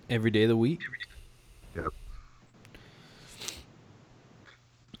 Every day of the week? Yep.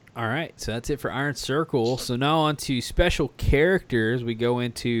 All right, so that's it for Iron Circle. So now on to special characters. We go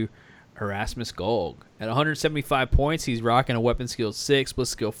into Erasmus Golg. At 175 points, he's rocking a weapon skill 6, bliss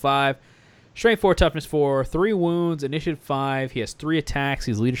skill 5, strength 4, toughness 4, 3 wounds, initiative 5. He has 3 attacks.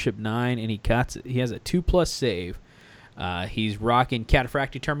 He's leadership 9, and he has a 2+ save. He's rocking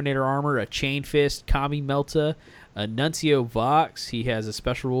Cataphractii Terminator armor, a Chain Fist, Kami Melta, a Nuncio Vox. He has a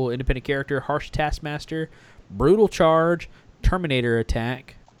special rule independent character, Harsh Taskmaster, Brutal Charge, Terminator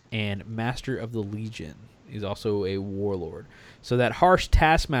Attack, and Master of the Legion. He's also a Warlord. So that Harsh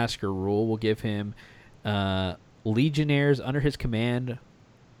Taskmaster rule will give him legionnaires under his command,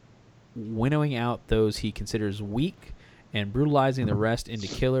 winnowing out those he considers weak and brutalizing the rest into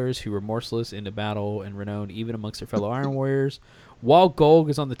killers who remorseless into battle and renowned even amongst their fellow Iron Warriors. While Golg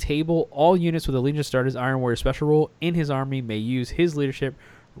is on the table, all units with a Legion Starter's Iron Warrior special rule in his army may use his leadership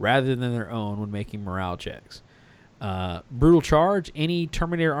rather than their own when making morale checks. Brutal Charge, any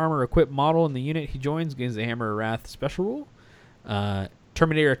Terminator armor equipped model in the unit he joins gains the Hammer of Wrath special rule.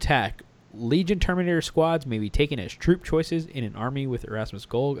 Terminator Attack, Legion Terminator squads may be taken as troop choices in an army with Erasmus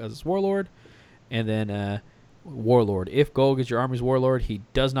Golg as its warlord. And then Warlord. If Golg is your army's warlord, he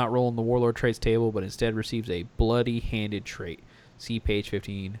does not roll in the warlord traits table, but instead receives a bloody-handed trait. See page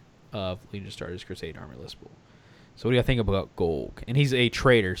 15 of Legion Starter's Crusade Armor List Pool. So what do you think about Golg? And he's a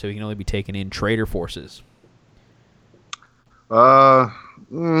traitor, so he can only be taken in traitor forces. I've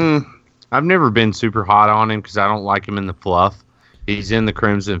never been super hot on him because I don't like him in the fluff. He's in the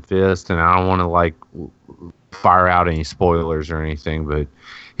Crimson Fist, and I don't want to like fire out any spoilers or anything, but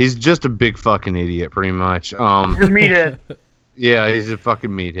he's just a big fucking idiot, pretty much. He's a meathead. Yeah, he's a fucking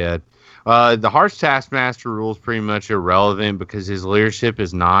meathead. The Harsh Taskmaster rule is pretty much irrelevant because his leadership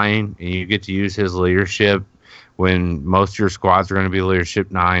is 9, and you get to use his leadership when most of your squads are going to be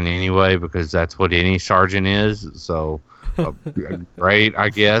leadership 9 anyway, because that's what any sergeant is. So. Great, I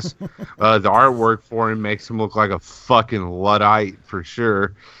guess. The artwork for him makes him look like a fucking Luddite for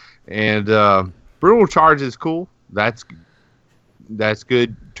sure. And Brutal Charge is cool. That's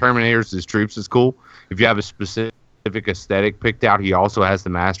good. Terminators as troops is cool. If you have a specific aesthetic picked out, he also has the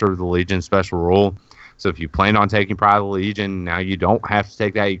Master of the Legion special rule. So if you plan on taking Pride of the Legion, now you don't have to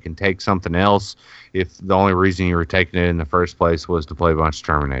take that. You can take something else if the only reason you were taking it in the first place was to play a bunch of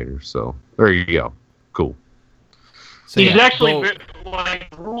Terminators. So there you go. Cool. So he's actually,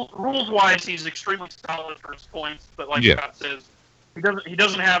 like, rules-wise, he's extremely solid for his points, but like Scott says, he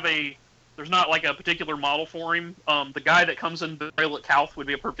doesn't have there's not like a particular model for him. The guy that comes in the Braille at Calth would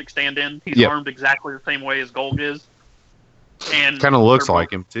be a perfect stand-in. He's armed exactly the same way as Golg is. And kind of looks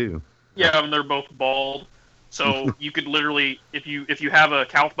like him, too. Yeah, and they're both bald. So you could literally, if you have a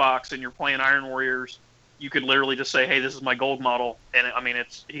Calth box and you're playing Iron Warriors, you could literally just say, hey, this is my Golg model. And, I mean,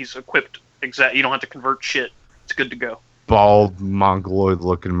 he's equipped exact. You don't have to convert shit. It's good to go. Bald,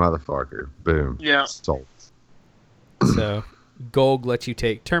 mongoloid-looking motherfucker. Boom. Yeah. Sold. So, Golg lets you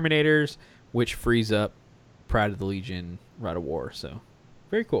take Terminators, which frees up Pride of the Legion, Rite of War. So,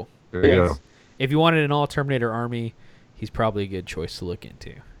 very cool. There you go. If you wanted an all-Terminator army, he's probably a good choice to look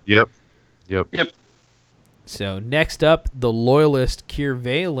into. Yep. So next up, the Loyalist Keir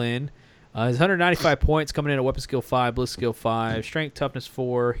Valen. His 195 points coming in at Weapon Skill 5, Bliss Skill 5, Strength Toughness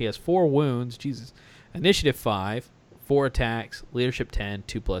 4. He has 4 wounds. Jesus. Initiative 5, 4 attacks, Leadership 10,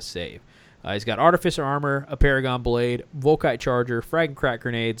 2+ save. He's got Artificer Armor, a Paragon Blade, Volkite Charger, Frag and Crack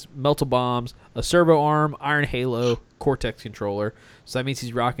Grenades, Melta Bombs, a Servo Arm, Iron Halo, Cortex Controller. So that means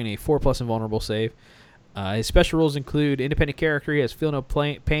he's rocking a 4+ invulnerable save. His special rules include Independent Character. He has Feel No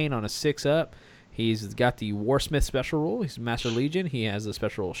Pain on a 6-up. He's got the Warsmith special rule. He's Master Legion. He has the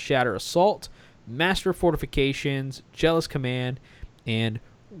special rule Shatter Assault, Master Fortifications, Jealous Command, and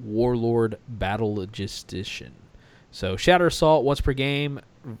Warlord Battle Logistician. So Shatter Assault, once per game,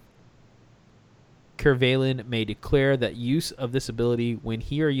 Keir Valen may declare that use of this ability when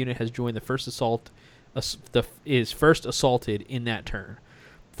he or unit has joined the first assault is first assaulted in that turn.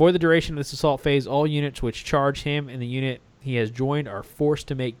 For the duration of this assault phase, all units which charge him and the unit he has joined are forced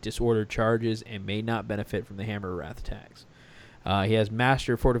to make disordered charges and may not benefit from the Hammer of Wrath attacks. He has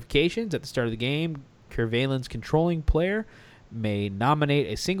Master Fortifications at the start of the game. Keir Valen's controlling player may nominate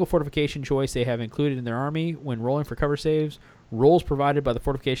a single fortification choice they have included in their army when rolling for cover saves. Rolls provided by the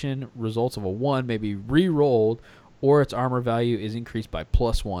fortification results of a 1 may be re-rolled, or its armor value is increased by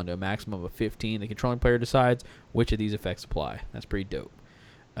 +1 to a maximum of 15. The controlling player decides which of these effects apply. That's pretty dope.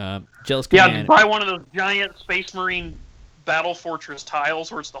 Jealous Command. Yeah, buy one of those giant Space Marine Battle Fortress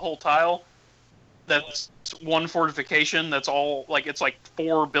tiles where it's the whole tile. That's one fortification. That's all it's like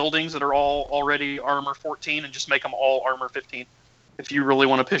 4 buildings that are all already armor 14, and just make them all armor 15. If you really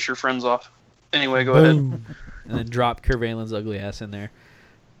want to piss your friends off. Anyway, go ahead. And then drop Keir Valen's ugly ass in there.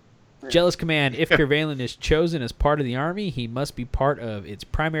 Jealous Command. If Keir Valen is chosen as part of the army, he must be part of its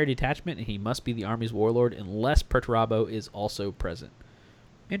primary detachment, and he must be the army's warlord unless Perturabo is also present.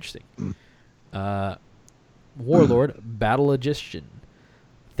 Interesting. Warlord Battle Logistician.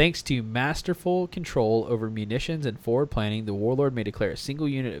 Thanks to masterful control over munitions and forward planning, the Warlord may declare a single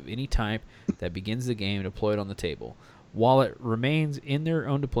unit of any type that begins the game deployed on the table. While it remains in their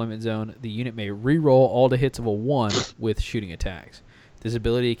own deployment zone, the unit may re-roll all the hits of a 1 with shooting attacks. This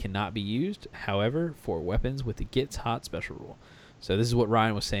ability cannot be used, however, for weapons with the Gets Hot special rule. So this is what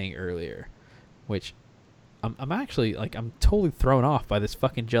Ryan was saying earlier, which I'm actually, I'm totally thrown off by this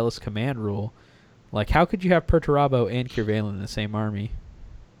fucking Jealous Command rule. How could you have Perturabo and Keir Valen in the same army?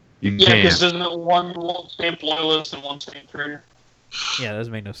 Yeah, because isn't it one stamped loyalist and one stamped traitor? Yeah, that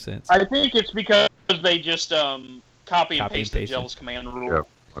doesn't make no sense. I think it's because they just copy and paste the Jealous Command rule. Yep,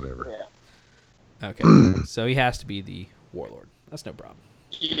 whatever. Yeah. Okay, so he has to be the Warlord. That's no problem.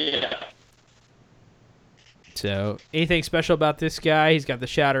 Yeah. So, anything special about this guy? He's got the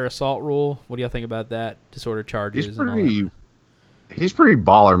Shatter Assault rule. What do y'all think about that? Disorder charges and all that. He's pretty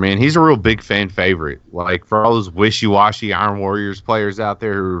baller, man. He's a real big fan favorite. For all those wishy-washy Iron Warriors players out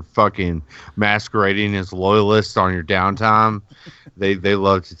there who are fucking masquerading as loyalists on your downtime, they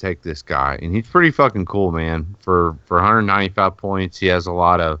love to take this guy, and he's pretty fucking cool, man. For 195 points, he has a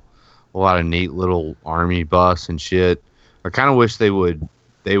lot of neat little army buffs and shit. I kind of wish they would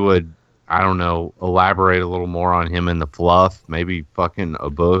I don't know, elaborate a little more on him in the fluff. Maybe fucking a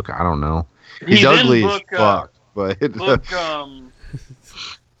book. I don't know. He's ugly as fuck, but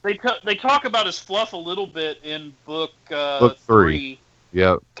they talk about his fluff a little bit in book 3.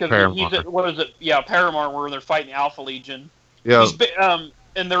 Yep. Paramar. What is it? Yeah, Paramar, where they're fighting Alpha Legion. Yeah.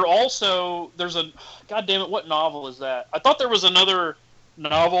 And they're also there's a God damn it, what novel is that? I thought there was another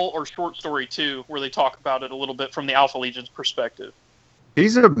novel or short story too where they talk about it a little bit from the Alpha Legion's perspective.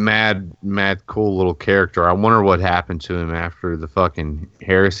 He's a mad, cool little character. I wonder what happened to him after the fucking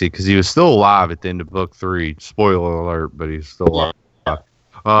heresy, because he was still alive at the end of book 3. Spoiler alert, but he's still alive.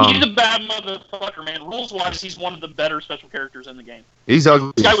 He's a bad motherfucker, man. Rules-wise, he's one of the better special characters in the game. He's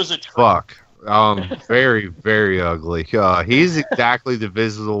ugly this guy was a fuck. Very, very ugly. He's exactly the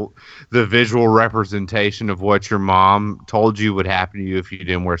visual representation of what your mom told you would happen to you if you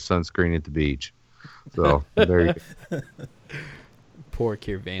didn't wear sunscreen at the beach. So, there you go. Poor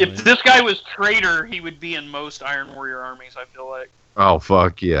Keir Valen. If this guy was traitor, he would be in most Iron Warrior armies, I feel like. Oh,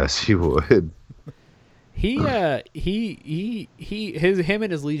 fuck, yes, he would. Him and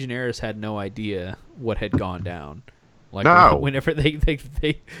his Legionnaires had no idea what had gone down. Whenever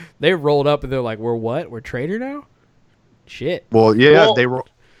they rolled up and they're like, "We're what? We're traitor now?" Shit. Well, yeah, they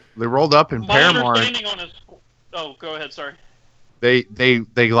rolled up in Paramar. Oh, go ahead. Sorry. They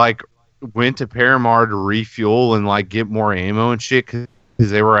went to Paramar to refuel and get more ammo and shit because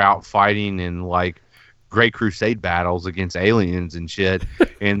they were out fighting in Great Crusade battles against aliens and shit.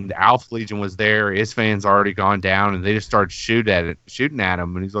 And Alpha Legion was there. Isfan's already gone down, and they just started shooting at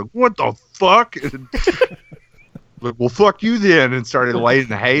him. And he's like, "What the fuck?" And, well, fuck you then, and started laying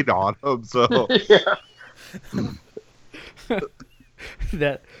the hate on him. So, yeah.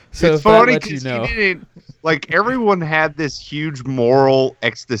 That so it's if that funny lets you because know. he didn't. Like everyone had this huge moral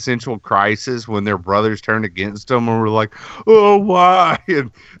existential crisis when their brothers turned against them, and were like, "Oh, why?"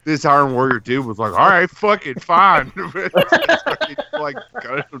 And this Iron Warrior dude was like, "All right, fuck it, fine." Like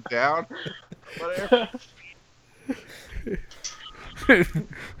cut him down. Whatever.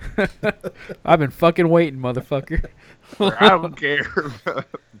 I've been fucking waiting, motherfucker. I don't care.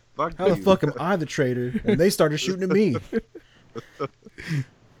 Fuck How the you. fuck am I the traitor? And they started shooting at me.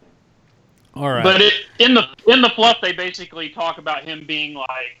 All right. But in the fluff, they basically talk about him being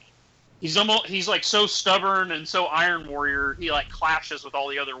like he's like so stubborn and so Iron Warrior. He like clashes with all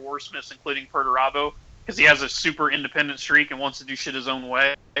the other warsmiths, including Perturabo, because he has a super independent streak and wants to do shit his own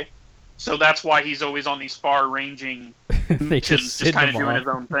way. So that's why he's always on these far-ranging They missions, just just send kind of him doing off. his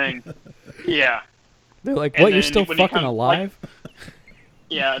own thing. Yeah. They're like, And "What? You're then still when he fucking comes, alive?"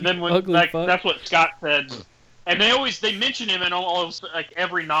 Yeah, and then when Ugly like fuck. that's what Scott said, and they mention him in almost like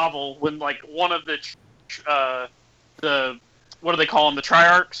every novel when like one of the what do they call them, the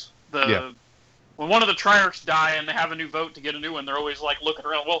Triarchs? When one of the Triarchs die and they have a new vote to get a new one, they're always like looking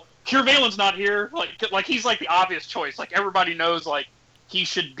around. Well, Cure Valen's not here. Like he's like the obvious choice. Like everybody knows like he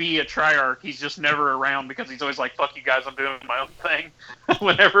should be a Triarch. He's just never around because he's always like, "Fuck you guys, I'm doing my own thing."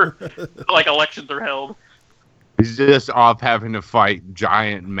 Whenever like elections are held. He's just off having to fight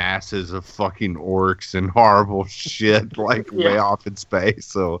giant masses of fucking orcs and horrible shit, like way off in space.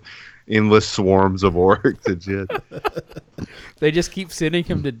 So, endless swarms of orcs and shit. They just keep sending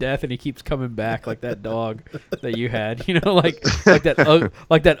him to death, and he keeps coming back like that dog that you had. You know, like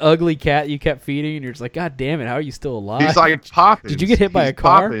that ugly cat you kept feeding, and you're just like, "God damn it, how are you still alive?" He's like Poppins. Did you get hit by He's a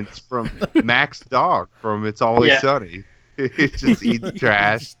car? Poppins from Max Dog from It's Always Sunny. He just eats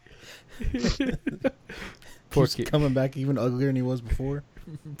trash. Poor He's kid. coming back even uglier than he was before.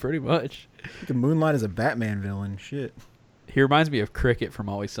 Pretty much. Fucking Moonlight is a Batman villain. Shit. He reminds me of Cricket from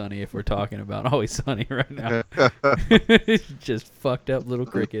Always Sunny. If we're talking about Always Sunny right now, just fucked up little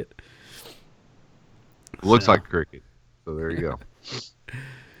Cricket. Looks like cricket. So there you go.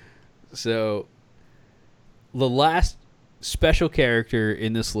 So, the last special character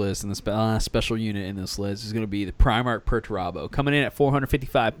in this list, and the last special unit in this list, is going to be the Primarch Perturabo, coming in at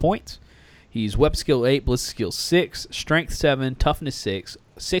 455 points. He's Weapon Skill 8, Ballistic Skill 6, Strength 7, Toughness 6,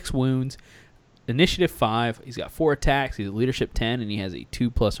 6 wounds, Initiative 5. He's got 4 attacks. He's Leadership 10, and he has a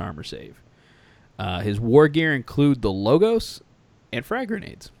 2+ armor save. His war gear include the Logos and frag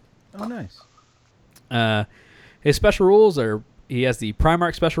grenades. Oh, nice. His special rules are: he has the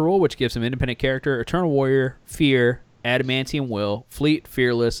Primarch special rule, which gives him independent character, Eternal Warrior, Fear, Adamantium Will, Fleet,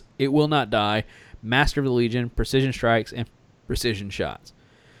 Fearless, It Will Not Die, Master of the Legion, Precision Strikes, and Precision Shots.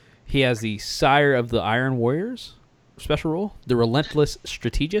 He has the Sire of the Iron Warriors special rule, the Relentless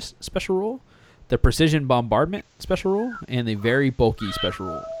Strategist special rule, the Precision Bombardment special rule, and the Very Bulky special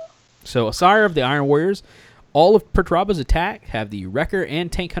rule. So, a Sire of the Iron Warriors, all of Perturabo's attack have the Wrecker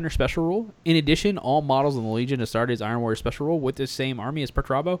and Tank Hunter special rule. In addition, all models in the Legion to start his Iron Warrior special rule with the same army as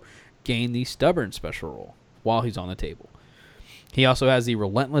Perturabo gain the Stubborn special rule while he's on the table. He also has the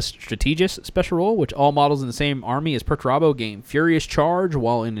Relentless Strategist special rule, which all models in the same army as Perturabo gain Furious Charge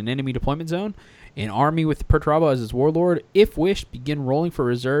while in an enemy deployment zone. An army with Perturabo as its warlord, if wished, begin rolling for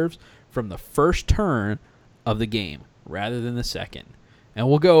reserves from the first turn of the game rather than the second. And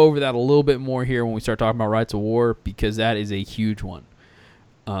we'll go over that a little bit more here when we start talking about Rights of War, because that is a huge one.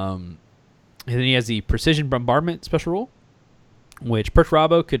 And then he has the Precision Bombardment special rule, which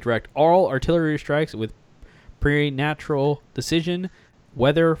Perturabo could direct all artillery strikes with preternatural decision,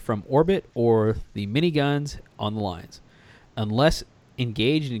 whether from orbit or the miniguns on the lines. Unless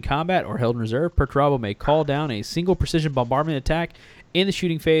engaged in combat or held in reserve, Perturabo may call down a single precision bombardment attack in the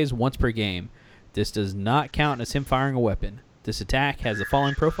shooting phase once per game. This does not count as him firing a weapon. This attack has the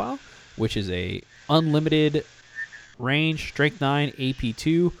following profile, which is a unlimited range, strength 9, AP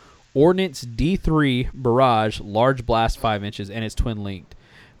 2, ordnance D3 barrage, large blast 5 inches, and it's twin linked.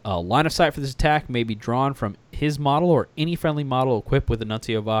 Line of sight for this attack may be drawn from his model or any friendly model equipped with a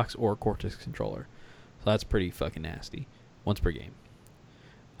Nuncio Vox or Cortex controller. So that's pretty fucking nasty. Once per game.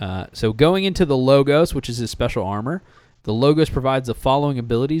 So going into the Logos, which is his special armor, the Logos provides the following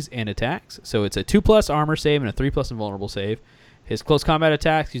abilities and attacks. So it's a 2+ armor save and a 3+ invulnerable save. His close combat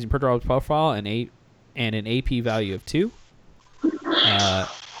attacks using Perturabo's profile and an AP value of 2.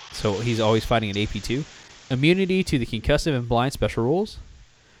 So he's always fighting at AP 2. Immunity to the concussive and blind special rules.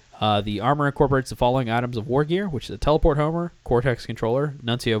 The armor incorporates the following items of war gear, which is a Teleport Homer, Cortex Controller,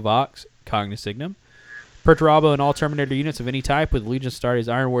 Nuncio Vox, Cognisignum. Perturabo and all Terminator units of any type with Legion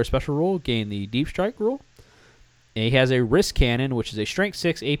Astartes Iron Warrior special rule gain the Deep Strike rule. And he has a wrist cannon, which is a strength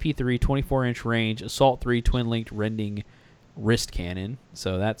 6, AP 3, 24-inch range, assault 3, twin-linked rending wrist cannon.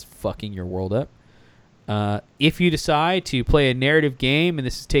 So that's fucking your world up. If you decide to play a narrative game, and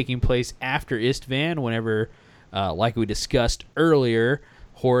this is taking place after Istvan, whenever, like we discussed earlier,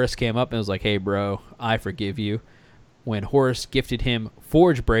 Horus came up and was like, hey, bro, I forgive you. When Horus gifted him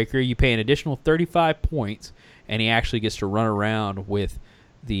Forge Breaker, you pay an additional 35 points, and he actually gets to run around with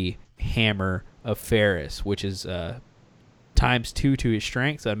the Hammer of Ferris, which is times 2 to his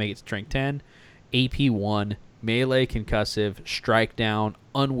strength, so that'd make it strength 10, AP 1, melee concussive, strike down,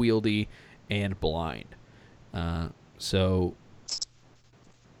 unwieldy, and blind. So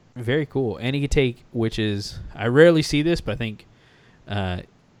very cool. And he could take, which is, I rarely see this, but I think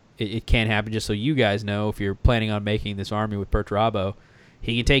it can happen. Just so you guys know, if you're planning on making this army with Perturabo,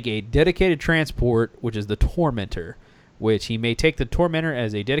 he can take a dedicated transport, which is the Tormentor, which he may take the Tormentor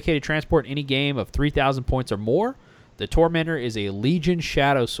as a dedicated transport in any game of 3,000 points or more. The Tormentor is a Legion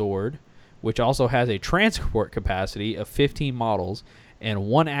Shadow Sword, which also has a transport capacity of 15 models and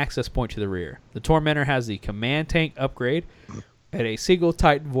 1 access point to the rear. The Tormentor has the Command Tank upgrade and a single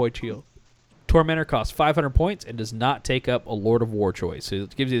Titan Void Shield. Tormentor costs 500 points and does not take up a Lord of War choice. So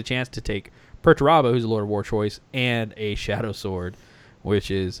it gives you the chance to take Perturabo, who's a Lord of War choice, and a Shadow Sword, which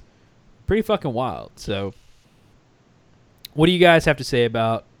is pretty fucking wild. So what do you guys have to say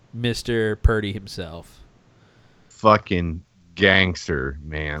about Mr. Purdy himself? Fucking gangster,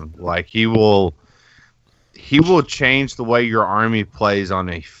 man. Like, he will change the way your army plays on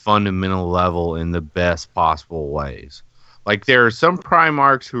a fundamental level in the best possible ways. Like, there are some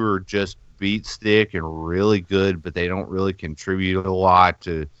Primarchs who are just beat stick and really good, but they don't really contribute a lot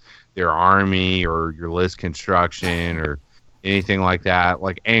to their army or your list construction or anything like that.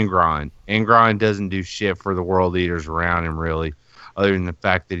 Like Angron. Angron doesn't do shit for the world eaters around him, really, other than the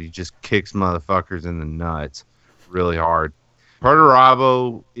fact that he just kicks motherfuckers in the nuts really hard.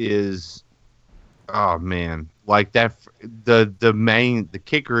 Perturabo is, oh man, like that. The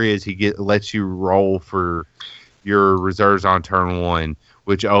kicker is he lets you roll for your reserves on turn 1,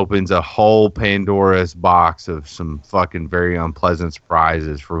 which opens a whole Pandora's box of some fucking very unpleasant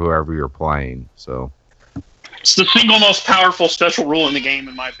surprises for whoever you're playing. So it's the single most powerful special rule in the game,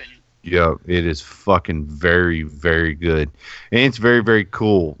 in my opinion. Yeah, it is fucking very, very good, and it's very, very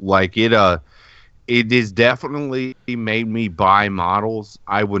cool. Like it has definitely made me buy models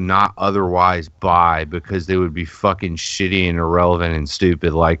I would not otherwise buy because they would be fucking shitty and irrelevant and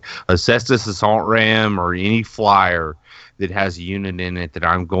stupid. Like a Cestus Assault Ram or any flyer that has a unit in it that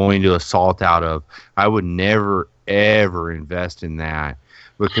I'm going to assault out of, I would never, ever invest in that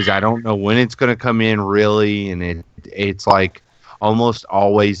because I don't know when it's going to come in really, and it's like almost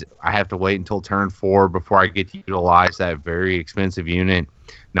always I have to wait until turn 4 before I get to utilize that very expensive unit.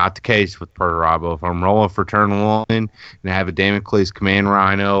 Not the case with Perturabo. If I'm rolling for turn 1 and I have a Damocles Command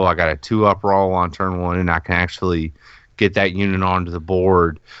Rhino, I got a 2-up roll on turn 1, and I can actually get that unit onto the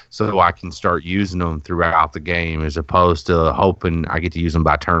board so I can start using them throughout the game as opposed to hoping I get to use them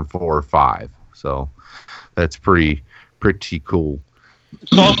by turn 4 or 5. So that's pretty cool.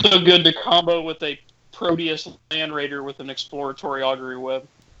 It's also good to combo with a Proteus Land Raider with an Exploratory Augury Web.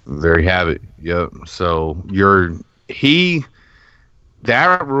 There you have it. Yep. So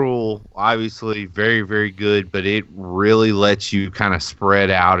that rule, obviously, very, very good, but it really lets you kind of spread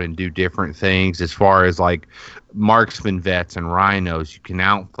out and do different things as far as, like, marksman vets and rhinos. You can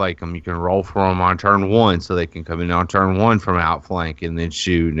outflank them. You can roll for them on turn 1 so they can come in on turn 1 from outflank and then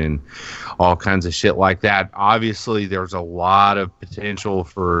shoot and all kinds of shit like that. Obviously, there's a lot of potential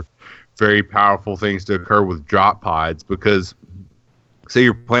for very powerful things to occur with drop pods because, say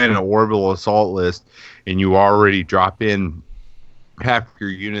you're playing an orbital assault list and you already drop in half your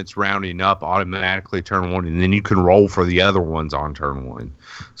units rounding up automatically turn 1, and then you can roll for the other ones on turn 1.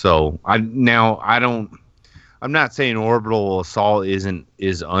 So I'm not saying orbital assault is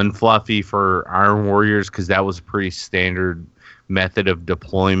unfluffy for Iron Warriors because that was a pretty standard method of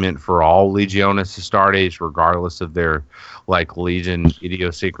deployment for all Legionis Astartes, regardless of their like Legion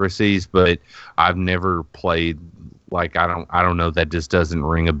idiosyncrasies. But I've never played like I don't know, that just doesn't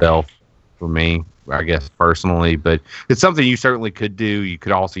ring a bell for me, I guess, personally, but it's something you certainly could do. You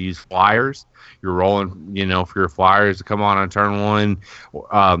could also use flyers. You're rolling, for your flyers to come on turn 1,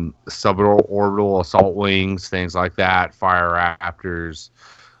 suborbital assault wings, things like that, fire raptors.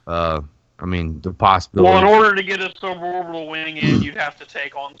 The possibility. Well, in order to get a suborbital wing in, you'd have to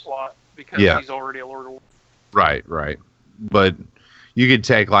take Onslaught because he's already a Lord of War. Right. But you could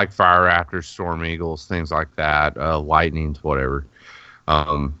take like fire raptors, storm eagles, things like that, lightnings, whatever.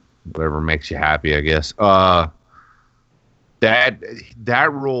 Whatever makes you happy, I guess. That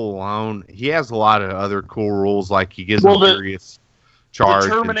rule alone, he has a lot of other cool rules, like he gives them furious charge.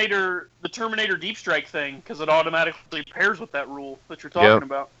 The Terminator Deep Strike thing, because it automatically pairs with that rule that you're talking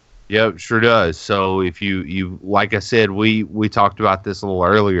about. Yep, sure does. So if you like I said, we talked about this a little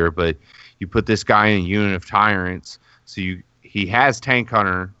earlier, but you put this guy in a unit of tyrants, so he has Tank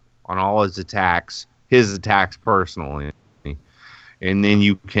Hunter on all his attacks personally, and then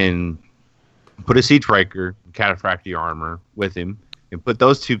you can put a Siegebreaker, Cataphractii armor with him, and put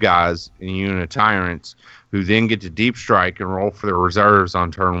those two guys in a unit of tyrants, who then get to deep strike and roll for their reserves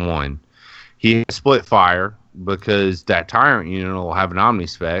on turn 1. He has split fire because that tyrant unit will have an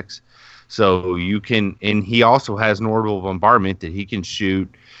Omnispecs, so you can, and he also has an orbital bombardment that he can shoot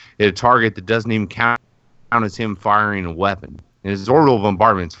at a target that doesn't even count as him firing a weapon. And his orbital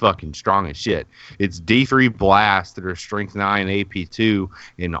bombardment's fucking strong as shit. It's D3 blasts that are strength 9 AP 2,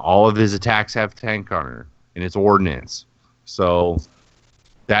 and all of his attacks have Tank Hunter, and it's ordnance. So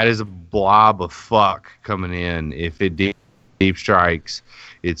that is a blob of fuck coming in. If it deep strikes,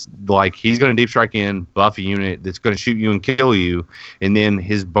 it's like he's going to deep strike in, buff a unit that's going to shoot you and kill you, and then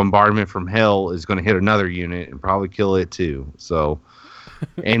his bombardment from hell is going to hit another unit and probably kill it too. So,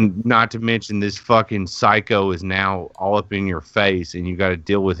 and not to mention this fucking psycho is now all up in your face, and you got to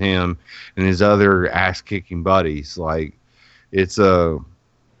deal with him and his other ass kicking buddies. Like, it's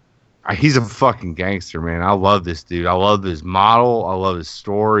he's a fucking gangster, man. I love this dude. I love his model. I love his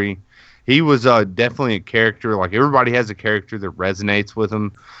story. He was definitely a character. Like, everybody has a character that resonates with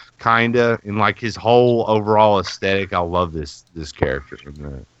him, kinda, and like his whole overall aesthetic. I love this character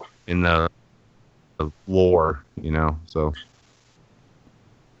in the lore, you know. So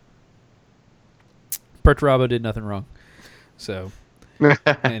Perturabo did nothing wrong. So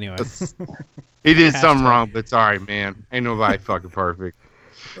anyway, he did something wrong, but sorry, man. Ain't nobody fucking perfect.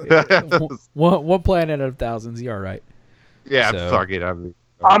 one planet out of thousands. You all right? Yeah, so, fuck it.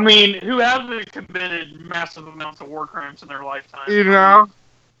 I mean, who hasn't committed massive amounts of war crimes in their lifetime? You know?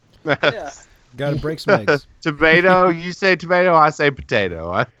 Yeah. Gotta break some eggs. Tomato, you say tomato, I say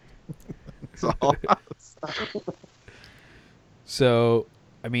potato. That's all. So,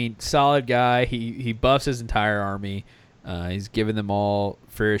 I mean, solid guy. He buffs his entire army. He's given them all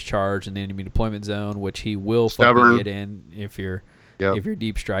furious charge in the enemy deployment zone, which he will fucking get in if you're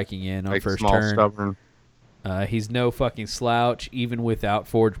deep striking in on first turn. Stubborn. He's no fucking slouch, even without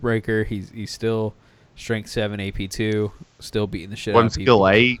Forge Breaker. He's still strength 7, AP 2, still beating the shit out of people.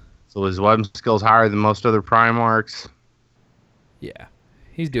 Weapon skill 8, so his weapon skill's higher than most other Primarchs. Yeah,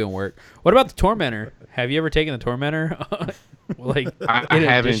 he's doing work. What about the Tormentor? Have you ever taken the Tormentor? I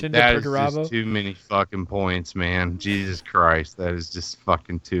haven't. That is just too many fucking points, man. Jesus Christ, that is just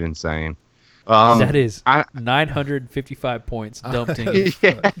fucking too insane. That is 955 points dumped in.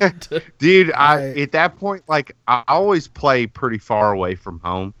 Yeah. Dude, at that point, like, I always play pretty far away from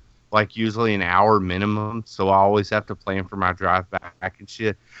home, like usually an hour minimum, so I always have to plan for my drive back and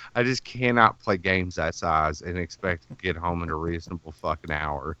shit. I just cannot play games that size and expect to get home in a reasonable fucking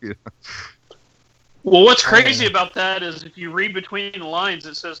hour. Well, what's crazy about that is if you read between the lines,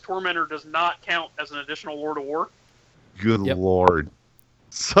 it says Tormentor does not count as an additional Lord of War. Good Lord.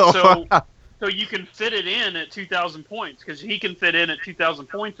 So you can fit it in at 2,000 points, because he can fit in at 2,000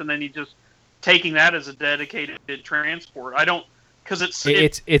 points, and then he just taking that as a dedicated transport. I don't, because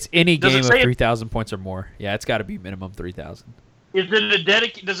it's any game of 3,000 points or more. Yeah, it's got to be minimum 3,000. Is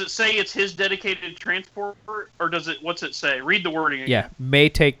it does it say it's his dedicated transport, or does it? What's it say? Read the wording again. Yeah, may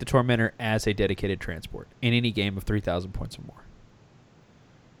take the Tormentor as a dedicated transport in any game of 3,000 points or more.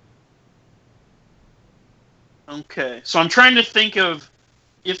 Okay, so I'm trying to think of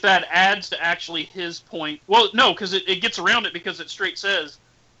if that adds to actually his point. Well, no, because it gets around it, because it straight says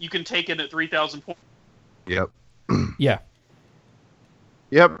you can take it at 3,000 points. Yep. Yeah.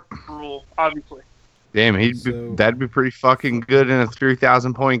 Yep. Rule, obviously. Damn, that'd be pretty fucking good in a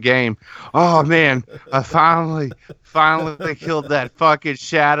 3,000 point game. Oh man, I finally killed that fucking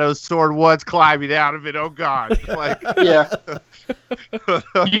Shadow Sword. What's climbing out of it? Oh god! Like, yeah.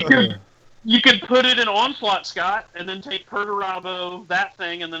 You could put it in Onslaught, Scott, and then take Perturabo, that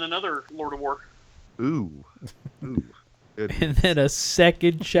thing, and then another Lord of War. Ooh. And then a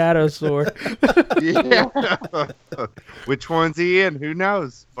second Shadow Sword. Yeah. Which one's he in? Who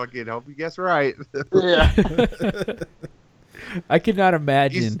knows? Fucking hope you guess right. Yeah. I could not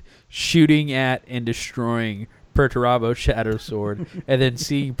imagine shooting at and destroying Perturabo Shadow Sword and then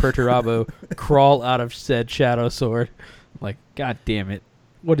seeing Perturabo crawl out of said Shadow Sword. Like, god damn it.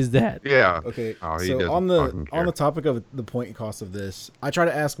 What is that? Yeah. Okay. Oh, so on the topic of the point cost of this, I try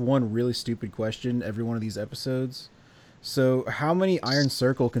to ask one really stupid question every one of these episodes. So, how many Iron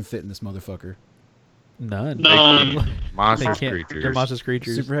Circle can fit in this motherfucker? None. Monstrous They're creatures. monstrous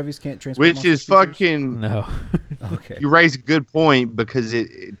creatures. Super heavies can't transport. Which is monstrous creatures? fucking. No. Okay. You raise a good point because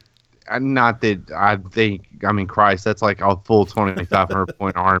not that I think. I mean, Christ, that's like a full 2,500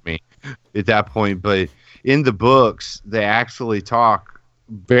 point army at that point. But in the books, they actually talk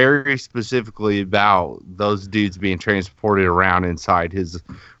very specifically about those dudes being transported around inside his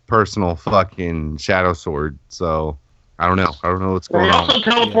personal fucking shadow sword. So I don't know. I don't know what's They going on. also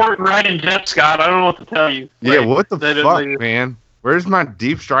teleport right in Jet, Scott. I don't know what to tell you. Yeah, Like, what the they- fuck, they- man? Where's my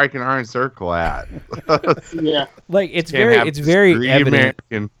deep strike and iron circle at? Yeah. Like it's Can't have very this evident.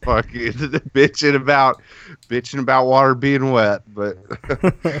 American fucking bitching about water being wet, but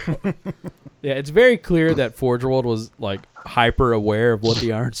Yeah, it's very clear that Forge World was like hyper aware of what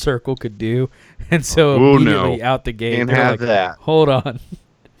the Iron Circle could do, and so Oh, immediately no. out the gate, Can't they're have like, that. "Hold on."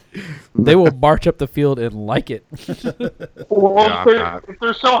 They will march up the field and like it. Well, Yeah, if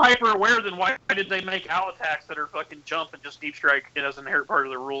they're so hyper aware, then why did they make owl attacks that are fucking jump and just deep strike as an inherent part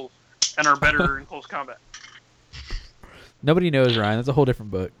of the rules and are better in close combat? Nobody knows, Ryan. That's a whole different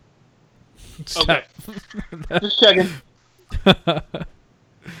book. Okay. Just checking.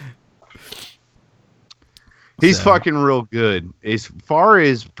 he's So- fucking real good. As far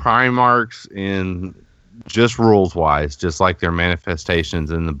as Primarchs and just rules wise, just like their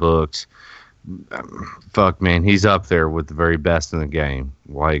manifestations in the books, fuck man, he's up there with the very best in the game,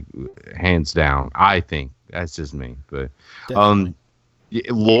 like hands down. I think that's just me, but Definitely.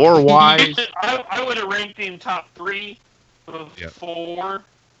 lore wise, I would have ranked him top 3 before.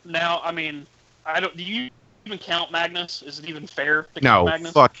 Now, I mean, I don't. Do you even count Magnus? Is it even fair to count no,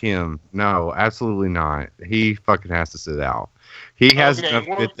 Magnus? fuck him. No, absolutely not. He fucking has to sit out. He has Okay, enough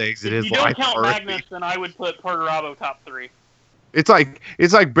well, good things in if his you don't life count already. Magnus, then I would put Perturabo top 3. It's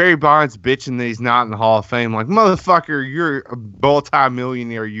like Barry Bonds bitching that he's not in the Hall of Fame. Like, motherfucker, you're a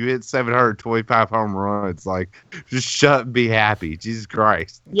multi-millionaire. You hit 725 home runs. Like, just shut and be happy. Jesus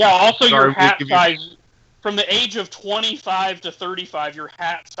Christ. Yeah. Also, Sorry, your hat give you- size from the age of 25 to 35, your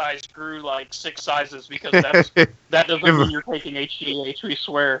hat size grew like 6 sizes because that doesn't mean you're taking HGH. We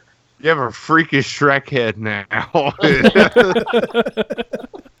swear. You have a freakish Shrek head now.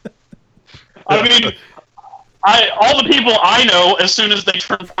 I mean, all the people I know, as soon as they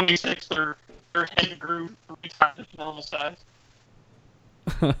turn 26, their head grew 3 times its normal size.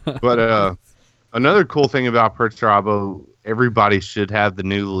 But another cool thing about Perturabo, everybody should have the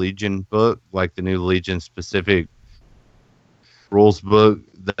new Legion book, like the new Legion specific rules book.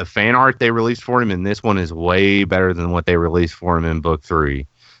 The fan art they released for him in this one is way better than what they released for him in book 3.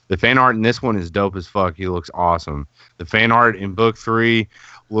 The fan art in this one is dope as fuck. He looks awesome. The fan art in book 3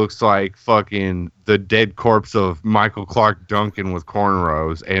 looks like fucking the dead corpse of Michael Clark Duncan with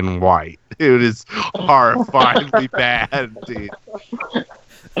cornrows and white. It is horrifyingly bad, dude.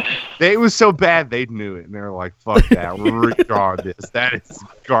 It was so bad they knew it, and they were like, "Fuck that, we're redrawing this. That is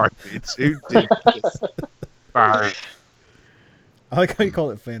garbage. Who did this?" Fire. I like how you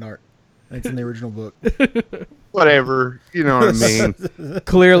call it fan art. It's in the original book. Whatever, you know what I mean.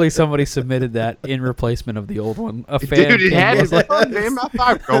 Clearly, somebody submitted that in replacement of the old one. A fan Dude, it came had up his with- damn. My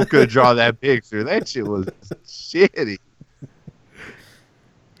 5-year-old could draw that picture. That shit was shitty.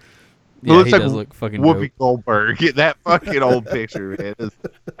 Yeah, looks he like does look fucking Whoopi dope. Goldberg. That fucking old picture, man, is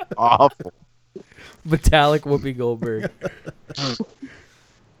awful. Metallic Whoopi Goldberg.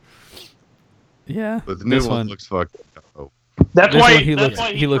 Yeah, But the new this one looks fucking dope. That's This why one, he that's looks-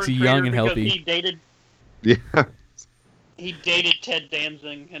 why he looks turned young traitor, and because healthy. Yeah. He dated Ted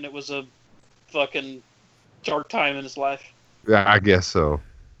Danzig, and it was a fucking dark time in his life. Yeah, I guess so.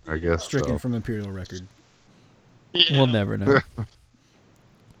 I guess Stricken so. from Imperial Record. we'll never know.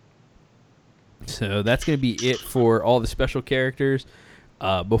 So that's going to be it for all the special characters.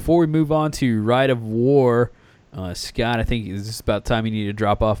 Before we move on to Rite of War, Scott, I think it's just about time you need to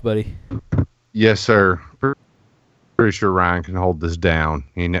drop off, buddy. Yes, sir. Pretty sure Ryan can hold this down.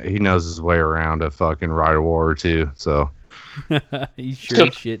 He knows his way around a fucking Rite of War or two. So He sure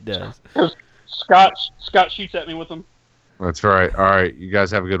as shit does. Scott shoots at me with them. that's right. All right, you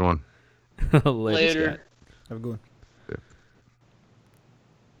guys have a good one. Later. Scott. Have a good one.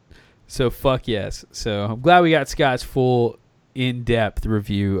 So fuck yes. So I'm glad we got Scott's full in-depth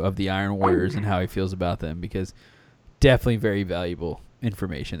review of the Iron Warriors and how he feels about them, because definitely very valuable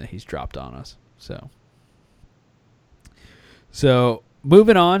information that he's dropped on us. So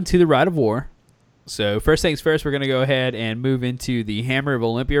moving on to the Rite of War. So first things first, we're going to go ahead and move into the Hammer of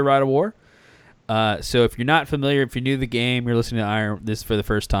Olympia Rite of War. So if you're not familiar, if you're new to the game, you're listening to this for the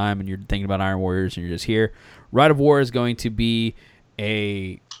first time and you're thinking about Iron Warriors and you're just here, Rite of War is going to be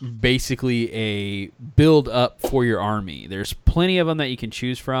a basically a build up for your army. There's plenty of them that you can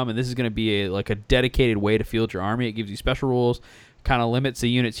choose from, and this is going to be a dedicated way to field your army. It gives you special rules, kind of limits the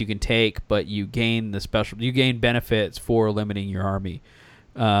units you can take, but you gain benefits for limiting your army.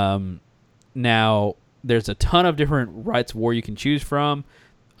 Now, there's a ton of different rights of war you can choose from.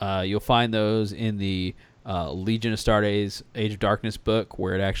 You'll find those in the Legion of Astartes Age of Darkness book,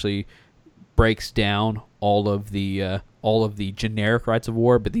 where it actually breaks down all of the generic rights of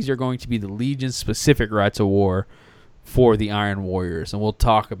war, but these are going to be the Legion specific rights of war for the Iron Warriors, and we'll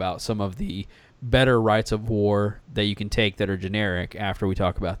talk about some of the better rights of war that you can take that are generic after we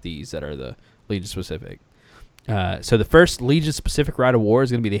talk about these that are the Legion specific. So the first Legion specific right of war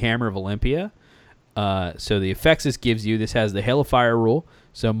is going to be the Hammer of Olympia. So the effects this gives you, this has the Hail of Fire rule.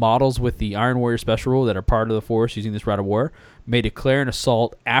 So models with the Iron Warrior special rule that are part of the force using this right of war may declare an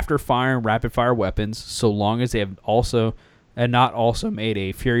assault after firing rapid fire weapons, so long as they have not also made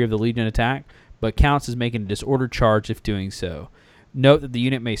a Fury of the Legion attack, but counts as making a disordered charge if doing so. Note that the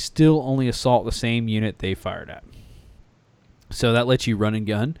unit may still only assault the same unit they fired at. So that lets you run and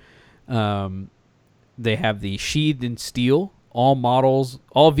gun. They have the Sheathed in Steel.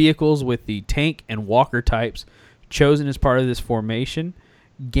 All vehicles with the tank and walker types chosen as part of this formation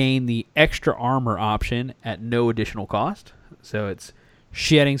gain the extra armor option at no additional cost. So it's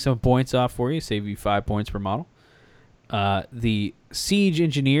shedding some points off for you, save you 5 points per model. The Siege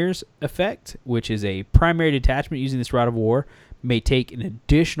Engineers effect, which is a primary detachment using this route of war, may take an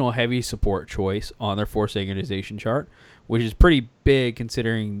additional heavy support choice on their force organization chart, which is pretty big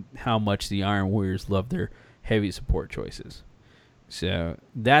considering how much the Iron Warriors love their heavy support choices. So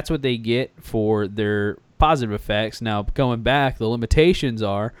that's what they get for their positive effects. Now, going back, the limitations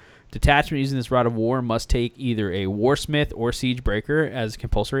are detachment using this route of war must take either a Warsmith or Siegebreaker as a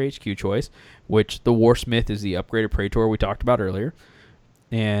compulsory HQ choice, which the Warsmith is the upgraded Praetor we talked about earlier.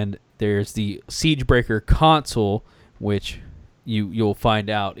 And there's the Siegebreaker console, which you'll find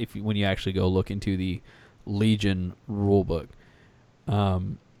out when you actually go look into the Legion rulebook.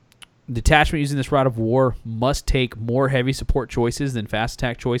 Detachment using this route of war must take more heavy support choices than fast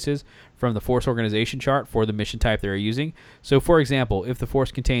attack choices from the force organization chart for the mission type they're using. So, for example, if the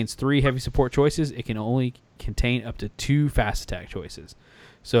force contains 3 heavy support choices, it can only contain up to 2 fast attack choices.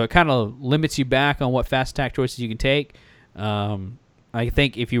 So it kind of limits you back on what fast attack choices you can take. I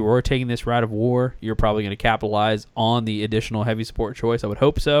think if you were taking this route of war, you're probably going to capitalize on the additional heavy support choice. I would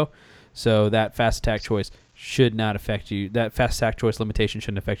hope so. So that fast attack choice should not affect you. That fast attack choice limitation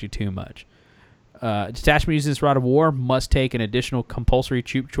shouldn't affect you too much. Detachment using this route of war must take an additional compulsory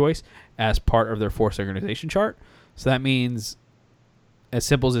troop choice as part of their force organization chart. So that means, as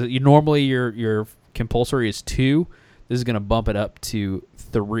simple as normally your compulsory is 2, this is going to bump it up to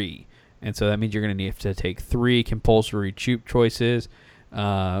 3. And so that means you're going to need to take 3 compulsory troop choices.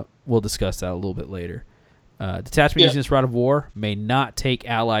 We'll discuss that a little bit later. Detachment using this route of war may not take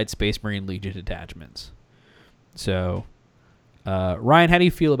Allied Space Marine Legion detachments. So, Ryan, how do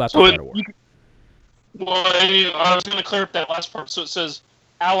you feel about this route of war? I was going to clear up that last part. So it says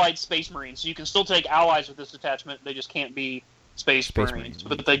Allied Space Marines. So you can still take allies with this detachment. They just can't be Space Marines.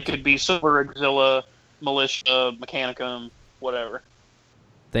 But they could be Silver Auxilia, Militia, Mechanicum, whatever.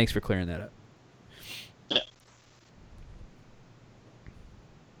 Thanks for clearing that up. Yeah.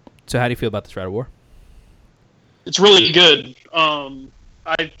 So how do you feel about this route of war? It's really good.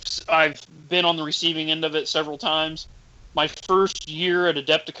 I've been on the receiving end of it several times. My first year at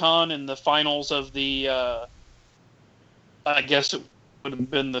Adepticon in the finals of the, I guess it would have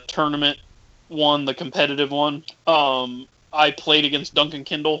been the tournament one, the competitive one. I played against Duncan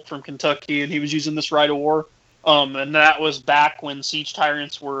Kendall from Kentucky, and he was using this Rite of War. And that was back when Siege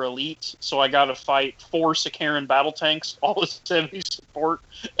Tyrants were elite, so I got to fight 4 Sikaran battle tanks, all as heavy support,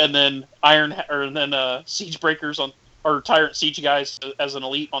 and then Siege Breakers or Tyrant Siege guys as an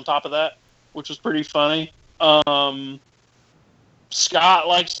elite on top of that, which was pretty funny. Scott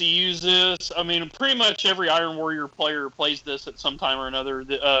likes to use this. I mean, pretty much every Iron Warrior player plays this at some time or another.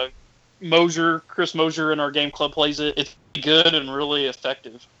 Chris Mosier in our game club plays it. It's good and really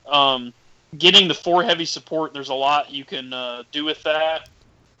effective. Getting the 4 heavy support, there's a lot you can do with that.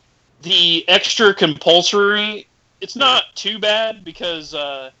 The extra compulsory, it's not too bad because,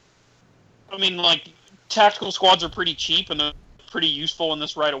 tactical squads are pretty cheap and they're pretty useful in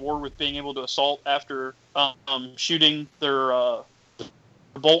this Rite of War with being able to assault after shooting their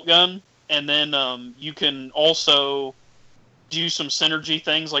bolt gun. And then you can also do some synergy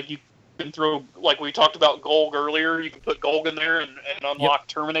things, like you can throw, like we talked about Golg earlier, you can put Golg in there and unlock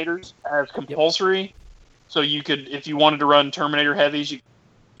Terminators as compulsory. So you could, if you wanted to run Terminator heavies, you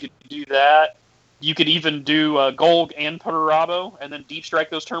could do that. You could even do Golg and Perturabo, and then deep strike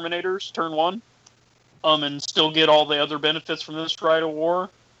those Terminators turn 1, and still get all the other benefits from this Rite of War.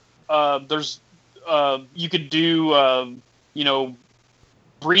 You could do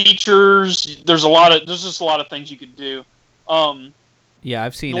Breachers. There's just a lot of things you could do. Yeah,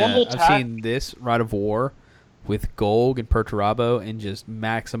 I've seen Normal this Rite of War with Golg and Perturabo and just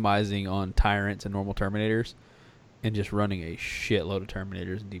maximizing on Tyrants and normal Terminators and just running a shitload of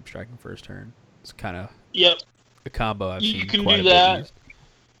Terminators and deep striking first turn. It's kind of a combo I've seen. You can quite do a bit that. used.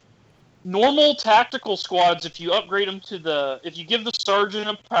 Normal tactical squads, if you upgrade them if you give the Sergeant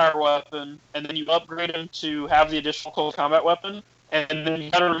a power weapon, and then you upgrade them to have the additional close combat weapon, and then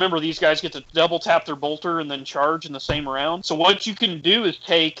you gotta remember these guys get to double tap their bolter and then charge in the same round. So what you can do is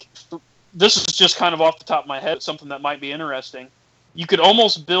this is just kind of off the top of my head, something that might be interesting. You could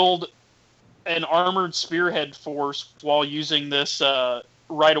almost build an armored spearhead force while using this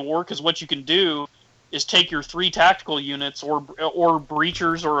Rite of War, because what you can do is take your 3 tactical units or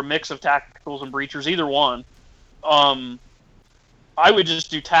breachers or a mix of tacticals and breachers, either one. I would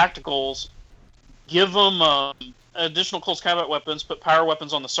just do tacticals, give them additional close combat weapons, put power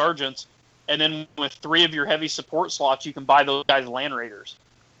weapons on the sergeants, and then with 3 of your heavy support slots, you can buy those guys Land Raiders.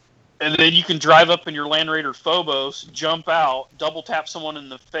 And then you can drive up in your Land Raider Phobos, jump out, double tap someone in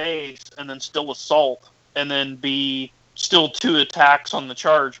the face, and then still assault, and then be still 2 attacks on the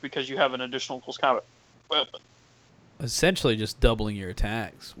charge because you have an additional close combat weapon. Essentially just doubling your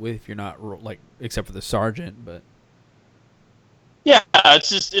attacks if you're not except for the sergeant, but yeah,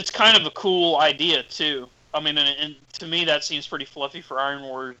 it's kind of a cool idea too. I mean, and to me that seems pretty fluffy for Iron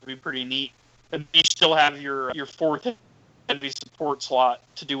Warriors to be pretty neat. And you still have your 4th heavy support slot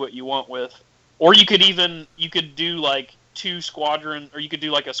to do what you want with, or you could do like 2 squadron, or you could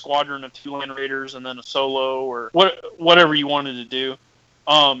do like a squadron of 2 Land Raiders and then a solo, or whatever you wanted to do.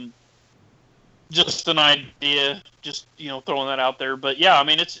 Just an idea, just throwing that out there. But yeah, I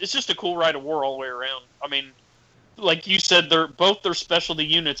mean it's just a cool Rite of War all the way around. I mean, like you said, they're specialty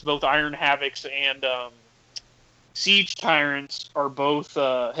units. Both Iron Havocs and Siege Tyrants are both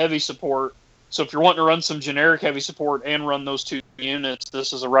heavy support. So if you're wanting to run some generic heavy support and run those 2 units,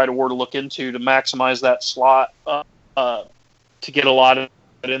 this is a Rite of War to look into to maximize that slot to get a lot of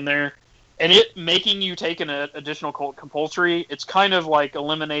it in there. And it making you take an additional cult compulsory, it's kind of like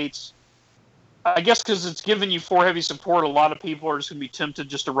eliminates, I guess, because it's giving you 4 heavy support. A lot of people are just going to be tempted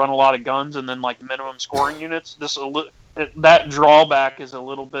just to run a lot of guns and then like minimum scoring units. That drawback is a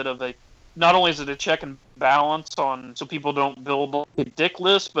little bit of a, not only is it a check and balance on so people don't build a dick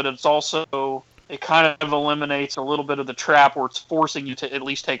list, but it's also, it kind of eliminates a little bit of the trap where it's forcing you to at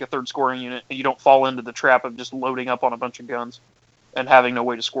least take a 3rd scoring unit, and you don't fall into the trap of just loading up on a bunch of guns and having no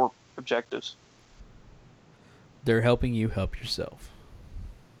way to score objectives. They're helping you help yourself.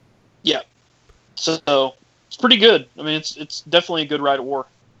 Yeah. So it's pretty good. I mean, it's definitely a good Rite of War.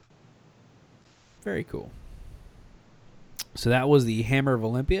 Very cool. So that was the Hammer of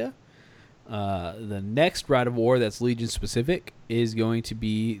Olympia. The next Rite of War that's Legion specific is going to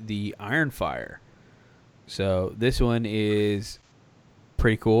be the Ironfire. So this one is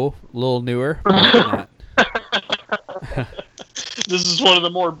pretty cool, a little newer. This is one of the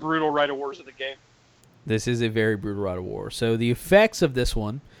more brutal Rite of Wars of the game. This is a very brutal Rite of War. So the effects of this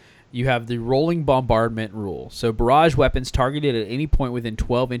one, you have the rolling bombardment rule. So barrage weapons targeted at any point within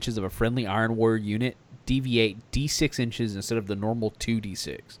 12 inches of a friendly Iron Warrior unit deviate D6 inches instead of the normal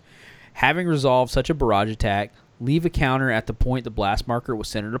 2d6. Having resolved such a barrage attack, leave a counter at the point the blast marker was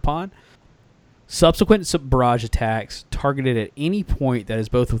centered upon. Subsequent barrage attacks targeted at any point that is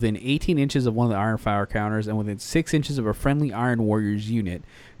both within 18 inches of one of the Ironfire counters and within 6 inches of a friendly Iron Warriors unit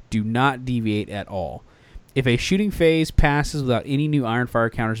do not deviate at all. If a shooting phase passes without any new Ironfire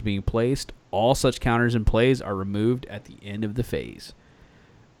counters being placed, all such counters and plays are removed at the end of the phase.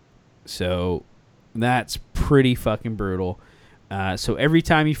 So that's pretty fucking brutal. So every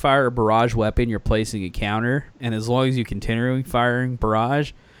time you fire a barrage weapon, you're placing a counter, and as long as you continue firing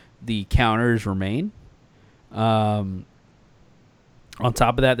barrage, the counters remain. On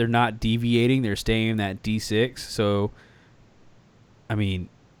top of that, they're not deviating; they're staying in that D6. So, I mean,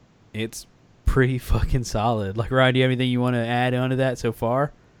 it's pretty fucking solid. Like, Ryan, do you have anything you want to add onto that so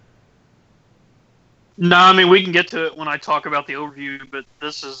far? No, I mean, we can get to it when I talk about the overview, but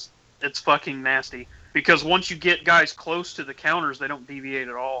it's fucking nasty. Because once you get guys close to the counters, they don't deviate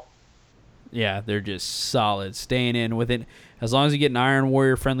at all. Yeah, they're just solid, staying in within. As long as you get an Iron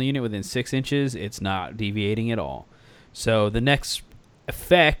Warrior friendly unit within 6 inches, it's not deviating at all. So the next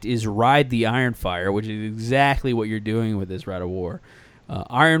effect is Ride the Ironfire, which is exactly what you're doing with this Rite of War.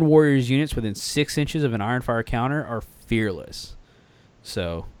 Iron Warriors units within 6 inches of an Ironfire counter are fearless.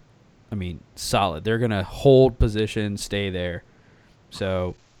 So I mean, solid. They're going to hold position, stay there.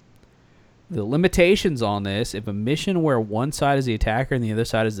 So the limitations on this, if a mission where one side is the attacker and the other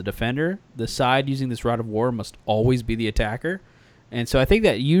side is the defender, the side using this Rite of War must always be the attacker. And so I think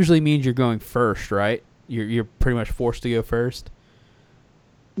that usually means you're going first, right? You're pretty much forced to go first.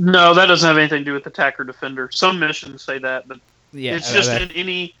 No, that doesn't have anything to do with attacker defender. Some missions say that, but Yeah, it's just in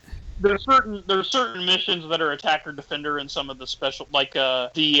any. There's certain missions that are attacker defender, and some of the special, like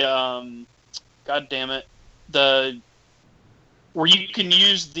God damn it, where you can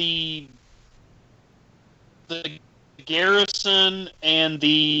use the garrison and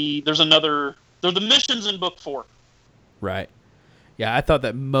they're the missions in book 4. Right. Yeah, I thought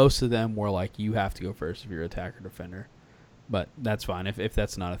that most of them were like you have to go first if you're attacker defender, but that's fine if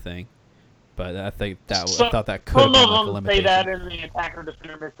that's not a thing. But I think I thought that could have been like a limitation. Say that in the attacker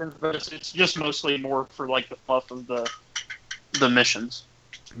defender missions, but it's just mostly more for like the fluff of the missions.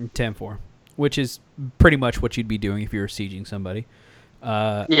 10-4, which is pretty much what you'd be doing if you were sieging somebody.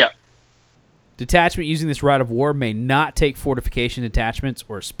 Yeah. Detachment using this Rite of War may not take fortification detachments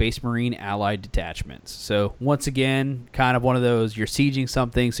or Space Marine allied detachments. So once again, kind of one of those, you're sieging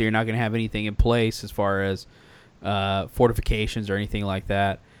something, so you're not going to have anything in place as far as fortifications or anything like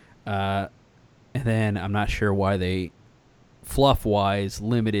that. And then I'm not sure why they, fluff-wise,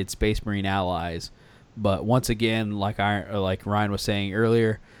 limited Space Marine allies. But once again, like Ryan was saying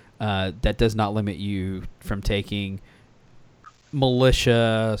earlier, that does not limit you from taking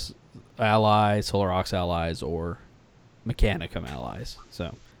militia allies, Solar Aux allies, or Mechanicum allies.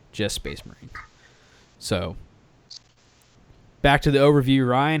 So, just Space Marines. So, back to the overview.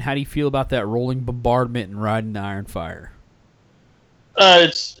 Ryan, how do you feel about that rolling bombardment and riding the Iron Fire?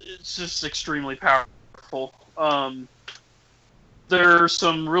 It's just extremely powerful. There's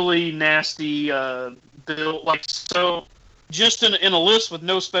some really nasty build, like, so just in a list with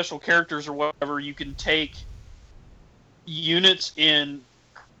no special characters or whatever, you can take units in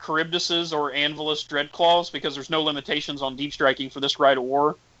Charybdis's or Anvilus Dreadclaws, because there's no limitations on deep striking for this Rite of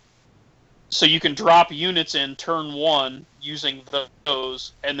War. So you can drop units in turn 1 using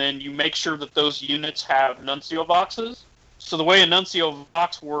those, and then you make sure that those units have Nuncio Voxes. So the way a Nuncio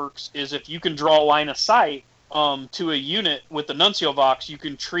Vox works is if you can draw line of sight to a unit with the Nuncio Vox, you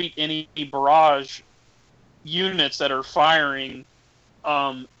can treat any barrage units that are firing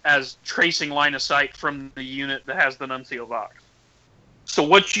as tracing line of sight from the unit that has the Nuncio Vox. So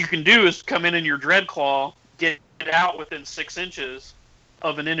what you can do is come in your Dreadclaw, get it out within 6 inches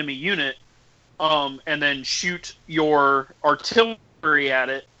of an enemy unit, and then shoot your artillery at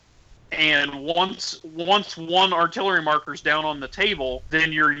it. And once one artillery marker is down on the table,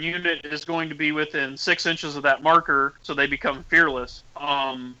 then your unit is going to be within 6 inches of that marker, so they become fearless.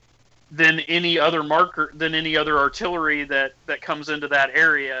 Then any other artillery that comes into that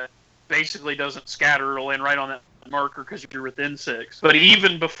area basically doesn't scatter. It'll land right on that marker because you're within 6. But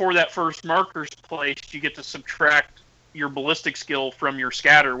even before that first marker's placed, you get to subtract your ballistic skill from your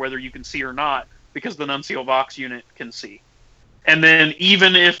scatter, whether you can see or not, because the Nuncio Vox unit can see. And then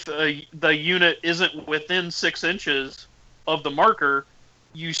even if the unit isn't within 6 inches of the marker,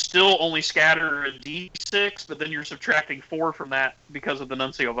 you still only scatter a d6, but then you're subtracting 4 from that because of the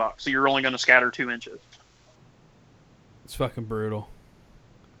Nuncio Vox. So you're only going to scatter 2 inches. It's fucking brutal.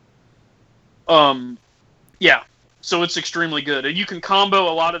 Yeah. So it's extremely good. And you can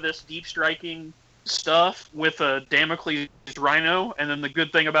combo a lot of this deep striking stuff with a Damocles Rhino. And then the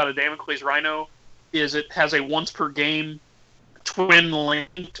good thing about a Damocles Rhino is it has a once per game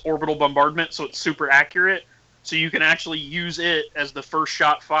twin-linked orbital bombardment, so it's super accurate. So you can actually use it as the first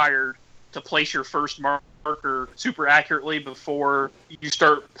shot fired to place your first marker super accurately before you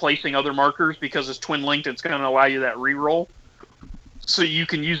start placing other markers, because it's twin-linked, it's going to allow you that reroll. So you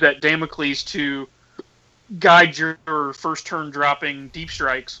can use that Damocles to guide your first turn dropping deep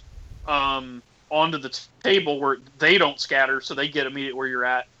strikes onto the table where they don't scatter, so they get immediate where you're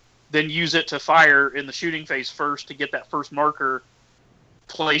at. Then use it to fire in the shooting phase first to get that first marker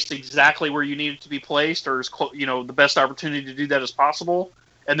placed exactly where you need it to be placed, or as the best opportunity to do that as possible.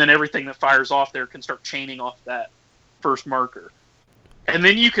 And then everything that fires off there can start chaining off that first marker. And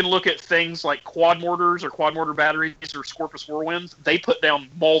then you can look at things like quad mortars or quad mortar batteries or Scorpus Whirlwinds. They put down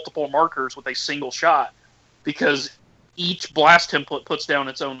multiple markers with a single shot, because each blast template puts down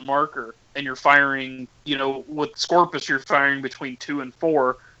its own marker, and you're firing, with Scorpus, you're firing between 2 and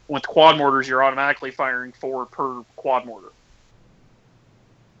 4. With quad mortars, you're automatically firing 4 per quad mortar.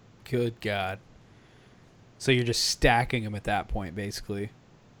 Good God. So you're just stacking them at that point, basically.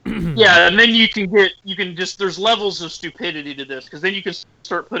 Yeah, and then there's levels of stupidity to this, because then you can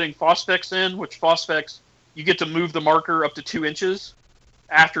start putting Phosphex in, which Phosphex, you get to move the marker up to 2 inches,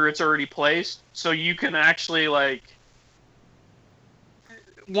 after it's already placed. So you can actually, like,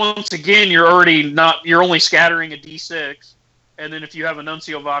 once again, you're only scattering a D6, and then if you have a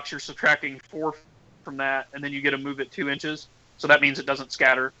Nuncio Vox, you're subtracting 4 from that, and then you get to move it 2 inches. So that means it doesn't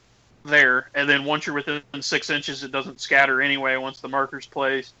scatter there. And then once you're within 6 inches, it doesn't scatter anyway once the marker's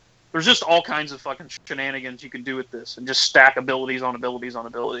placed. There's just all kinds of fucking shenanigans you can do with this, and just stack abilities on abilities on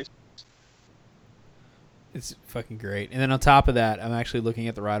abilities. It's fucking great. And then on top of that, I'm actually looking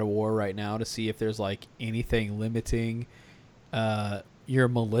at the Rite of War right now to see if there's like anything limiting your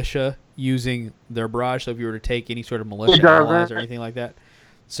militia using their barrage. So if you were to take any sort of militia allies or anything like that.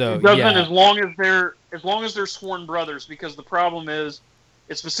 So it doesn't, yeah. as long as they're sworn brothers, because the problem is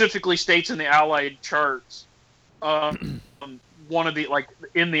it specifically states in the allied charts, one of the, like,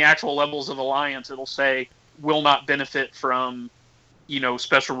 in the actual levels of alliance, it'll say will not benefit from,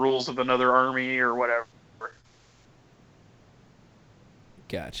 special rules of another army or whatever.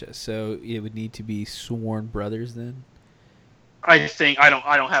 Gotcha. So it would need to be sworn brothers then? I think I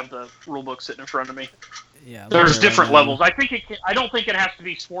don't have the rule book sitting in front of me. Yeah. There's different levels. I don't think it has to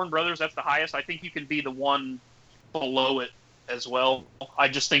be sworn brothers. That's the highest. I think you can be the one below it as well. I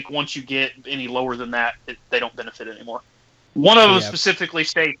just think once you get any lower than that, they don't benefit anymore. One of them specifically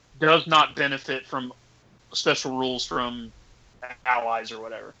states does not benefit from special rules from allies or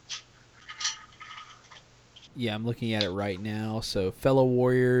whatever. Yeah, I'm looking at it right now. So, fellow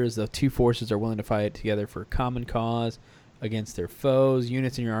warriors, the two forces are willing to fight together for a common cause against their foes.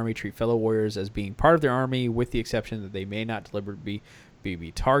 Units in your army treat fellow warriors as being part of their army, with the exception that they may not deliberately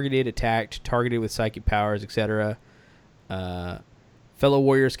be targeted, attacked, targeted with psychic powers, etc. Fellow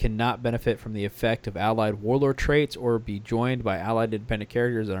warriors cannot benefit from the effect of allied warlord traits or be joined by allied independent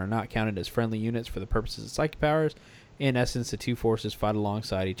characters that are not counted as friendly units for the purposes of psychic powers. In essence, the two forces fight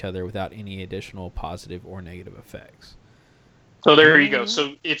alongside each other without any additional positive or negative effects. So there you go.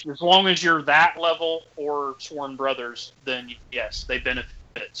 So as long as you're that level or sworn brothers, then yes, they benefit.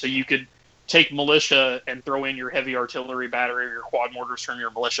 So you could take militia and throw in your heavy artillery battery or your quad mortars from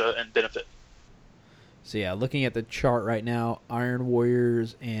your militia and benefit. So yeah, looking at the chart right now, Iron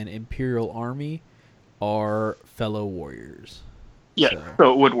Warriors and Imperial Army are fellow warriors. Yeah,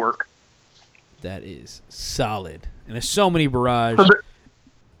 so it would work. That is solid. And there's so many barrage.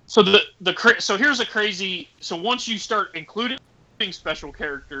 So here's a crazy. So once you start including special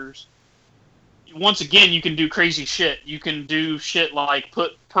characters, once again you can do crazy shit. You can do shit like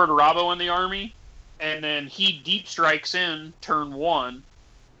put Perturabo in the army, and then he deep strikes in turn 1,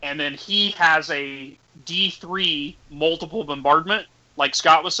 and then he has a D3 multiple bombardment, like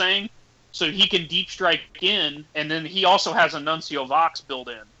Scott was saying, so he can deep strike in, and then he also has a Nuncio Vox built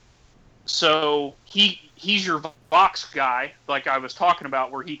in. So he's your Vox guy, like I was talking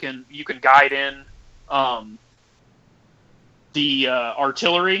about, where you can guide in the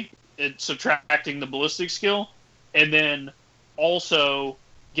artillery, subtracting the ballistic skill, and then also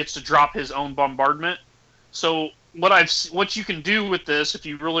gets to drop his own bombardment. So what you can do with this, if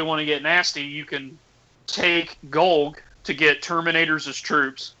you really want to get nasty, you can take Golg to get Terminators as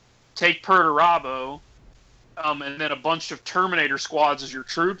troops, take Perturabo, and then a bunch of Terminator squads as your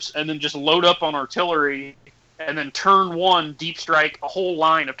troops, and then just load up on artillery, and then turn 1 deep strike a whole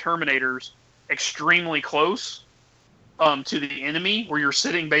line of Terminators extremely close to the enemy, where you're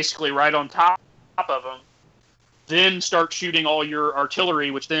sitting basically right on top of them. Then start shooting all your artillery,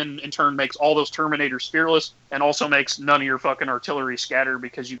 which then in turn makes all those Terminators fearless, and also makes none of your fucking artillery scatter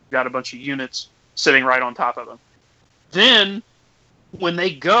because you've got a bunch of units sitting right on top of them. Then, when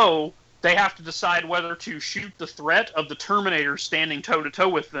they go, they have to decide whether to shoot the threat of the Terminators standing toe-to-toe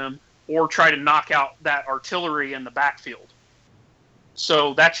with them, or try to knock out that artillery in the backfield.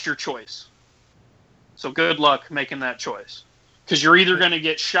 So that's your choice. So good luck making that choice. Because you're either going to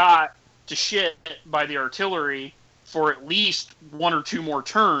get shot to shit by the artillery for at least 1 or 2 more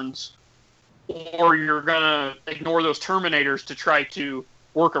turns, or you're going to ignore those Terminators to try to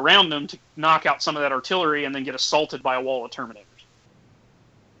work around them to knock out some of that artillery and then get assaulted by a wall of Terminators.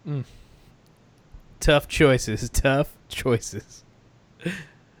 Tough choices.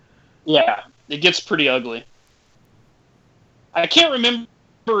 Yeah, it gets pretty ugly. I can't remember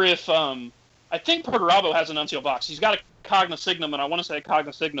if I think Perturabo has a Nuncio Vox. He's got a Cognisignum, and I want to say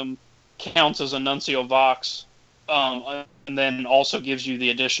Cognisignum counts as a Nuncio Vox, and then also gives you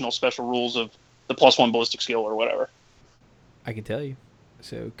the additional special rules of the +1 ballistic skill or whatever. I can tell you.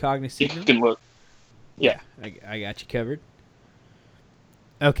 So Cognisignum. You can look. Yeah, I got you covered.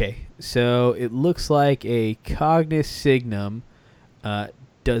 Okay, so it looks like a Cognisignum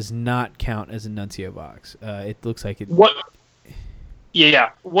does not count as a Nuncio Vox. It looks like it. What? Yeah,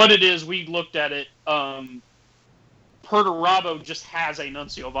 what it is, we looked at it. Perturabo just has a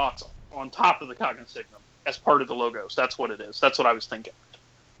Nuncio Vox on top of the Cognosignum as part of the logos. That's what it is. That's what I was thinking.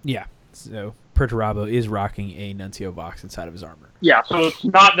 Yeah. So Perturabo is rocking a Nuncio Vox inside of his armor. Yeah, so it's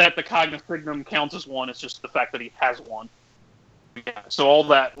not that the Cognosignum counts as one, it's just the fact that he has one. Yeah, so all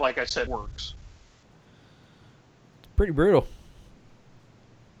that, like I said, works. Pretty brutal.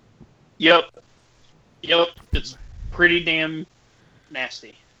 Yep. It's pretty damn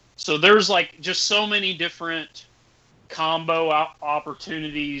nasty. So there's like just so many different combo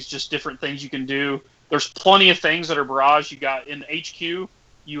opportunities, just different things you can do. There's plenty of things that are barrage. You got in HQ,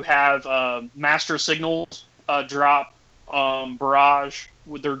 you have Master Signals drop barrage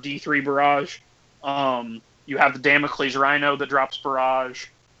with their D3 barrage. You have the Damocles Rhino that drops barrage.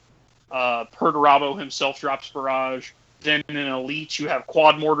 Perturabo himself drops barrage. Then in Elite, you have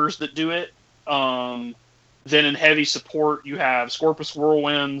quad mortars that do it. Then in heavy support, you have Scorpus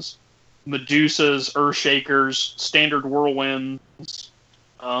Whirlwinds, Medusas, Earthshakers, Standard Whirlwinds.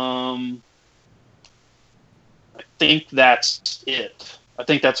 I think that's it. I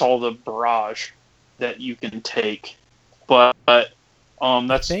think that's all the barrage that you can take. But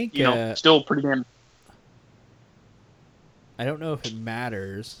that's still pretty damn. I don't know if it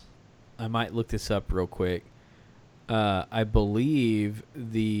matters. I might look this up real quick. I believe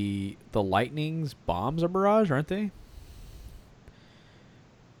the Lightning's bombs are barrage, aren't they?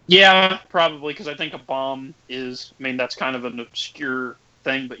 Yeah, probably, because I think a bomb is. I mean, that's kind of an obscure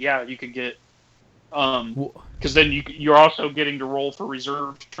thing, but yeah, you could get. Because then you're also getting to roll for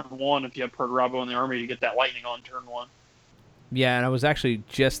reserve turn 1 if you have Perturabo in the army to get that lightning on turn 1. Yeah, and I was actually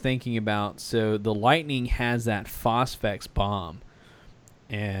just thinking about, so the Lightning has that Phosphex bomb,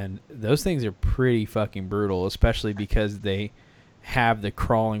 and those things are pretty fucking brutal, especially because they have the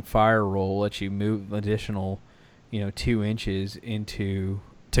crawling fire roll, let you move additional, 2 inches to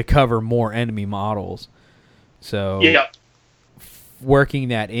cover more enemy models. So yeah, working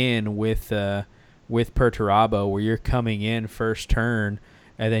that in with Perturabo, where you're coming in first turn,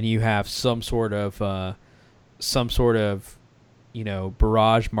 and then you have some sort of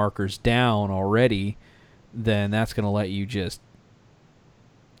barrage markers down already, then that's going to let you just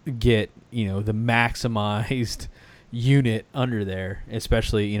get the maximized unit under there.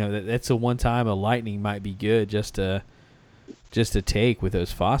 Especially that's the one time a Lightning might be good just to take with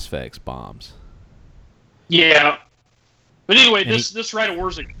those Phosphex bombs. Yeah. But anyway, this Rite of War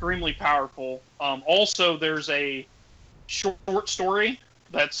is extremely powerful. Also, there's a short story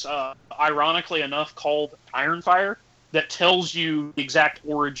that's ironically enough called Ironfire that tells you the exact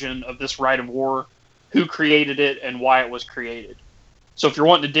origin of this Rite of War, who created it, and why it was created. So if you're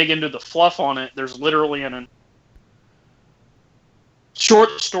wanting to dig into the fluff on it, there's literally a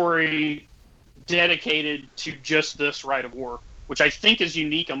short story dedicated to just this Rite of War, which I think is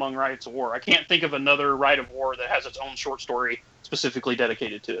unique among Rites of War. I can't think of another Rite of War that has its own short story specifically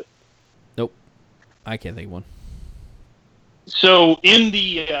dedicated to it. Nope. I can't think of one. So in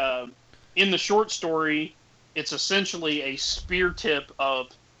the short story, it's essentially a spear tip of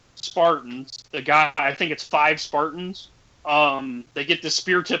Spartans. The guy, I think it's 5 Spartans. They get this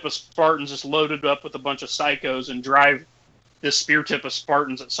spear tip of Spartans just loaded up with a bunch of psychos and drive this spear tip of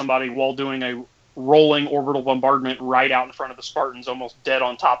Spartans at somebody while doing a rolling orbital bombardment right out in front of the Spartans, almost dead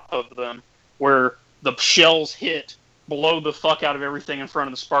on top of them, where the shells hit, blow the fuck out of everything in front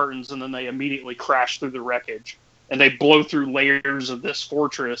of the Spartans, and then they immediately crash through the wreckage. And they blow through layers of this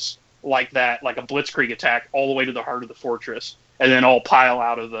fortress like that, like a blitzkrieg attack, all the way to the heart of the fortress, and then all pile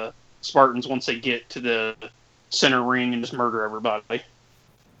out of the Spartans once they get to the center ring and just murder everybody.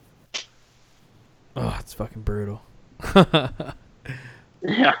 Oh, it's fucking brutal.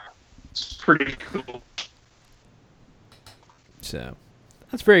 Yeah, it's pretty cool. So,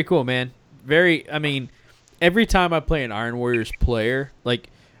 that's very cool, man. Every time I play an Iron Warriors player, like,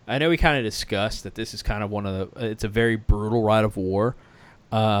 I know we kind of discussed that this is kind of it's a very brutal Rite of War,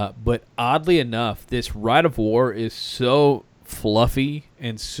 but oddly enough, this Rite of War is so fluffy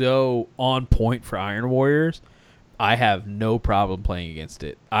and so on point for Iron Warriors. I have no problem playing against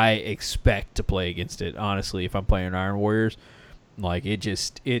it. I expect to play against it, honestly, if I'm playing Iron Warriors. Like,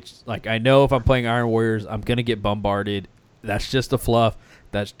 it's like, I know if I'm playing Iron Warriors, I'm going to get bombarded. That's just the fluff.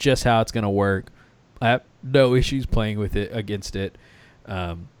 That's just how it's going to work. I have no issues playing with it against it.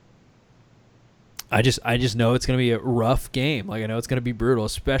 I just know it's going to be a rough game. Like, I know it's going to be brutal,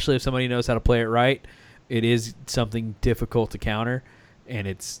 especially if somebody knows how to play it right. It is something difficult to counter, and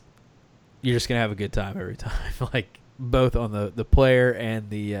you're just going to have a good time every time, like, both on the player and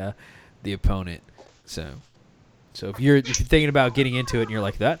the opponent. So if you're thinking about getting into it and you're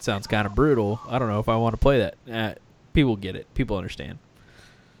like, that sounds kind of brutal, I don't know if I want to play that. People get it. People understand.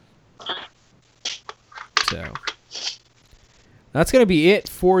 So, That's going to be it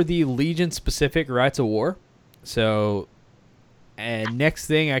for the Legion-specific Rights of War. So, and next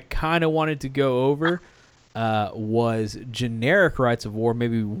thing I kind of wanted to go over was generic Rights of War,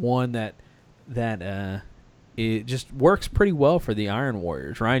 maybe one that it just works pretty well for the Iron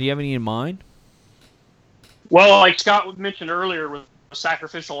Warriors. Ryan, do you have any in mind? Well, like Scott mentioned earlier, with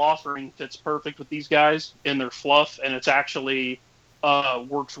Sacrificial Offering fits perfect with these guys in their fluff, and it's actually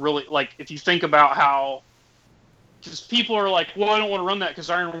works really, like, if you think about how, because people are like, well, I don't want to run that because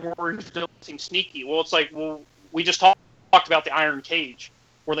Iron Warriors don't seem sneaky. Well, it's like, well, we just talked about the Iron Cage,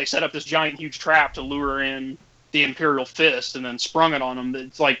 where they set up this giant, huge trap to lure in the Imperial Fist and then sprung it on them.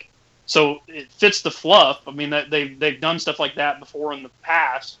 It's like, so it fits the fluff. I mean, that they've done stuff like that before in the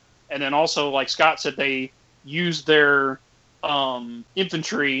past, and then also, like Scott said, they use their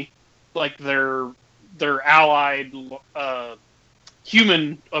infantry, like their allied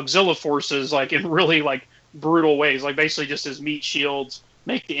human auxiliary forces, like in really like brutal ways, like basically just as meat shields,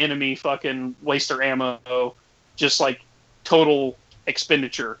 make the enemy fucking waste their ammo, just like total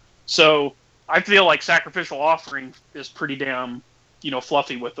expenditure. So I feel like Sacrificial Offering is pretty damn,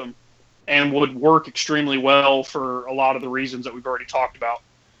 fluffy with them, and would work extremely well for a lot of the reasons that we've already talked about.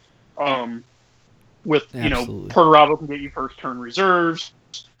 With, Absolutely. Perturabo can get you first turn reserves.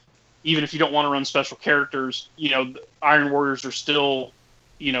 Even if you don't want to run special characters, Iron Warriors are still,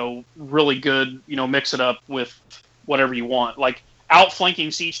 really good. Mix it up with whatever you want. Like,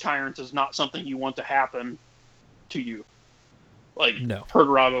 outflanking Siege Tyrants is not something you want to happen to you. Like, No.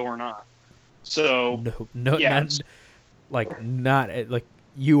 Perturabo or not. So, No, yeah, not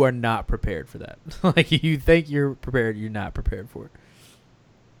you are not prepared for that. Like, you think you're prepared, you're not prepared for it.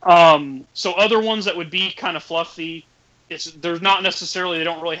 So other ones that would be kind of fluffy, there's not necessarily, they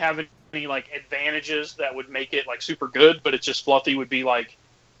don't really have any like advantages that would make it like super good, but it's just fluffy, would be like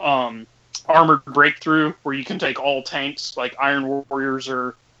Armored Breakthrough, where you can take all tanks. Like Iron Warriors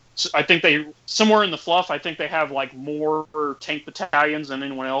I think they, somewhere in the fluff, I think they have like more tank battalions than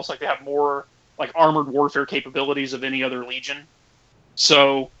anyone else. Like they have more like armored warfare capabilities of any other legion.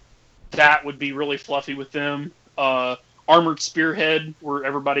 So that would be really fluffy with them. Armored Spearhead, where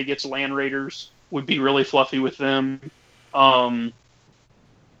everybody gets Land Raiders, would be really fluffy with them.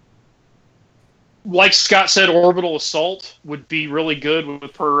 Like Scott said, Orbital Assault would be really good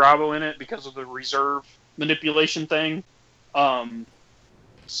with Perturabo in it because of the reserve manipulation thing.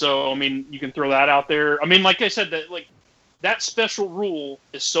 So, I mean, you can throw that out there. I mean, like I said, that special rule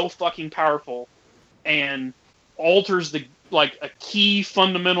is so fucking powerful and alters a key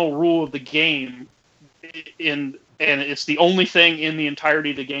fundamental rule of the game and it's the only thing in the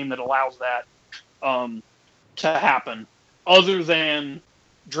entirety of the game that allows that to happen, other than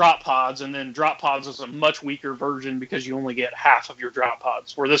drop pods. And then drop pods is a much weaker version because you only get half of your drop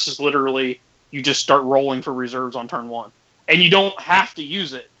pods, where this is literally you just start rolling for reserves on turn one, and you don't have to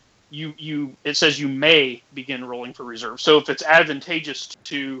use it. It says you may begin rolling for reserves. So if it's advantageous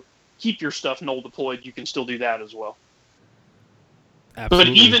to keep your stuff null deployed, you can still do that as well.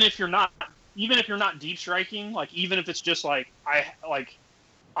 Absolutely. But even if you're not deep striking, like even if it's just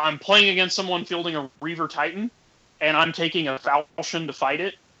I'm playing against someone fielding a Reaver Titan, and I'm taking a Falchion to fight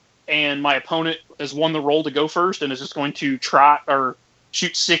it, and my opponent has won the roll to go first and is just going to try or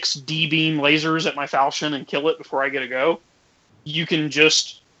shoot 6 D-beam lasers at my Falchion and kill it before I get a go, you can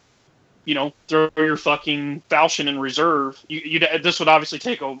just, throw your fucking Falchion in reserve. This would obviously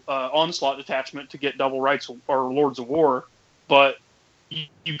take a Onslaught detachment to get double rights or Lords of War, but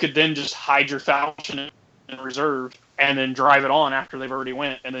you could then just hide your Falchion in reserve and then drive it on after they've already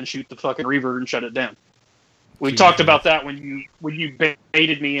went, and then shoot the fucking Reaver and shut it down. We talked about that when you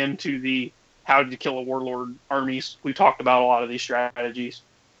baited me into the how to kill a Warlord armies. We talked about a lot of these strategies.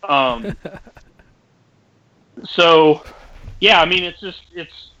 So, yeah, I mean,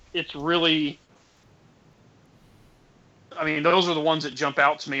 it's really, I mean, those are the ones that jump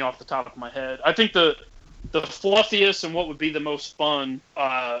out to me off the top of my head. I think the fluffiest and what would be the most fun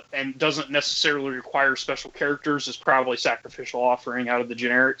and doesn't necessarily require special characters is probably Sacrificial Offering out of the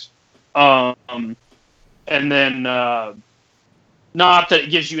generics. And then, not that it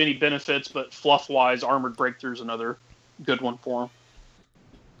gives you any benefits, but fluff-wise, Armored Breakthrough is another good one for them.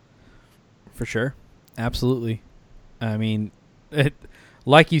 For sure. Absolutely. I mean,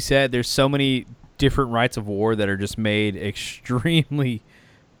 like you said, there's so many different Rights of War that are just made extremely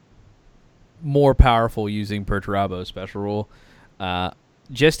more powerful using Perturabo's special rule.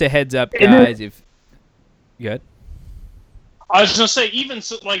 Just a heads up, guys. If good, I was gonna say, even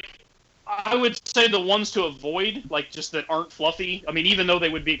so, I would say the ones to avoid, just that aren't fluffy. I mean, even though they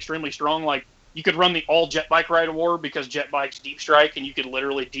would be extremely strong, you could run the all jet bike Rite of War because jet bikes deep strike, and you could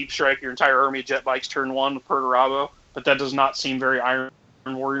literally deep strike your entire army of jet bikes turn one with Perturabo. but that does not seem very Iron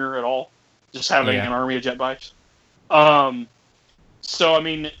Warrior at all. Just having Yeah. an army of jet bikes. So I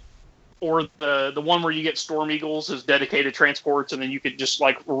mean, or the one where you get Storm Eagles as dedicated transports, and then you could just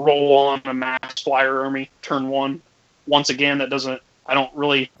like roll on a mass flyer army turn one. Once again, that doesn't. I don't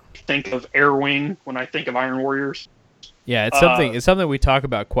really think of Air Wing when I think of Iron Warriors. Yeah, it's something. It's something we talk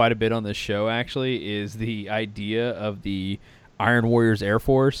about quite a bit on this show. Actually, is the idea of the Iron Warriors Air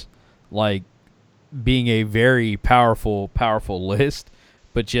Force, like being a very powerful list,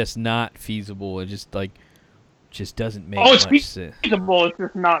 but just not feasible. It just doesn't make Oh, it's much sense. feasible. It's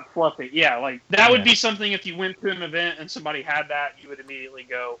just not fluffy. Yeah, like that would Yeah. be something if you went to an event and somebody had that, you would immediately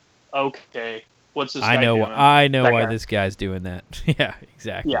go, "Okay, what's this?" I guy know. doing? I know That why guy. this guy's doing that. Yeah,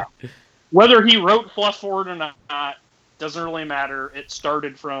 exactly. Yeah. Whether he wrote fluff for it or not doesn't really matter. It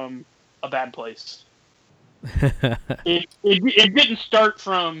started from a bad place. It didn't start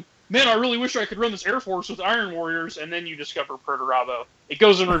from, man, I really wish I could run this Air Force with Iron Warriors, and then you discover Perturabo. It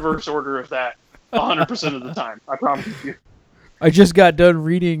goes in reverse order of that 100% of the time. I promise you. I just got done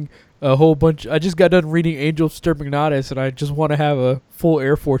reading a whole bunch. I just got done reading Angel of Sturmignatus, and I just want to have a full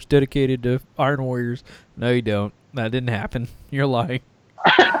Air Force dedicated to Iron Warriors. No, you don't. That didn't happen. You're lying.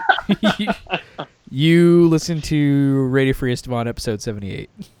 You listened to Radio Free Esteban episode 78.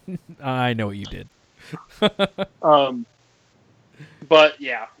 I know what you did. But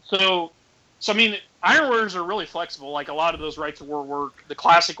yeah, so I mean, Iron Warriors are really flexible. Like a lot of those Rights of War work. The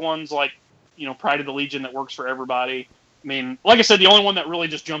classic ones, like Pride of the Legion, that works for everybody. I mean, like I said, the only one that really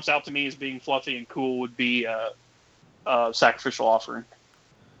just jumps out to me as being fluffy and cool would be Sacrificial Offering.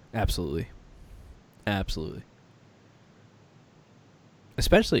 Absolutely.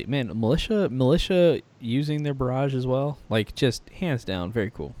 Especially, man, militia using their barrage as well. Like, just hands down,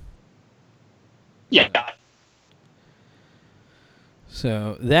 very cool. Yeah.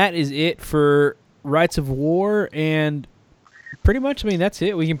 So that is it for Rights of War, and pretty much, I mean, that's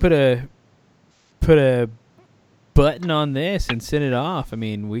it. We can put a button on this and send it off. I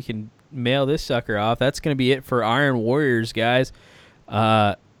mean, we can mail this sucker off. That's going to be it for Iron Warriors, guys.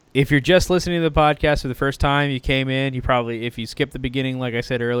 If you're just listening to the podcast for the first time, you came in, you probably, if you skipped the beginning, like I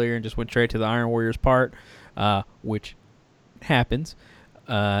said earlier, and just went straight to the Iron Warriors part, which happens,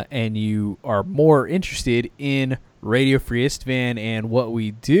 and you are more interested in Radio Free Istvan and what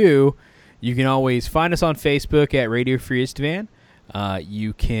we do, you can always find us on Facebook at Radio Free Istvan.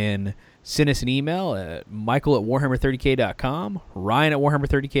 You can send us an email at michael@warhammer30k.com, Ryan at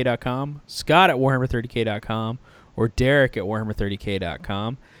warhammer30k.com, Scott at warhammer30k.com, or Derek at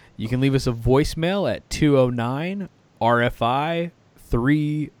warhammer30k.com. You can leave us a voicemail at 209 RFI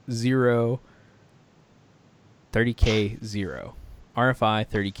 30K0. RFI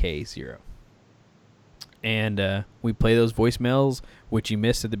 30K0. And we play those voicemails, which you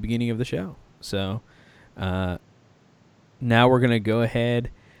missed at the beginning of the show. So now we're going to go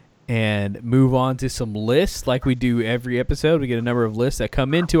ahead and move on to some lists like we do every episode. We get a number of lists that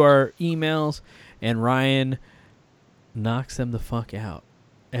come into our emails, and Ryan knocks them the fuck out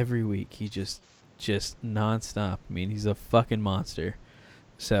every week. He just nonstop. I mean, he's a fucking monster.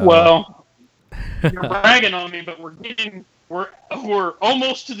 So Well, you're bragging on me, but we're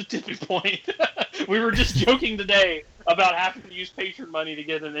almost to the tipping point. We were just joking today about having to use patron money to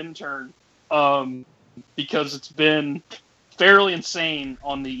get an intern, because it's been fairly insane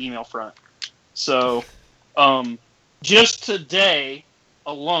on the email front. So, just today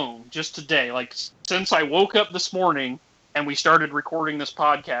alone, like since I woke up this morning and we started recording this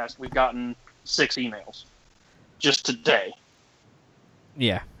podcast, we've gotten 6 emails just today.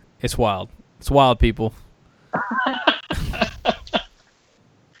 yeah, it's wild. It's wild, people.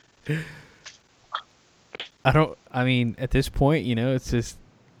 I mean, at this point, it's just,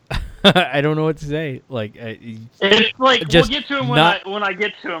 I don't know what to say. Like, it's like, just we'll get to him when I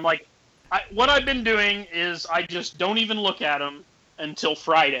get to him. Like, what I've been doing is I just don't even look at them until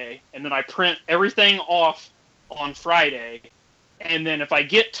Friday, and then I print everything off on Friday, and then if I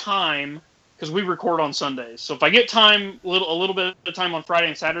get time, because we record on Sundays, so if I get time, a little bit of time on Friday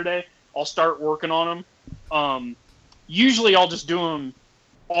and Saturday, I'll start working on them. Usually I'll just do them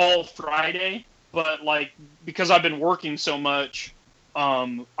all Friday, but like because I've been working so much,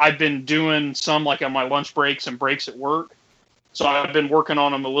 I've been doing some like on my lunch breaks and breaks at work. So I've been working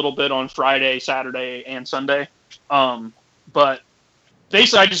on them a little bit on Friday, Saturday, and Sunday. But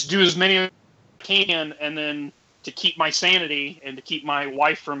basically I just do as many as I can, and then to keep my sanity and to keep my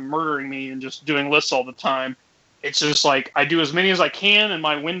wife from murdering me and just doing lists all the time, it's just like I do as many as I can in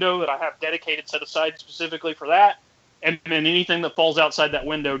my window that I have dedicated set aside specifically for that. And then anything that falls outside that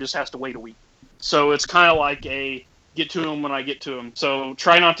window just has to wait a week. So it's kind of like a get to them when I get to them. So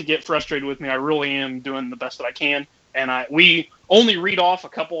try not to get frustrated with me. I really am doing the best that I can. and we only read off a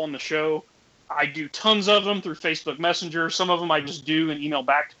couple on the show. I do tons of them through Facebook Messenger. Some of them I just do and email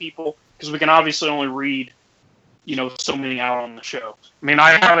back to people because we can obviously only read, so many out on the show. I mean,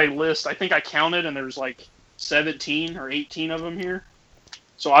 I have a list. I think I counted, and there's like 17 or 18 of them here.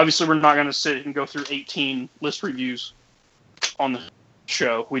 So obviously we're not going to sit and go through 18 list reviews on the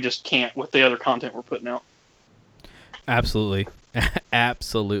show. We just can't with the other content we're putting out. Absolutely.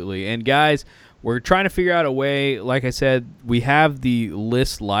 Absolutely. And guys, we're trying to figure out a way. Like I said, we have the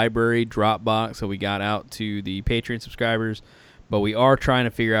list library Dropbox that we got out to the Patreon subscribers, but we are trying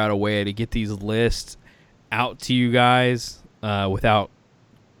to figure out a way to get these lists out to you guys without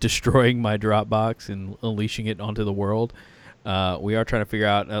destroying my Dropbox and unleashing it onto the world. We are trying to figure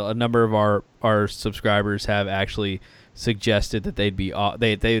out. A number of our subscribers have actually suggested that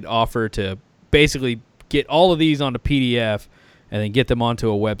they'd offer to basically get all of these onto PDF and then get them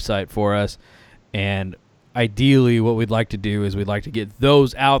onto a website for us. And ideally what we'd like to do is we'd like to get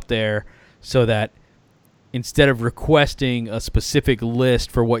those out there so that instead of requesting a specific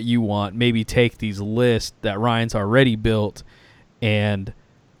list for what you want, maybe take these lists that Ryan's already built and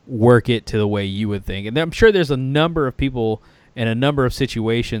work it to the way you would think. And I'm sure there's a number of people and a number of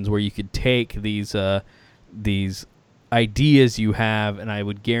situations where you could take these ideas you have, and I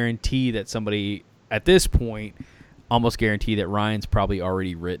would guarantee that somebody at this point almost guarantee that Ryan's probably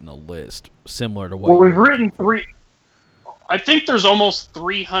already written a list similar to what. Well, we've written 3. I think there's almost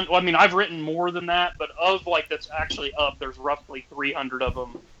 300. Well, I mean, I've written more than that, but of that's actually up, there's roughly 300 of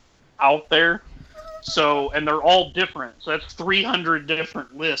them out there. So, and they're all different. So that's 300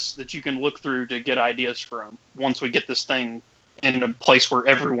 different lists that you can look through to get ideas from once we get this thing in a place where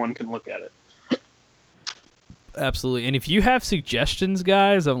everyone can look at it. Absolutely. And if you have suggestions,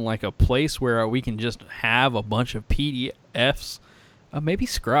 guys, on like a place where we can just have a bunch of PDFs, maybe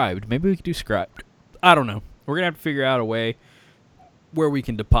scribed. Maybe we could do scribed. I don't know. We're going to have to figure out a way where we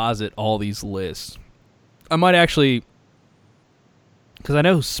can deposit all these lists. I might actually, because I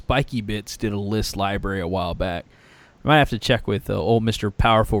know Spiky Bits did a list library a while back. I might have to check with old Mr.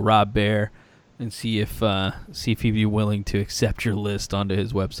 Powerful Rob Bear and see if he'd be willing to accept your list onto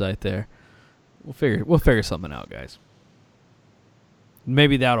his website there. We'll figure something out, guys.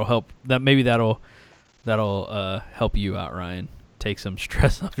 Maybe that'll help. That'll help you out, Ryan. Take some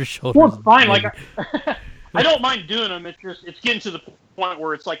stress off your shoulders. Well, it's fine. Like I don't mind doing them. It's getting to the point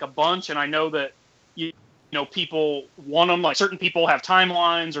where it's like a bunch, and I know that people want them. Like certain people have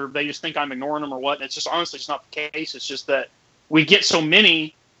timelines, or they just think I'm ignoring them, or what. And it's just honestly, it's not the case. It's just that we get so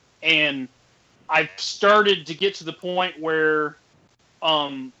many, and I've started to get to the point where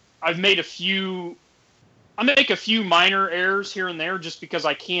I make a few minor errors here and there just because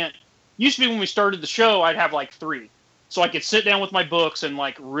I can't. Used to be when we started the show, I'd have like 3. So I could sit down with my books and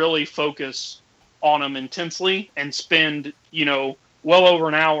like really focus on them intensely and spend, well over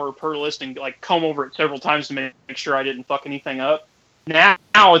an hour per list and like comb over it several times to make sure I didn't fuck anything up. Now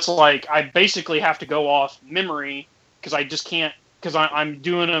it's like I basically have to go off memory because I just can't, because I'm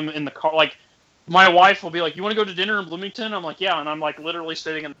doing them in the car. Like my wife will be like, "You want to go to dinner in Bloomington?" I'm like, "Yeah," and I'm like literally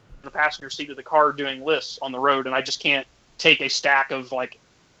sitting in the passenger seat of the car doing lists on the road, and I just can't take a stack of like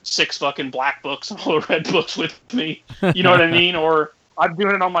 6 fucking black books and all the red books with me. You know what I mean? Or I'm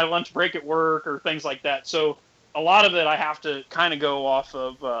doing it on my lunch break at work or things like that. So a lot of it I have to kind of go off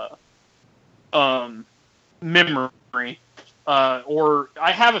of memory. Or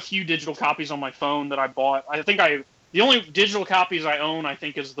I have a few digital copies on my phone that I bought. I think the only digital copies I own, I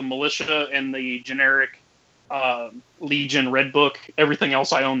think, is the Militia and the generic Legion Red Book. Everything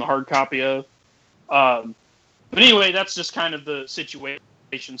else I own the hard copy of. But anyway, that's just kind of the situation.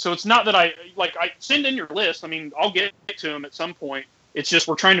 So it's not that I send in your list. I mean, I'll get to them at some point. It's just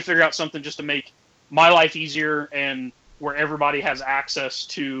we're trying to figure out something just to make my life easier and where everybody has access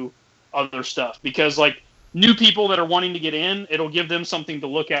to other stuff. Because like new people that are wanting to get in, it'll give them something to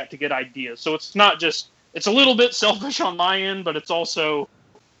look at to get ideas. So it's not just, it's a little bit selfish on my end, but it's also,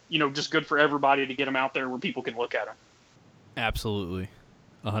 just good for everybody to get them out there where people can look at them. Absolutely.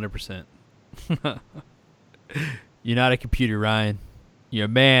 100%. You're not a computer, Ryan. You're a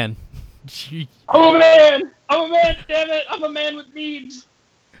man. I'm a man! Damn it! I'm a man with needs!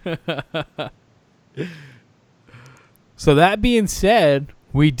 So that being said,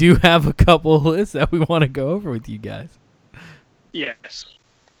 we do have a couple of lists that we want to go over with you guys. Yes.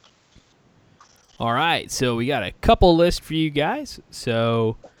 All right, so we got a couple lists for you guys.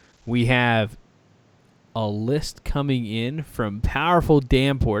 So we have a list coming in from Powerful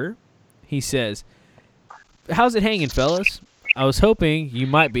Dan Porter. He says, "How's it hanging, fellas? I was hoping you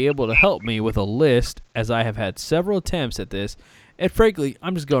might be able to help me with a list, as I have had several attempts at this, and frankly,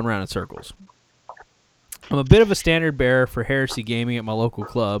 I'm just going around in circles. I'm a bit of a standard bearer for Heresy Gaming at my local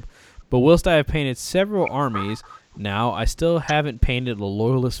club, but whilst I have painted several armies, now I still haven't painted a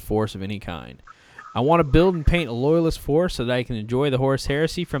Loyalist force of any kind. I want to build and paint a Loyalist force so that I can enjoy the Horus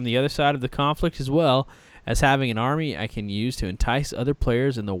Heresy from the other side of the conflict, as well as having an army I can use to entice other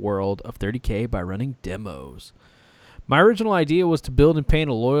players in the world of 30k by running demos. My original idea was to build and paint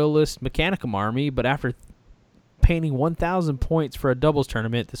a Loyalist Mechanicum army, but after painting 1,000 points for a doubles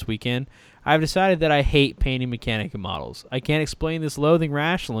tournament this weekend, I've decided that I hate painting Mechanicum models. I can't explain this loathing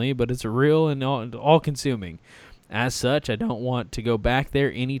rationally, but it's real and all-consuming. As such, I don't want to go back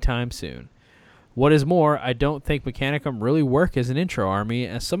there anytime soon. What is more, I don't think Mechanicum really work as an intro army,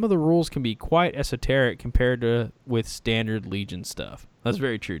 as some of the rules can be quite esoteric compared to with standard Legion stuff. That's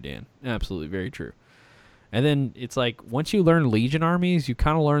very true, Dan. Absolutely very true. And then it's like, once you learn Legion armies, you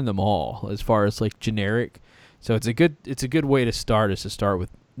kind of learn them all as far as like generic. So it's a good way to start, is to start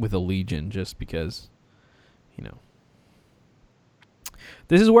with a Legion, just because, you know.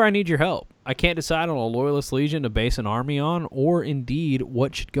 This is where I need your help. I can't decide on a Loyalist Legion to base an army on, or indeed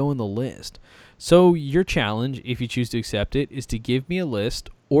what should go in the list. So your challenge, if you choose to accept it, is to give me a list,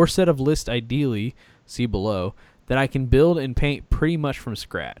 or set of lists ideally, see below, that I can build and paint pretty much from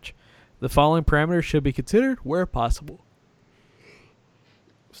scratch. The following parameters should be considered where possible.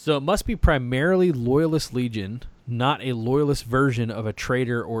 So it must be primarily Loyalist Legion, not a Loyalist version of a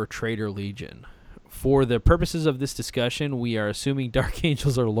Traitor or Traitor Legion. For the purposes of this discussion, we are assuming Dark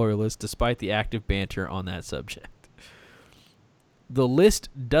Angels are Loyalists, despite the active banter on that subject. The list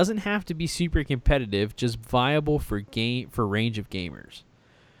doesn't have to be super competitive, just viable for range of gamers.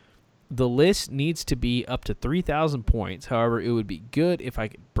 The list needs to be up to 3,000 points. However, it would be good if I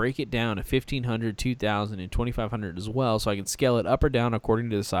could break it down to 1,500, 2,000, and 2,500 as well, so I can scale it up or down according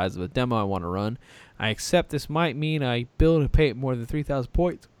to the size of the demo I want to run. I accept this might mean I build and paint more than 3,000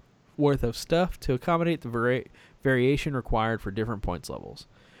 points worth of stuff to accommodate the variation required for different points levels.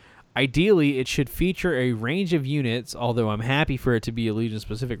 Ideally, it should feature a range of units, although I'm happy for it to be a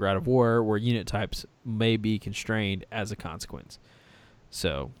Legion-specific route of war where unit types may be constrained as a consequence.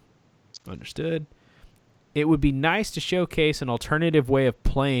 So, understood. It would be nice to showcase an alternative way of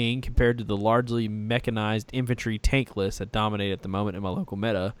playing compared to the largely mechanized infantry tank lists that dominate at the moment in my local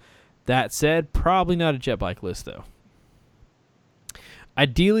meta. That said, probably not a jet bike list, though.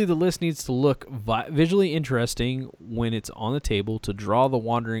 Ideally, the list needs to look visually interesting when it's on the table to draw the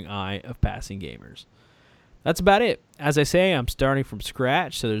wandering eye of passing gamers. That's about it. As I say, I'm starting from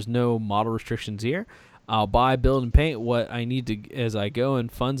scratch, so there's no model restrictions here. I'll buy, build, and paint what I need to as I go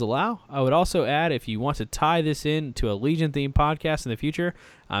and funds allow. I would also add, if you want to tie this in to a Legion-themed podcast in the future,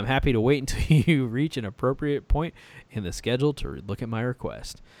 I'm happy to wait until you reach an appropriate point in the schedule to look at my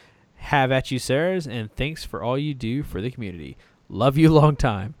request. Have at you, sirs, and thanks for all you do for the community. Love you long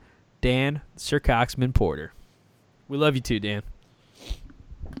time. Dan, Sir Coxman Porter. We love you too, Dan.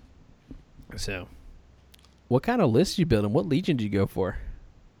 So, what kind of list did you build and what Legion did you go for?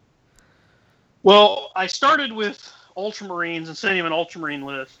 Well, I started with Ultramarines and sent him an Ultramarine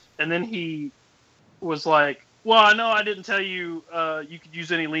list, and then he was like, well, I know I didn't tell you you could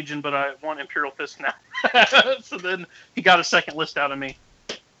use any Legion, but I want Imperial Fist now. So then he got a second list out of me.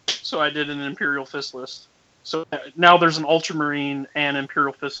 So I did an Imperial Fist list. So now there's an Ultramarine and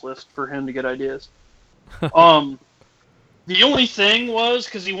Imperial Fist list for him to get ideas. The only thing was,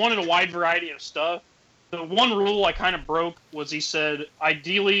 because he wanted a wide variety of stuff, the one rule I kind of broke was he said,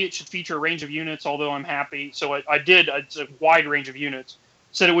 ideally it should feature a range of units, although I'm happy. So it's a wide range of units.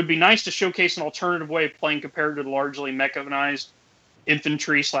 Said it would be nice to showcase an alternative way of playing compared to the largely mechanized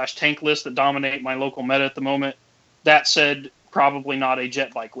infantry/tank list that dominate my local meta at the moment. That said, probably not a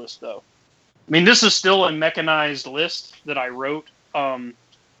jet bike list, though. I mean, this is still a mechanized list that I wrote.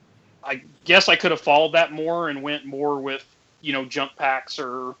 I guess I could have followed that more and went more with, jump packs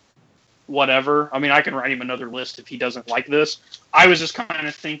or whatever. I mean, I can write him another list if he doesn't like this. I was just kind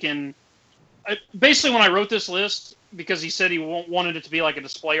of thinking, basically when I wrote this list, because he said he wanted it to be like a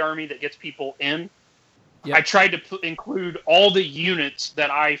display army that gets people in, yep. I tried to include all the units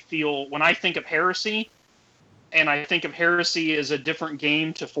that I feel, when I think of Heresy, and I think of Heresy as a different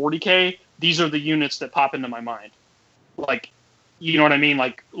game to 40k, these are the units that pop into my mind. Like, you know what I mean?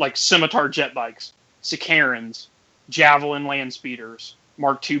 Like Scimitar jet bikes, Sicarans, Javelin land speeders,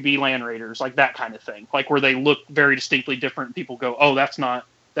 Mark IIB land raiders, like that kind of thing. Like where they look very distinctly different. People go, oh, that's not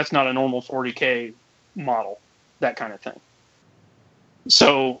a normal 40k model. That kind of thing.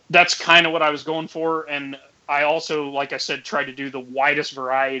 So that's kind of what I was going for. And I also, like I said, tried to do the widest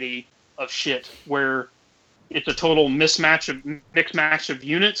variety of shit where it's a total mixed match of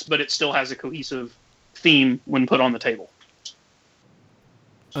units, but it still has a cohesive theme when put on the table.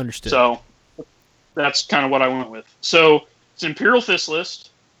 Understood. So that's kind of what I went with. So it's Imperial Fist list.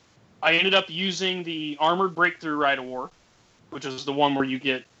 I ended up using the Armored Breakthrough Rite of War, which is the one where you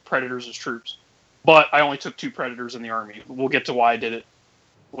get Predators as troops. But I only took 2 Predators in the army. We'll get to why I did it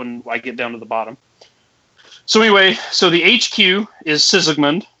when I get down to the bottom. So anyway, so the HQ is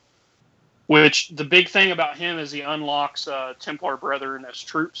Sigismund, which the big thing about him is he unlocks Templar Brethren as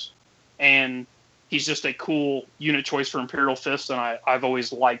troops, and he's just a cool unit choice for Imperial Fist, and I've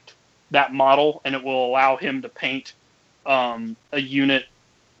always liked that model, and it will allow him to paint a unit,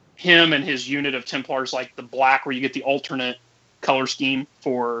 him and his unit of Templars, like the black, where you get the alternate color scheme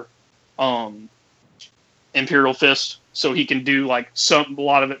for Imperial Fist, so he can do like a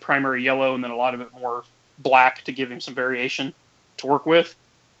lot of it primary yellow and then a lot of it more black to give him some variation to work with.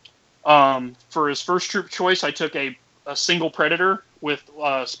 For his first troop choice, I took a single Predator with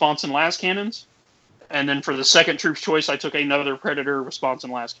sponson las cannons, and then for the second troop choice, I took another Predator with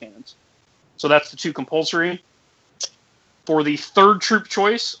sponson las cannons. So that's the 2 compulsory. For the third troop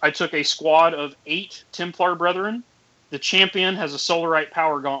choice, I took a squad of 8 Templar Brethren. The champion has a Solarite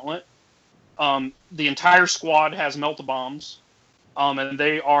Power Gauntlet. The entire squad has Melt-A-Bombs, and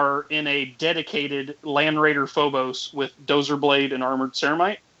they are in a dedicated Land Raider Phobos with Dozer Blade and Armored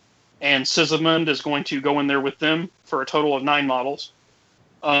Ceramite. And Sigismund is going to go in there with them for a total of 9 models.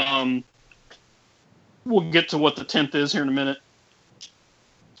 We'll get to what the 10th is here in a minute.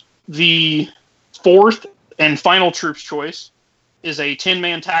 The fourth and final troops choice is a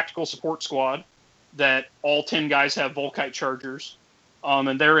 10-man tactical support squad that all 10 guys have Volkite Chargers.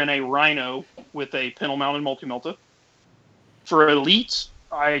 And they're in a Rhino with a pintle-mounted multi-melta. For elites,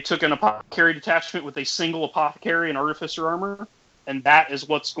 I took an Apothecary detachment with a single Apothecary and Artificer armor, and that is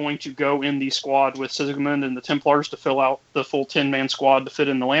what's going to go in the squad with Sigismund and the Templars to fill out the full 10-man squad to fit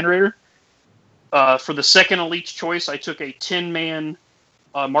in the Land Raider. For the second elites choice, I took a 10-man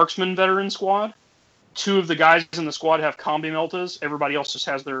Marksman veteran squad. 2 of the guys in the squad have combi meltas. Everybody else just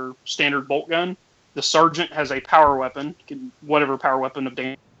has their standard bolt gun. The sergeant has a power weapon, whatever power weapon of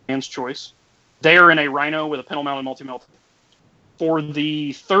Dan's choice. They are in a Rhino with a pintle-mounted multi-melta. For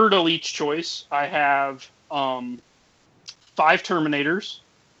the third elite choice, I have 5 Terminators.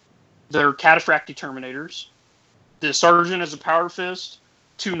 They're Cataphractii Terminators. The sergeant has a Power Fist.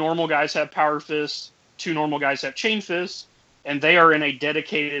 2 normal guys have Power Fists. 2 normal guys have Chain Fists. And they are in a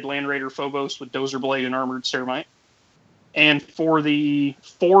dedicated Land Raider Phobos with Dozer Blade and Armored Ceramite. And for the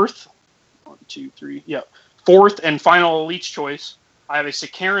fourth and final elite choice, I have a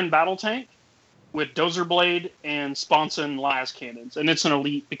Sicaran battle tank with Dozer Blade and sponson las cannons, and it's an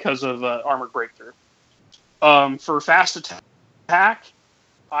elite because of Armored Breakthrough. For fast attack,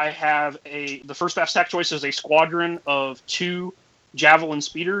 I have the first fast attack choice is a squadron of 2 Javelin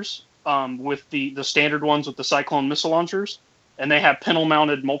speeders with the standard ones with the Cyclone missile launchers, and they have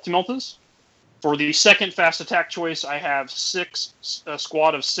pintle-mounted multi-meltas. For the second fast attack choice, I have a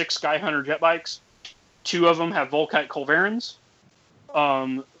squad of 6 Skyhunter jet bikes. 2 of them have Volkite Culverins.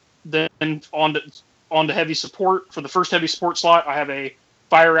 Then on to heavy support. For the first heavy support slot, I have a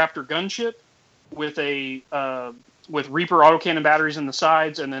Fire Raptor gunship with with Reaper autocannon batteries in the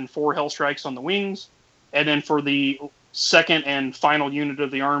sides, and then 4 Hellstrikes on the wings. And then for the second and final unit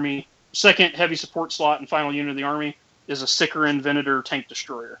of the army, second heavy support slot and final unit of the army is a Sicaran Venator tank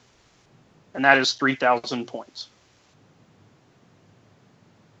destroyer. And that is 3,000 points.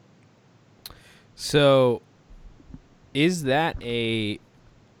 So, is that a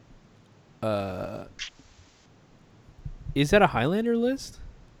Highlander list?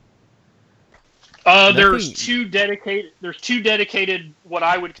 There's two dedicated what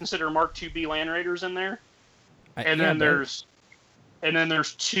I would consider Mark IIB Land Raiders in there, and then there's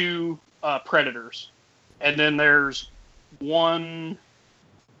 2 Predators, and then there's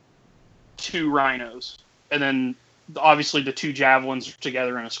 2 Rhinos, and then obviously the 2 Javelins are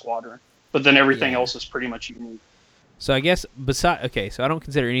together in a squadron. But then everything else is pretty much unique. So I guess so I don't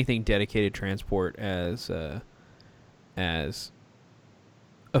consider anything dedicated transport as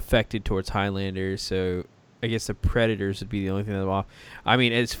affected towards Highlanders. So I guess the Predators would be the only thing that's off. I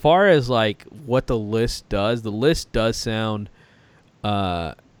mean, as far as like what the list does sound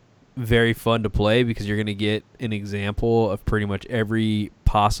very fun to play because you're going to get an example of pretty much every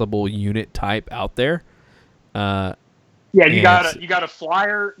possible unit type out there. You got a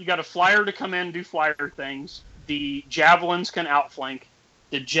flyer. You got a flyer to come in and do flyer things. The Javelins can outflank.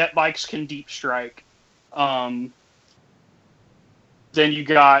 The jet bikes can deep strike. Then you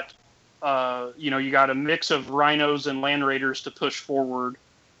got, you got a mix of Rhinos and Land Raiders to push forward.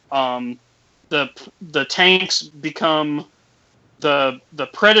 The tanks become the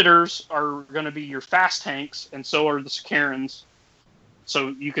Predators are going to be your fast tanks, and so are the Sicarans.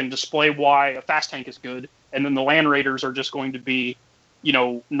 So you can display why a fast tank is good, and then the Land Raiders are just going to be,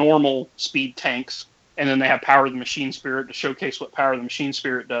 normal speed tanks, and then they have Power of the Machine Spirit to showcase what Power of the Machine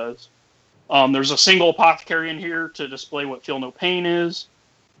Spirit does. There's a single Apothecary in here to display what Feel No Pain is.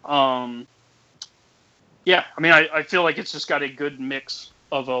 I feel like it's just got a good mix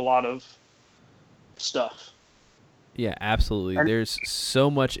of a lot of stuff. Yeah, absolutely. There's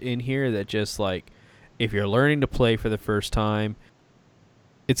so much in here that just like, if you're learning to play for the first time,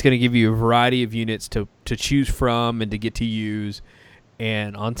 it's going to give you a variety of units to choose from and to get to use.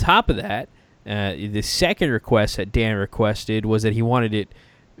 And on top of that, the second request that Dan requested was that he wanted it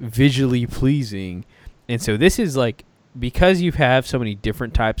visually pleasing. And so this is like, because you have so many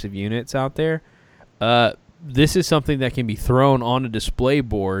different types of units out there, this is something that can be thrown on a display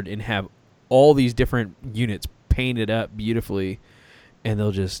board and have all these different units painted up beautifully, and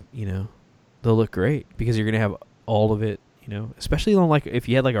they'll just, they'll look great because you're going to have all of it, especially on like, if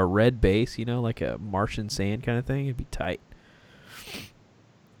you had like a red base, like a Martian sand kind of thing, it'd be tight.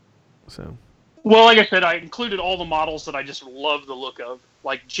 So. Well, like I said, I included all the models that I just love the look of,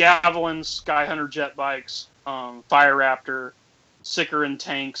 like Javelins, Skyhunter jet bikes, Fire Raptor, Sikaran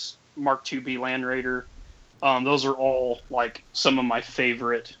tanks, Mark IIB Land Raider. Those are all like some of my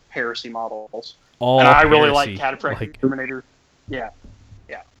favorite Heresy models. And I really like Cataphract Exterminator. Yeah.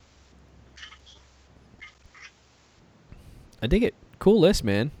 I dig it. Cool list,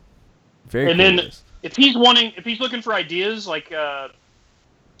 man. Very and cool then list. if he's looking for ideas, like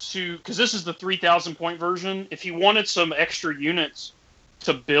because this is the 3,000 point version, if he wanted some extra units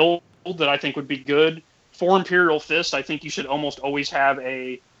to build that I think would be good for Imperial Fist, I think you should almost always have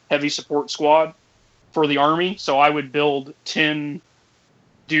a heavy support squad for the army. So I would build 10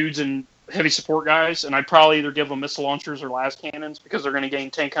 dudes and heavy support guys, and I'd probably either give them missile launchers or las cannons because they're going to gain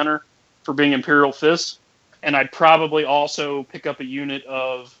Tank Hunter for being Imperial Fists. And I'd probably also pick up a unit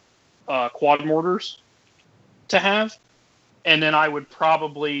of quad mortars to have. And then I would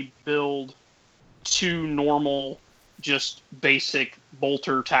probably build 2 normal, just basic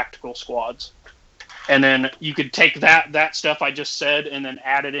bolter tactical squads. And then you could take that stuff I just said and then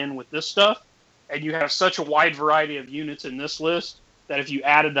add it in with this stuff. And you have such a wide variety of units in this list that if you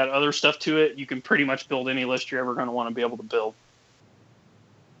added that other stuff to it, you can pretty much build any list you're ever going to want to be able to build.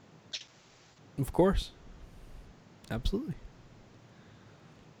 Of course. Absolutely.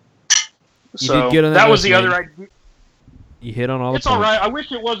 So you did good on that was list, the man. other idea. You hit on all the It's points. all right. I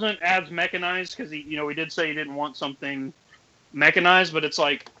wish it wasn't as mechanized because he did say he didn't want something mechanized, but it's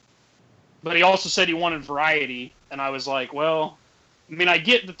like, but he also said he wanted variety, and I was like, well, I mean, I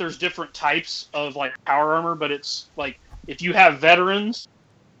get that there's different types of like power armor, but it's like if you have veterans,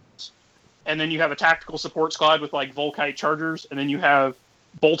 and then you have a tactical support squad with like Volkite Chargers, and then you have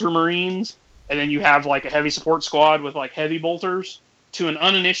Bolter Marines, and then you have like a heavy support squad with like heavy bolters. To an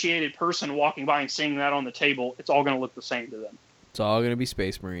uninitiated person walking by and seeing that on the table, it's all going to look the same to them. It's all going to be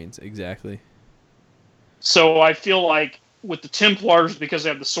Space Marines, exactly. So I feel like with the Templars, because they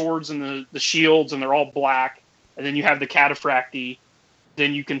have the swords and the shields, and they're all black, and then you have the Cataphracti,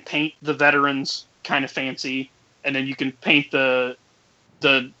 then you can paint the veterans kind of fancy, and then you can paint the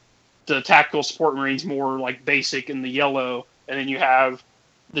tactical support Marines more like basic in the yellow, and then you have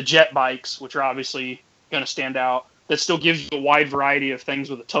the jet bikes, which are obviously going to stand out. That still gives you a wide variety of things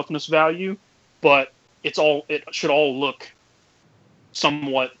with a toughness value, but it should all look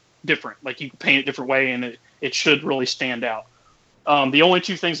somewhat different. Like you can paint it a different way, and it should really stand out. The only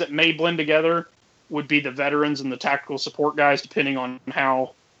 2 things that may blend together would be the veterans and the tactical support guys, depending on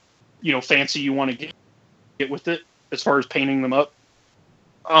how fancy you want to get with it as far as painting them up.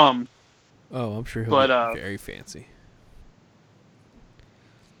 I'm sure he'll be very fancy.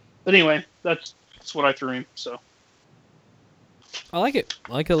 But anyway, that's what I threw him. So. I like it.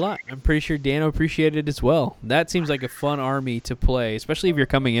 I like it a lot. I'm pretty sure Dan will appreciate it as well. That seems like a fun army to play, especially if you're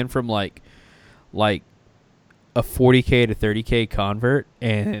coming in from like a 40K to 30K convert.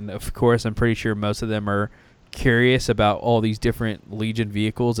 And of course, I'm pretty sure most of them are curious about all these different Legion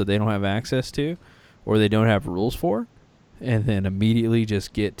vehicles that they don't have access to or they don't have rules for. And then immediately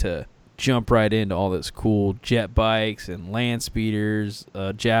just get to jump right into all this cool jet bikes and land speeders,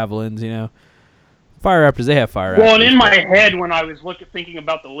 javelins, Fire Raptors, they have Fire Raptors. Well, and in my head, when I was thinking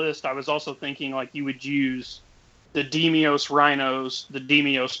about the list, I was also thinking like you would use the Demios Rhinos, the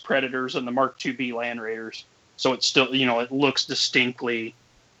Demios Predators, and the Mark IIB Land Raiders. So it's still, it looks distinctly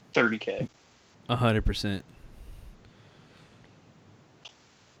 30K. 100%.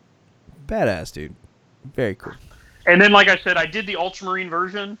 Badass, dude. Very cool. And then, like I said, I did the Ultramarine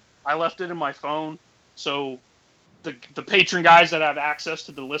version. I left it in my phone. So the patron guys that have access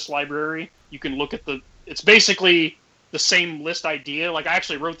to the list library, you can look at it's basically the same list idea. Like, I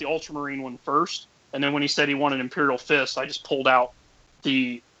actually wrote the Ultramarine one first, and then when he said he wanted Imperial Fist, I just pulled out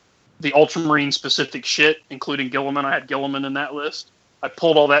the Ultramarine specific shit, including Guilliman. I had Guilliman in that list. I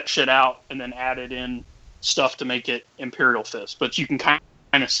pulled all that shit out and then added in stuff to make it Imperial Fist. But you can kind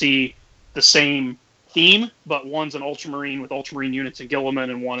of see the same theme, but one's an Ultramarine with Ultramarine units and Guilliman,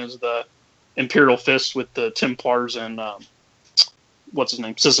 and one is the Imperial Fist with the Templars and what's his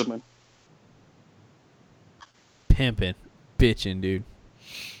name, Sisselman. Pimpin', bitchin', dude.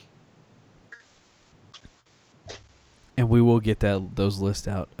 And we will get those lists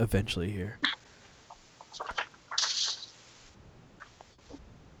out eventually here.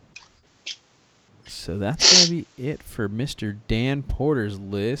 So that's going to be it for Mr. Dan Porter's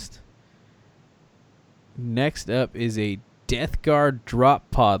list. Next up is a Death Guard drop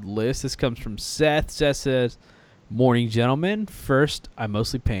pod list. This comes from Seth. Seth says, "Morning, gentlemen. First, I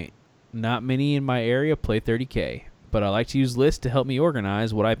mostly paint. Not many in my area play 30K, but I like to use lists to help me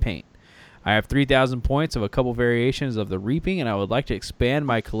organize what I paint. I have 3,000 points of a couple variations of the Reaping, and I would like to expand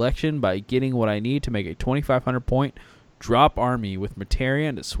my collection by getting what I need to make a 2,500 point drop army with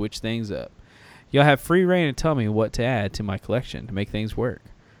Mortarion to switch things up. You'll have free reign to tell me what to add to my collection to make things work.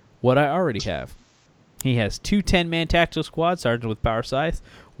 What I already have. He has 2 10-man tactical squads, sergeant with power scythe,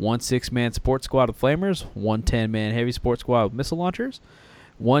 1 6-man support squad with flamers, 1 10-man heavy support squad with missile launchers,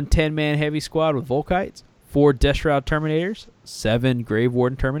 1 10-man heavy squad with Volkites, 4 Death Shroud Terminators, 7 Grave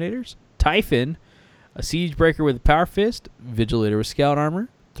Warden Terminators, Typhon, a Siege Breaker with a Power Fist, Vigilator with Scout Armor,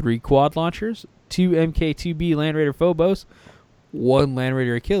 3 Quad Launchers, 2 MK2B Land Raider Phobos, 1 Land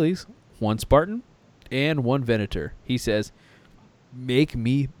Raider Achilles, 1 Spartan, and 1 Venator." He says, "Make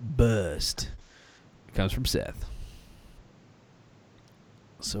me bust." It comes from Seth.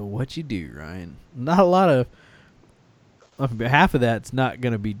 So what you do, Ryan? Not a lot of... half of that's not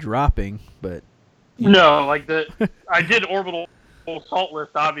going to be dropping, but... No, like I did Orbital Assault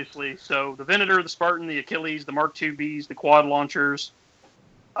list, obviously. So the Venator, the Spartan, the Achilles, the Mark IIBs, the Quad Launchers,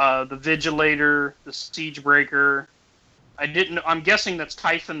 the Vigilator, the Siege Breaker. I'm guessing that's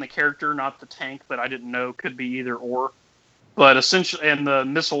Typhon, the character, not the tank, but I didn't know. Could be either or. But essentially, and the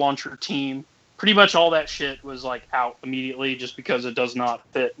Missile Launcher team, pretty much all that shit was like out immediately just because it does not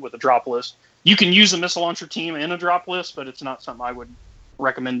fit with a drop list. You can use a Missile Launcher team in a drop list, but it's not something I would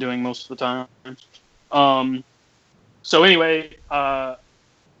recommend doing most of the time. So anyway,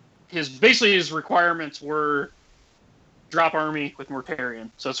 his requirements were drop army with Mortarion.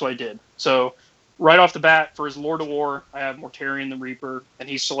 So that's what I did. So right off the bat, for his Lord of War, I have Mortarion the Reaper, and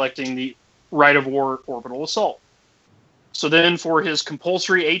he's selecting the Rite of War Orbital Assault. So then for his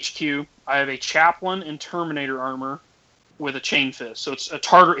compulsory HQ, I have a Chaplain in Terminator armor with a Chain Fist. So it's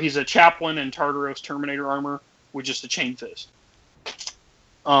he's a Chaplain in Tartaros Terminator armor with just a Chain Fist.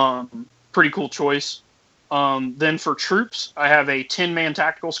 Pretty cool choice. Then for troops, I have a 10-man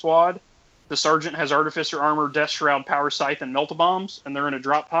tactical squad. The sergeant has Artificer armor, Death Shroud, Power Scythe, and Melt-A-Bombs, and they're in a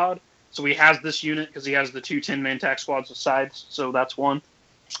drop pod. So he has this unit because he has the 2 10-man tac squads with sides, so that's one.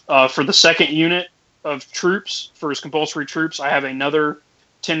 For the second unit of troops, for his compulsory troops, I have another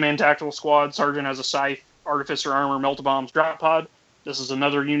 10-man tactical squad. Sergeant has a Scythe, Artificer armor, Melt-A-Bombs, drop pod. This is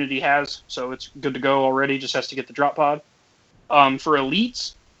another unit he has, so it's good to go already, just has to get the drop pod. For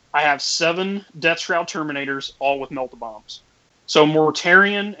elites, I have 7 Death Shroud Terminators, all with Melt-A-Bombs. So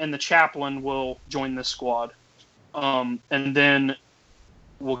Mortarion and the Chaplain will join this squad. And then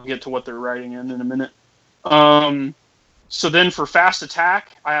we'll get to what they're writing in a minute. So then for fast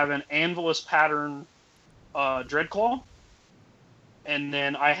attack, I have an Anvilus pattern Dreadclaw. And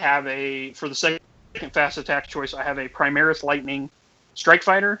then I have for the second fast attack choice, I have a Primaris Lightning Strike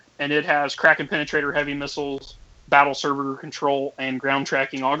Fighter. And it has Kraken Penetrator heavy missiles, battle server control, and ground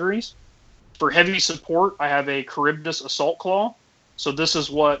tracking auguries. For heavy support, I have a Charybdis Assault Claw. So this is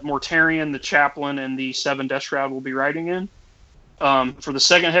what Mortarion, the Chaplain, and the 7 Death Shroud will be riding in. For the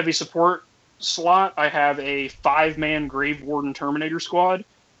second heavy support slot, I have a 5-man Grave Warden Terminator squad.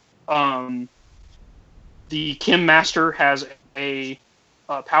 The Kim Master has a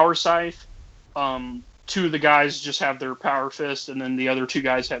Power Scythe. 2 of the guys just have their Power Fist, and then the other 2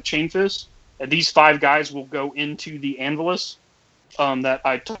 guys have Chain Fist. And these 5 guys will go into the Anvilus that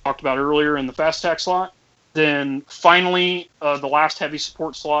I talked about earlier in the fast attack slot. Then finally, the last heavy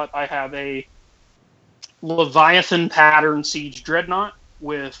support slot, I have a Leviathan pattern Siege Dreadnought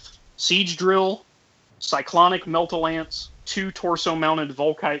with Siege Drill, Cyclonic Melt-A-Lance, 2 torso-mounted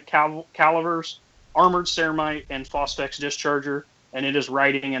Volkite Calivers, Armored Ceramite, and Phosphex Discharger, and it is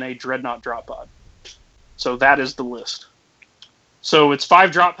riding in a Dreadnought drop pod. So that is the list. So it's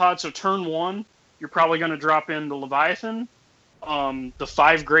 5 drop pods. So turn 1, you're probably going to drop in the Leviathan. the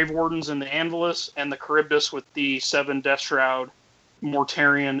 5 Grave Wardens and the Anvilus, and the Charybdis with the 7 Death Shroud,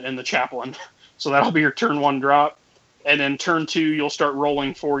 Mortarion, and the Chaplain. So that'll be your turn 1 drop. And then turn 2, you'll start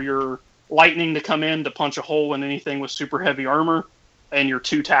rolling for your Lightning to come in to punch a hole in anything with super heavy armor, and your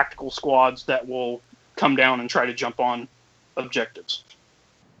 2 tactical squads that will come down and try to jump on objectives.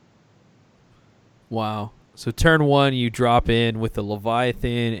 Wow. So turn 1, you drop in with the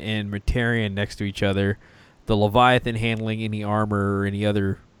Leviathan and Mortarion next to each other. The Leviathan handling any armor or any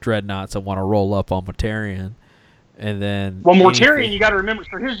other dreadnoughts that want to roll up on Mortarion. And then... Well, Mortarion, you got to remember,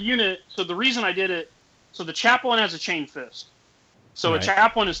 for his unit, so the reason I did it, so the Chaplain has a Chain Fist. So Right. a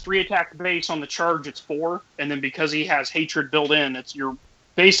Chaplain is 3 attack base. On the charge, it's 4. And then because he has Hatred built in, you're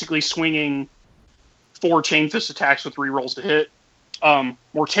basically swinging 4 Chain Fist attacks with rerolls to hit.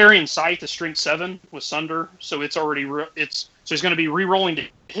 Mortarion Scythe is strength 7 with Sunder, so it's already so he's going to be re-rolling to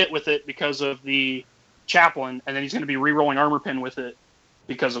hit with it because of the Chaplain, and then he's going to be re-rolling Armor Pin with it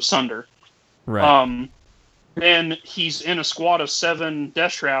because of Sunder. Right. Then he's in a squad of 7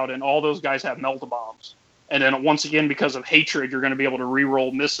 Death Shroud, and all those guys have Melt-A-Bombs. And then once again, because of Hatred, you're going to be able to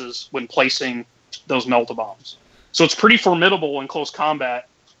re-roll misses when placing those Melt-A-Bombs. So it's pretty formidable in close combat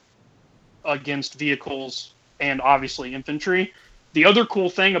against vehicles and obviously infantry. The other cool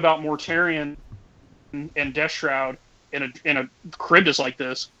thing about Mortarion and Death Shroud in a Charybdis like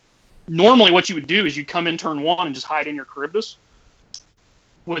this, normally what you would do is you come in turn 1 and just hide in your Charybdis.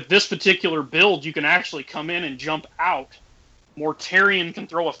 With this particular build, you can actually come in and jump out. Mortarion can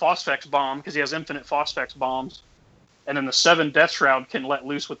throw a Phosphex bomb because he has infinite Phosphex bombs. And then the 7 Death Shroud can let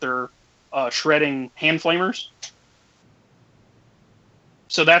loose with their shredding hand flamers.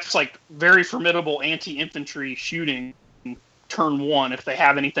 So that's like very formidable anti-infantry shooting turn 1 if they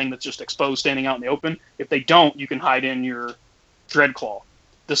have anything that's just exposed standing out in the open. If they don't, you can hide in your Dreadclaw.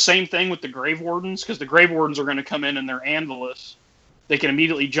 The same thing with the Grave Wardens, because the Grave Wardens are going to come in their Anvilus. They can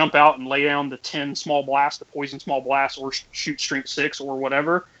immediately jump out and lay down the 10 small blasts, the poison small blasts, or shoot strength 6 or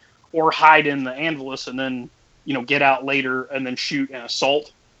whatever, or hide in the Anvilus and then, get out later and then shoot an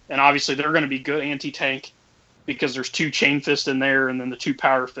assault. And obviously they're going to be good anti-tank because there's 2 Chain Fist in there and then the 2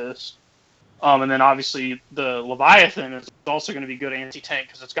 Power Fists. And then obviously the Leviathan is also going to be good anti-tank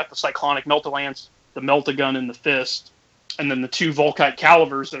because it's got the Cyclonic Melt-A-Lance, the Melt-A-Gun, and the Fist. And then the 2 Volkite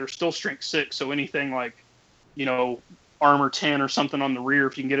Calivers that are still strength 6, so anything like, armor 10 or something on the rear,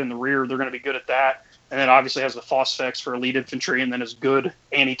 if you can get in the rear, they're going to be good at that. And then obviously has the Phosphex for elite infantry, and then is good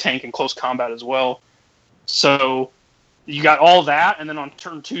anti-tank and close combat as well. So you got all that, and then on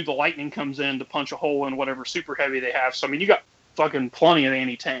turn 2, the Lightning comes in to punch a hole in whatever super heavy they have. So, you got fucking plenty of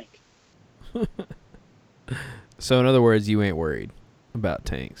anti-tank. So in other words, you ain't worried about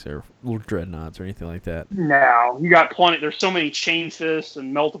tanks or little dreadnoughts or anything like that. No, you got plenty. There's so many Chain Fists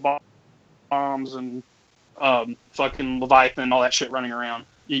and Melt-A-Bombs and fucking Leviathan and all that shit running around.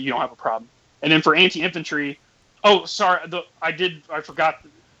 You don't have a problem. And then for anti-infantry, oh, sorry, I forgot.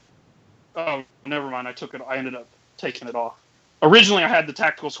 Oh, never mind. I ended up taking it off. Originally, I had the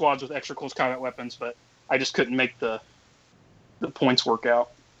tactical squads with extra close combat weapons, but I just couldn't make the points work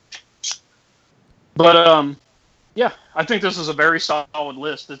out. But yeah, I think this is a very solid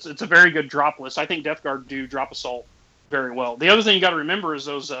list. It's a very good drop list. I think Death Guard do drop assault very well. The other thing you got to remember is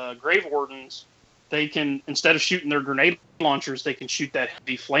those Grave Wardens. They can, instead of shooting their grenade launchers, they can shoot that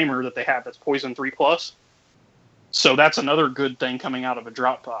heavy flamer that they have that's poison 3+. So that's another good thing coming out of a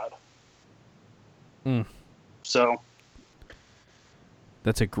drop pod. So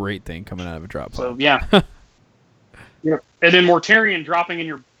that's a great thing coming out of a drop pod. So yeah. Yep. And then Mortarion dropping in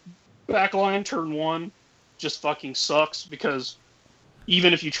your backline turn 1 just fucking sucks because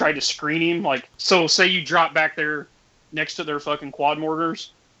even if you try to screen him, so say you drop back there next to their fucking quad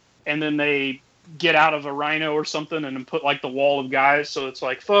mortars and then they get out of a Rhino or something and then put the wall of guys, so it's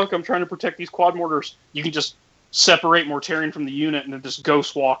fuck, I'm trying to protect these quad mortars. You can just separate Mortarion from the unit and then just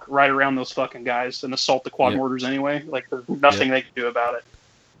ghost walk right around those fucking guys and assault the quad mortars anyway. There's nothing they can do about it.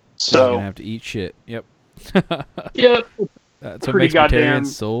 So you're gonna have to eat shit. Yep. Yeah. That's what makes Mortarion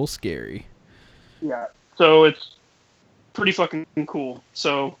so scary. Yeah. So it's pretty fucking cool.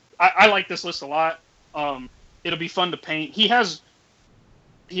 So I like this list a lot. It'll be fun to paint. He has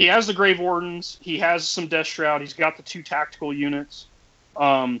the Grave Wardens. He has some Death Shroud. He's got the 2 tactical units.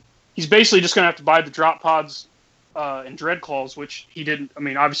 He's basically just going to have to buy the drop pods and Dreadclaws, which he didn't.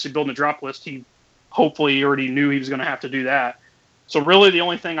 Obviously building a drop list, he hopefully already knew he was going to have to do that. So really the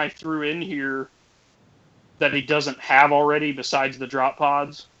only thing I threw in here that he doesn't have already besides the drop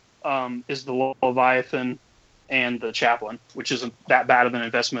pods is the Leviathan and the Chaplain, which isn't that bad of an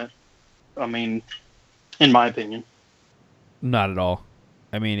investment. In my opinion. Not at all.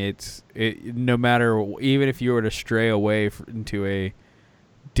 I mean, no matter, even if you were to stray away into a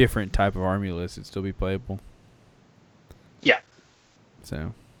different type of army list, it'd still be playable. Yeah.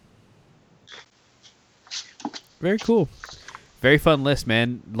 So, very cool. Very fun list,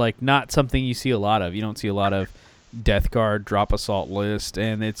 man. Like, not something you see a lot of. You don't see a lot of Death Guard drop assault list,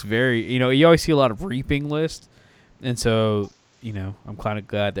 and it's very, you always see a lot of reaping list, and so, I'm kind of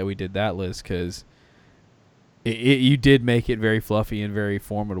glad that we did that list, because you did make it very fluffy and very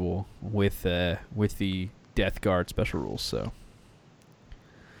formidable with the Death Guard special rules. So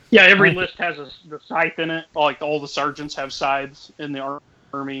yeah, every list has the scythe in it. Like all the sergeants have scythes in the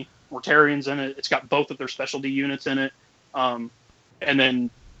army. Mortarians in it. It's got both of their specialty units in it. And then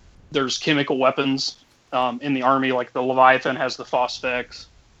there's chemical weapons in the army, like the Leviathan has the Phosphex,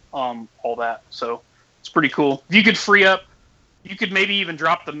 all that. So it's pretty cool. If you could free up, you could maybe even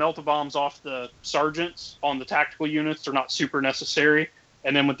drop the Melt-A-Bombs off the sergeants on the tactical units. They're not super necessary.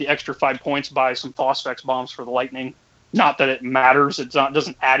 And then with the extra 5 points, buy some Phosphex bombs for the Lightning. Not that it matters. It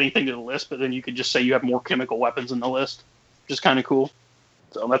doesn't add anything to the list, but then you could just say you have more chemical weapons in the list, which is kind of cool.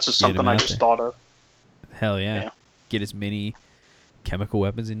 So that's just something I just thought of. Hell yeah. Get as many chemical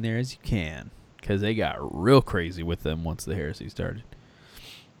weapons in there as you can, because they got real crazy with them once the heresy started.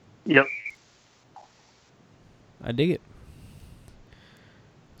 Yep. I dig it.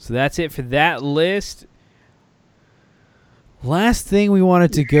 So that's it for that list. Last thing we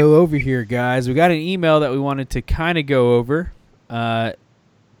wanted to go over here, guys. We got an email that we wanted to kind of go over. Kind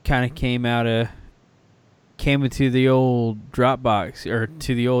of came into the old Dropbox, or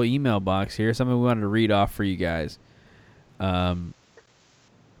to the old email box here. Something we wanted to read off for you guys.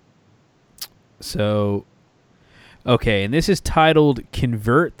 Okay, and this is titled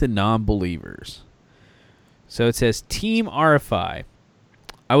Convert the Non-Believers. So it says, Team RFI,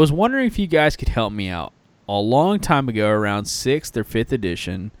 I was wondering if you guys could help me out. A long time ago, around 6th or 5th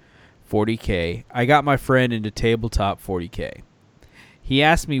edition, 40K, I got my friend into tabletop 40K. He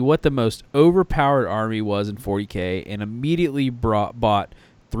asked me what the most overpowered army was in 40K and immediately bought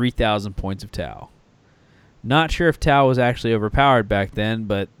 3,000 points of Tau. Not sure if Tau was actually overpowered back then,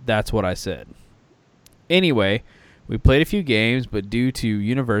 but that's what I said. Anyway, we played a few games, but due to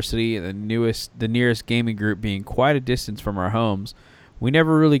university and the nearest gaming group being quite a distance from our homes, we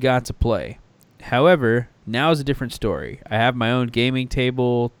never really got to play. However, now is a different story. I have my own gaming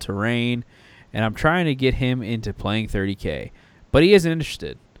table, terrain, and I'm trying to get him into playing 30K, but he isn't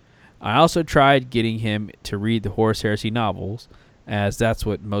interested. I also tried getting him to read the Horus Heresy novels, as that's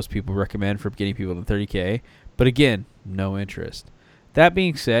what most people recommend for getting people to 30K, but again, no interest. That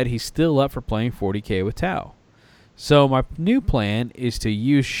being said, he's still up for playing 40K with Tau. So my new plan is to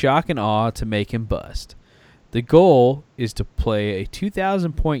use Shock and Awe to make him bust. The goal is to play a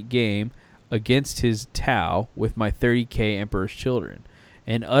 2,000 point game against his Tau with my 30K Emperor's Children,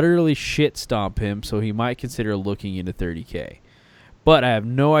 and utterly shit stomp him so he might consider looking into 30K. But I have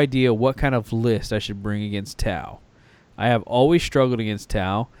no idea what kind of list I should bring against Tau. I have always struggled against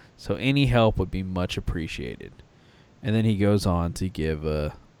Tau, so any help would be much appreciated. And then he goes on to give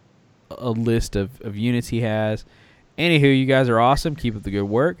a list of units he has. Anywho, you guys are awesome. Keep up the good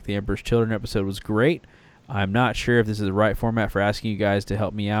work. The Emperor's Children episode was great. I'm not sure if this is the right format for asking you guys to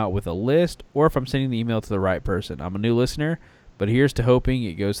help me out with a list, or if I'm sending the email to the right person. I'm a new listener, but here's to hoping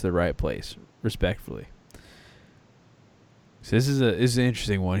it goes to the right place. Respectfully. So this is an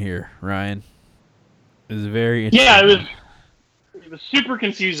interesting one here, Ryan. This is very interesting. Yeah, it was super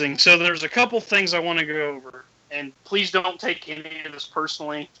confusing. So there's a couple things I want to go over, and please don't take any of this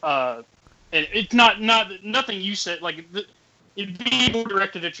personally. It's not nothing you said. Like, it'd be more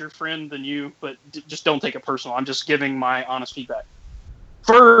directed at your friend than you, but just don't take it personal. I'm just giving my honest feedback.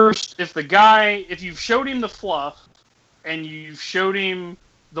 First, if you've showed him the fluff, and you've showed him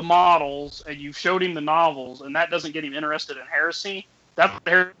the models, and you've showed him the novels, and that doesn't get him interested in heresy, that's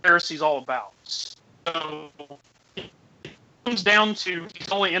what heresy's all about. So it comes down to he's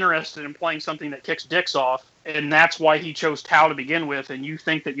only interested in playing something that kicks dicks off, and that's why he chose Tau to begin with, and you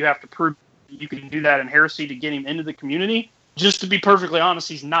think that you have to prove you can do that in heresy to get him into the community. Just to be perfectly honest,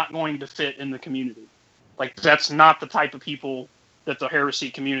 he's not going to fit in the community. Like, that's not the type of people that the heresy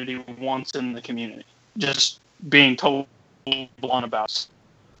community wants in the community. Just being totally blunt about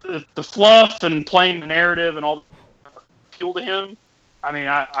it. The fluff and playing the narrative and all appeal to him. I mean,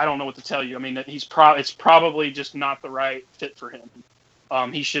 I don't know what to tell you. I mean, it's probably just not the right fit for him.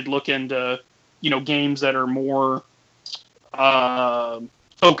 He should look into, games that are more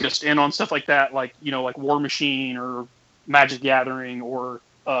focused in on stuff like that, like War Machine or Magic Gathering or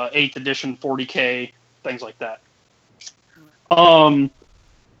 8th edition 40K, things like that.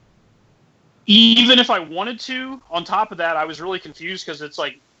 even if I wanted to, on top of that, I was really confused because it's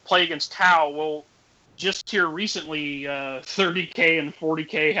like play against Tau. Well, just here recently, 30K and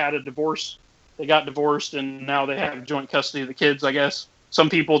 40K had a divorce. They got divorced, and now they have joint custody of the kids, I guess. Some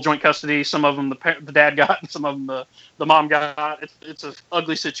people joint custody, some of them the dad got, and some of them the mom got. It's an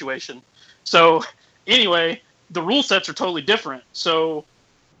ugly situation. So anyway, the rule sets are totally different. So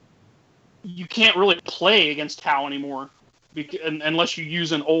you can't really play against Tau anymore unless you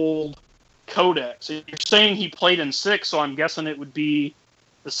use an old codex. You're saying he played in 6, so I'm guessing it would be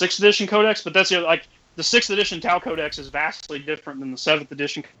the 6th edition codex, but that's the the 6th edition Tau codex is vastly different than the 7th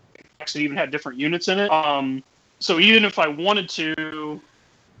edition codex. It even had different units in it. So even if I wanted to,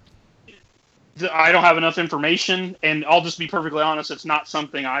 I don't have enough information, and I'll just be perfectly honest, it's not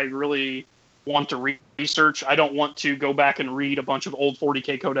something I really want to research. I don't want to go back and read a bunch of old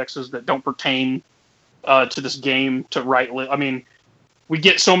 40K codexes that don't pertain to this game to write. I mean, we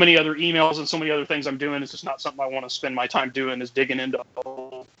get so many other emails and so many other things I'm doing. It's just not something I want to spend my time doing, is digging into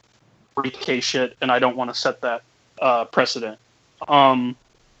old 40K shit, and I don't want to set that precedent.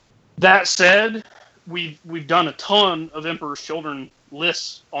 That said, we've done a ton of Emperor's Children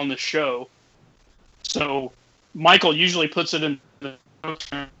lists on this show. So Michael usually puts it in the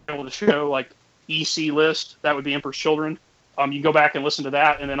show, like EC list. That would be Emperor's Children. You can go back and listen to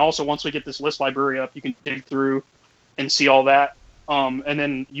that, and then also once we get this list library up, you can dig through and see all that. And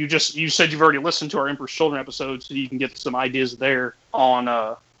then you said you've already listened to our Emperor's Children episodes, so you can get some ideas there on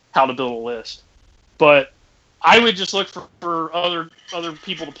how to build a list. But I would just look for other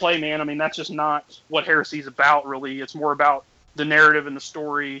people to play, man. I mean, that's just not what Heresy's about, really. It's more about the narrative and the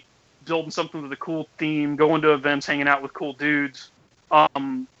story, building something with a cool theme, going to events, hanging out with cool dudes.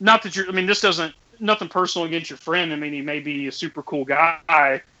 Not that this doesn't, nothing personal against your friend. I mean, he may be a super cool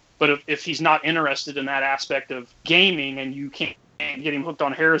guy, but if he's not interested in that aspect of gaming and you can't get him hooked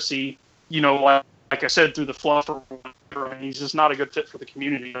on Heresy, like I said, through the fluff or whatever, he's just not a good fit for the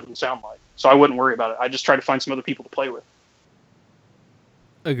community, it doesn't sound like. So I wouldn't worry about it. I just try to find some other people to play with.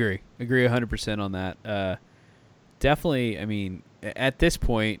 Agree 100% on that. Definitely, I mean, at this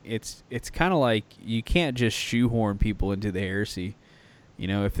point, it's kind of like you can't just shoehorn people into the Heresy.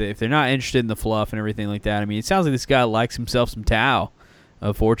 If they're not interested in the fluff and everything like that. I mean, it sounds like this guy likes himself some Tau.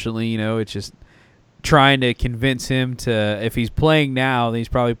 Unfortunately, it's just trying to convince him to, if he's playing now, then he's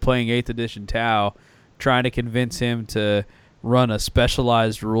probably playing 8th edition Tau, trying to convince him to run a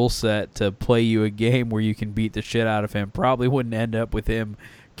specialized rule set to play you a game where you can beat the shit out of him probably wouldn't end up with him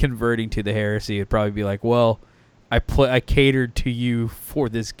converting to the Heresy. It'd probably be like, well, I catered to you for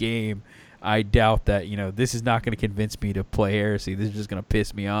this game. I doubt that, this is not going to convince me to play Heresy. This is just going to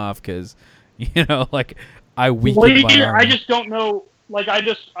piss me off because, I weakened my army. I just don't know. Like, I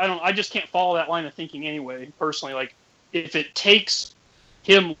just can't follow that line of thinking anyway, personally. Like, if it takes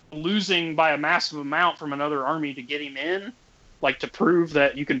him losing by a massive amount from another army to get him in, like, to prove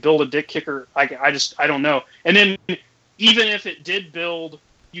that you can build a dick kicker, I don't know. And then, even if it did build,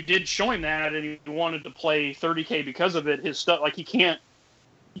 you did show him that, and he wanted to play 30K because of it, his stuff, like, he can't,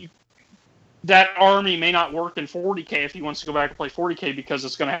 that army may not work in 40K if he wants to go back and play 40K because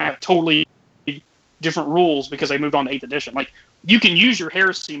it's going to have totally different rules because they moved on to 8th edition. Like, you can use your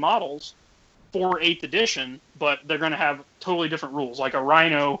Heresy models for 8th edition, but they're going to have totally different rules. Like a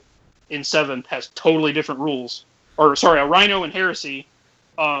Rhino in 7th has totally different rules. Or, sorry, a Rhino in Heresy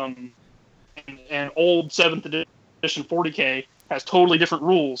and old 7th edition 40K has totally different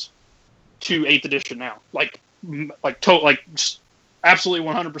rules to 8th edition now. Like just absolutely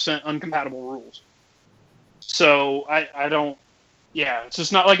 100% uncompatible rules. So I don't, yeah, it's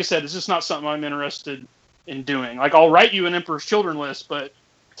just not, like I said, it's just not something I'm interested in doing. Like, I'll write you an Emperor's Children list, but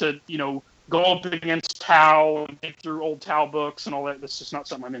to, go up against Tau and dig through old Tau books and all that, that's just not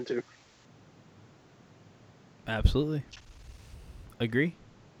something I'm into. Absolutely. Agree.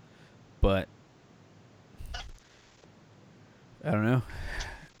 But I don't know.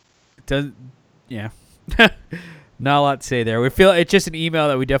 It doesn't, yeah. Not a lot to say there. We feel it's just an email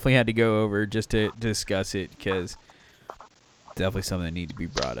that we definitely had to go over just to discuss it because definitely something that needs to be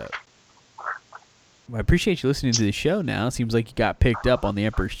brought up. Well, I appreciate you listening to the show now. It seems like you got picked up on the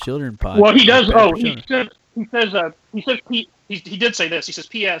Emperor's Children podcast. Well, he does. Oh, he did say this. He says,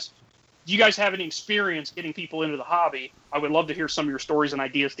 P.S. Do you guys have any experience getting people into the hobby? I would love to hear some of your stories and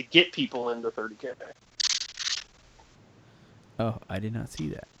ideas to get people into 30K. Oh, I did not see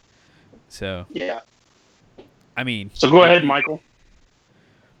that. So yeah. I mean, so go ahead, Michael.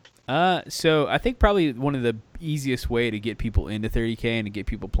 So I think probably one of the easiest way to get people into 30K and to get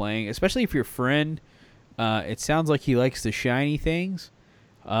people playing, especially if your friend, it sounds like he likes the shiny things.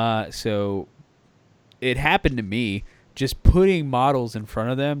 So it happened to me. just putting models in front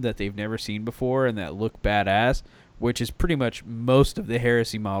of them that they've never seen before and that look badass, which is pretty much most of the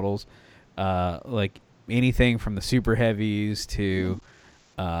Heresy models, like anything from the super heavies to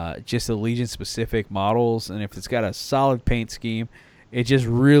just the Legion specific models. And if it's got a solid paint scheme, it just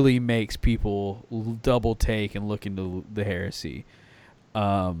really makes people double take and look into the Heresy.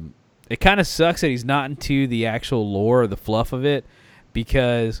 It kind of sucks that he's not into the actual lore or the fluff of it,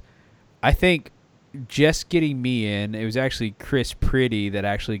 because I think just getting me in, it was actually Chris Pretty that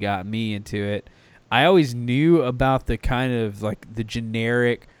actually got me into it. I always knew about the kind of like the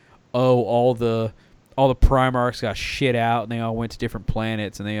generic, all the Primarchs got shit out and they all went to different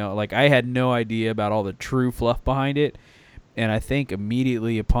planets, and they all, like, I had no idea about all the true fluff behind it. And I think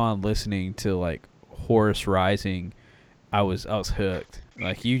immediately upon listening to like Horus Rising, I was hooked.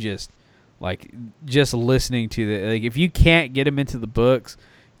 Like, you just listening to the, like, if you can't get him into the books,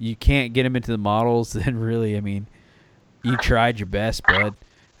 you can't get him into the models, then really, I mean, you tried your best, bud.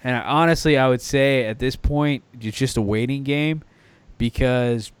 And honestly, I would say at this point, it's just a waiting game,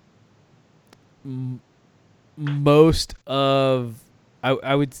 because most of,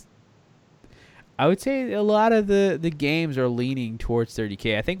 I would say a lot of the games are leaning towards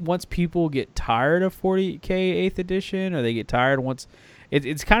 30K. I think once people get tired of 40K 8th edition, or they get tired once,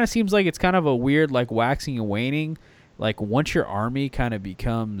 it kind of seems like it's kind of a weird, like, waxing and waning. Like, once your army kind of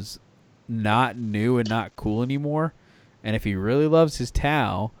becomes not new and not cool anymore, and if he really loves his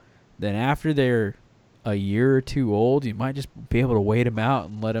Tau, then after they're a year or two old, you might just be able to wait him out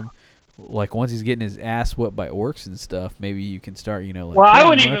and let him, like, once he's getting his ass whipped by orcs and stuff, maybe you can start, you know, like, well, I hey,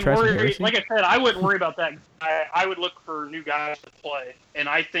 wouldn't you wanna even try some worry. Heresy? Like I said, I wouldn't worry about that. I would look for new guys to play, and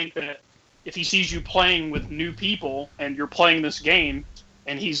I think that if he sees you playing with new people and you're playing this game,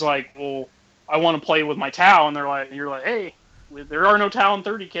 and he's like, well, I want to play with my Tau, and you're like, hey, there are no Tau in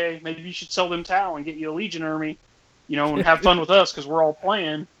 30K. Maybe you should sell them Tau and get you a Legion army, you know, and have fun with us because we're all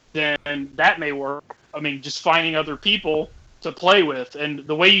playing. Then that may work. I mean, just finding other people to play with, and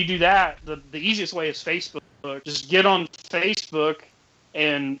the way you do that, the easiest way is Facebook. Just get on Facebook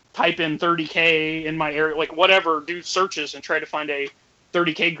and type in 30K in my area, like whatever. Do searches and try to find a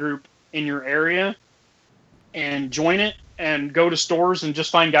 30K group in your area, and join it. And go to stores and just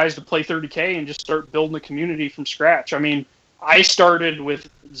find guys to play 30K and just start building a community from scratch. I mean, I started with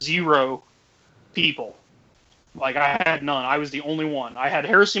 0 people. Like, I had none. I was the only one. I had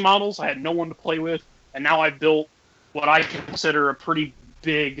Heresy models. I had no one to play with. And now I've built what I consider a pretty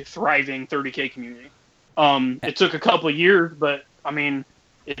big, thriving 30K community. It took a couple of years, but, I mean,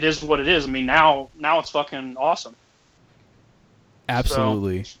 it is what it is. I mean, now it's fucking awesome.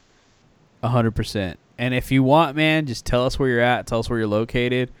 Absolutely. 100%. And if you want, man, just tell us where you're at. Tell us where you're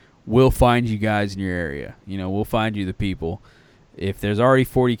located. We'll find you guys in your area. You know, we'll find you the people. If there's already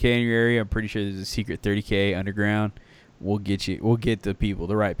 40K in your area, I'm pretty sure there's a secret 30K underground. We'll get the people,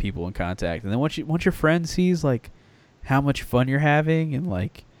 the right people in contact. And then once your friend sees, like, how much fun you're having, and,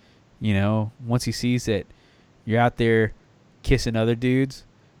 like, you know, once he sees that you're out there kissing other dudes,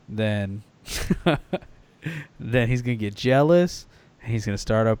 then then he's going to get jealous, and he's going to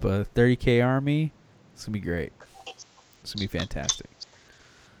start up a 30K army. It's going to be great. It's going to be fantastic.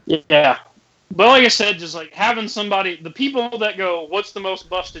 Yeah. But like I said, just like having somebody, the people that go, what's the most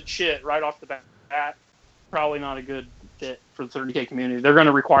busted shit right off the bat, probably not a good fit for the 30K community. They're going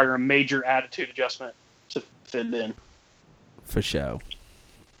to require a major attitude adjustment to fit in. For sure.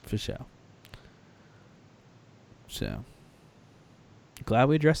 So, glad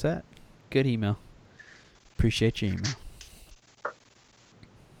we addressed that. Good email. Appreciate your email.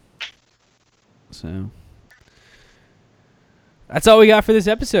 So, that's all we got for this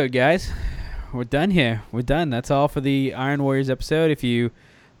episode, guys. We're done here. We're done. That's all for the Iron Warriors episode. If you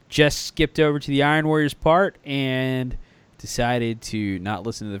just skipped over to the Iron Warriors part and decided to not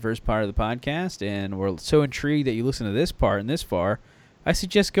listen to the first part of the podcast and were so intrigued that you listened to this part and this far, I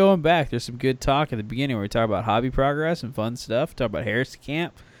suggest going back. There's some good talk at the beginning where we talk about hobby progress and fun stuff. Talk about Heresy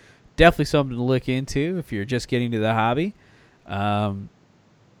Camp. Definitely something to look into if you're just getting to the hobby.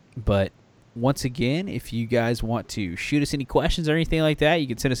 But once again, if you guys want to shoot us any questions or anything like that, you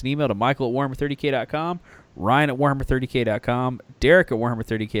can send us an email to michael@warhammer30k.com, ryan@warhammer30k.com,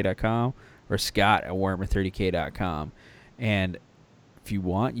 derek@warhammer30k.com, or scott@warhammer30k.com. And if you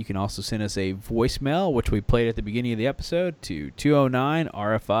want, you can also send us a voicemail, which we played at the beginning of the episode, to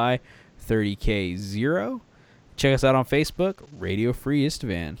 209-RFI-30K0. Check us out on Facebook, Radio Free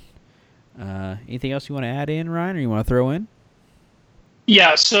Istvan. Anything else you want to add in, Ryan, or you want to throw in?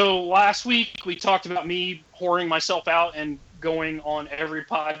 Yeah, so last week we talked about me whoring myself out and going on every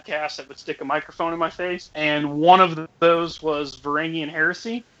podcast that would stick a microphone in my face. And one of those was Varangian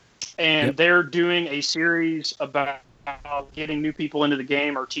Heresy. And they're doing a series about getting new people into the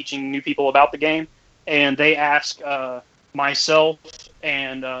game or teaching new people about the game. And they asked myself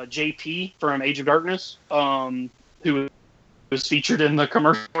and JP from Age of Darkness, who was featured in the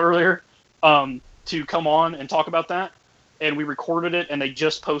commercial earlier, to come on and talk about that. And we recorded it, and they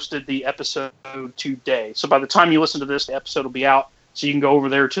just posted the episode today. So by the time you listen to this, the episode will be out. So you can go over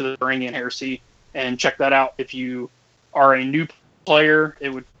there to the Varangian Heresy and check that out. If you are a new player, it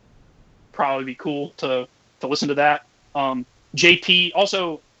would probably be cool to listen to that. JP,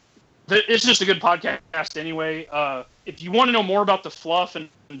 also, it's just a good podcast anyway. If you want to know more about the fluff and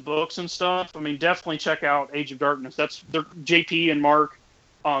books and stuff, I mean, definitely check out Age of Darkness. That's their JP and Mark.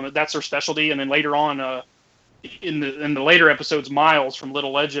 That's their specialty. And then later on, in the later episodes, Miles from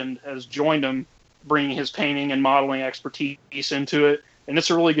Little Legend has joined them, bringing his painting and modeling expertise into it. And it's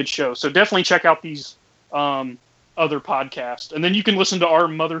a really good show. So definitely check out these other podcasts. And then you can listen to our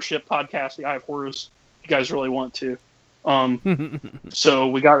mothership podcast, The Eye of Horus, if you guys really want to. So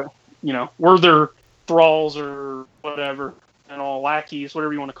we got, we're their thralls or whatever, and all lackeys,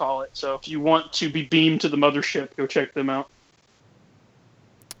 whatever you want to call it. So if you want to be beamed to the mothership, go check them out.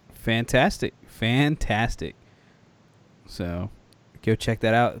 Fantastic. So go check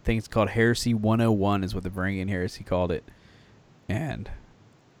that out. I think it's called Heresy 101 is what the Varangian Heresy called it. And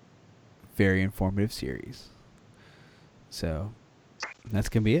very informative series. So that's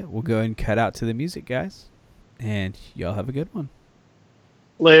going to be it. We'll go ahead and cut out to the music, guys. And y'all have a good one.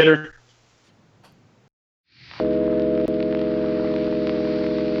 Later.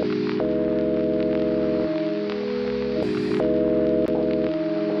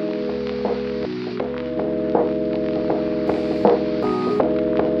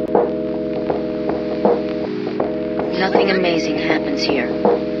 Nothing amazing happens here.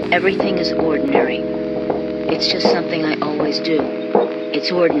 Everything is ordinary. It's just something I always do.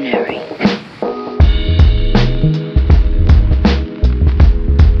 It's ordinary.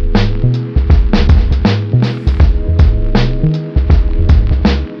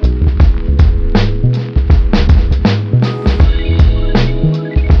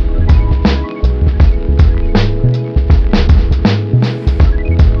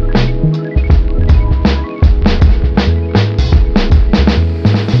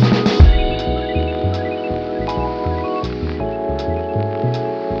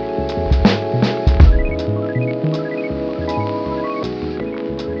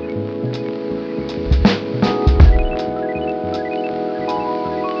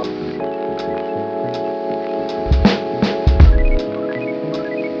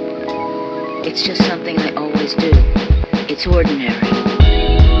 It's just something I always do. It's ordinary.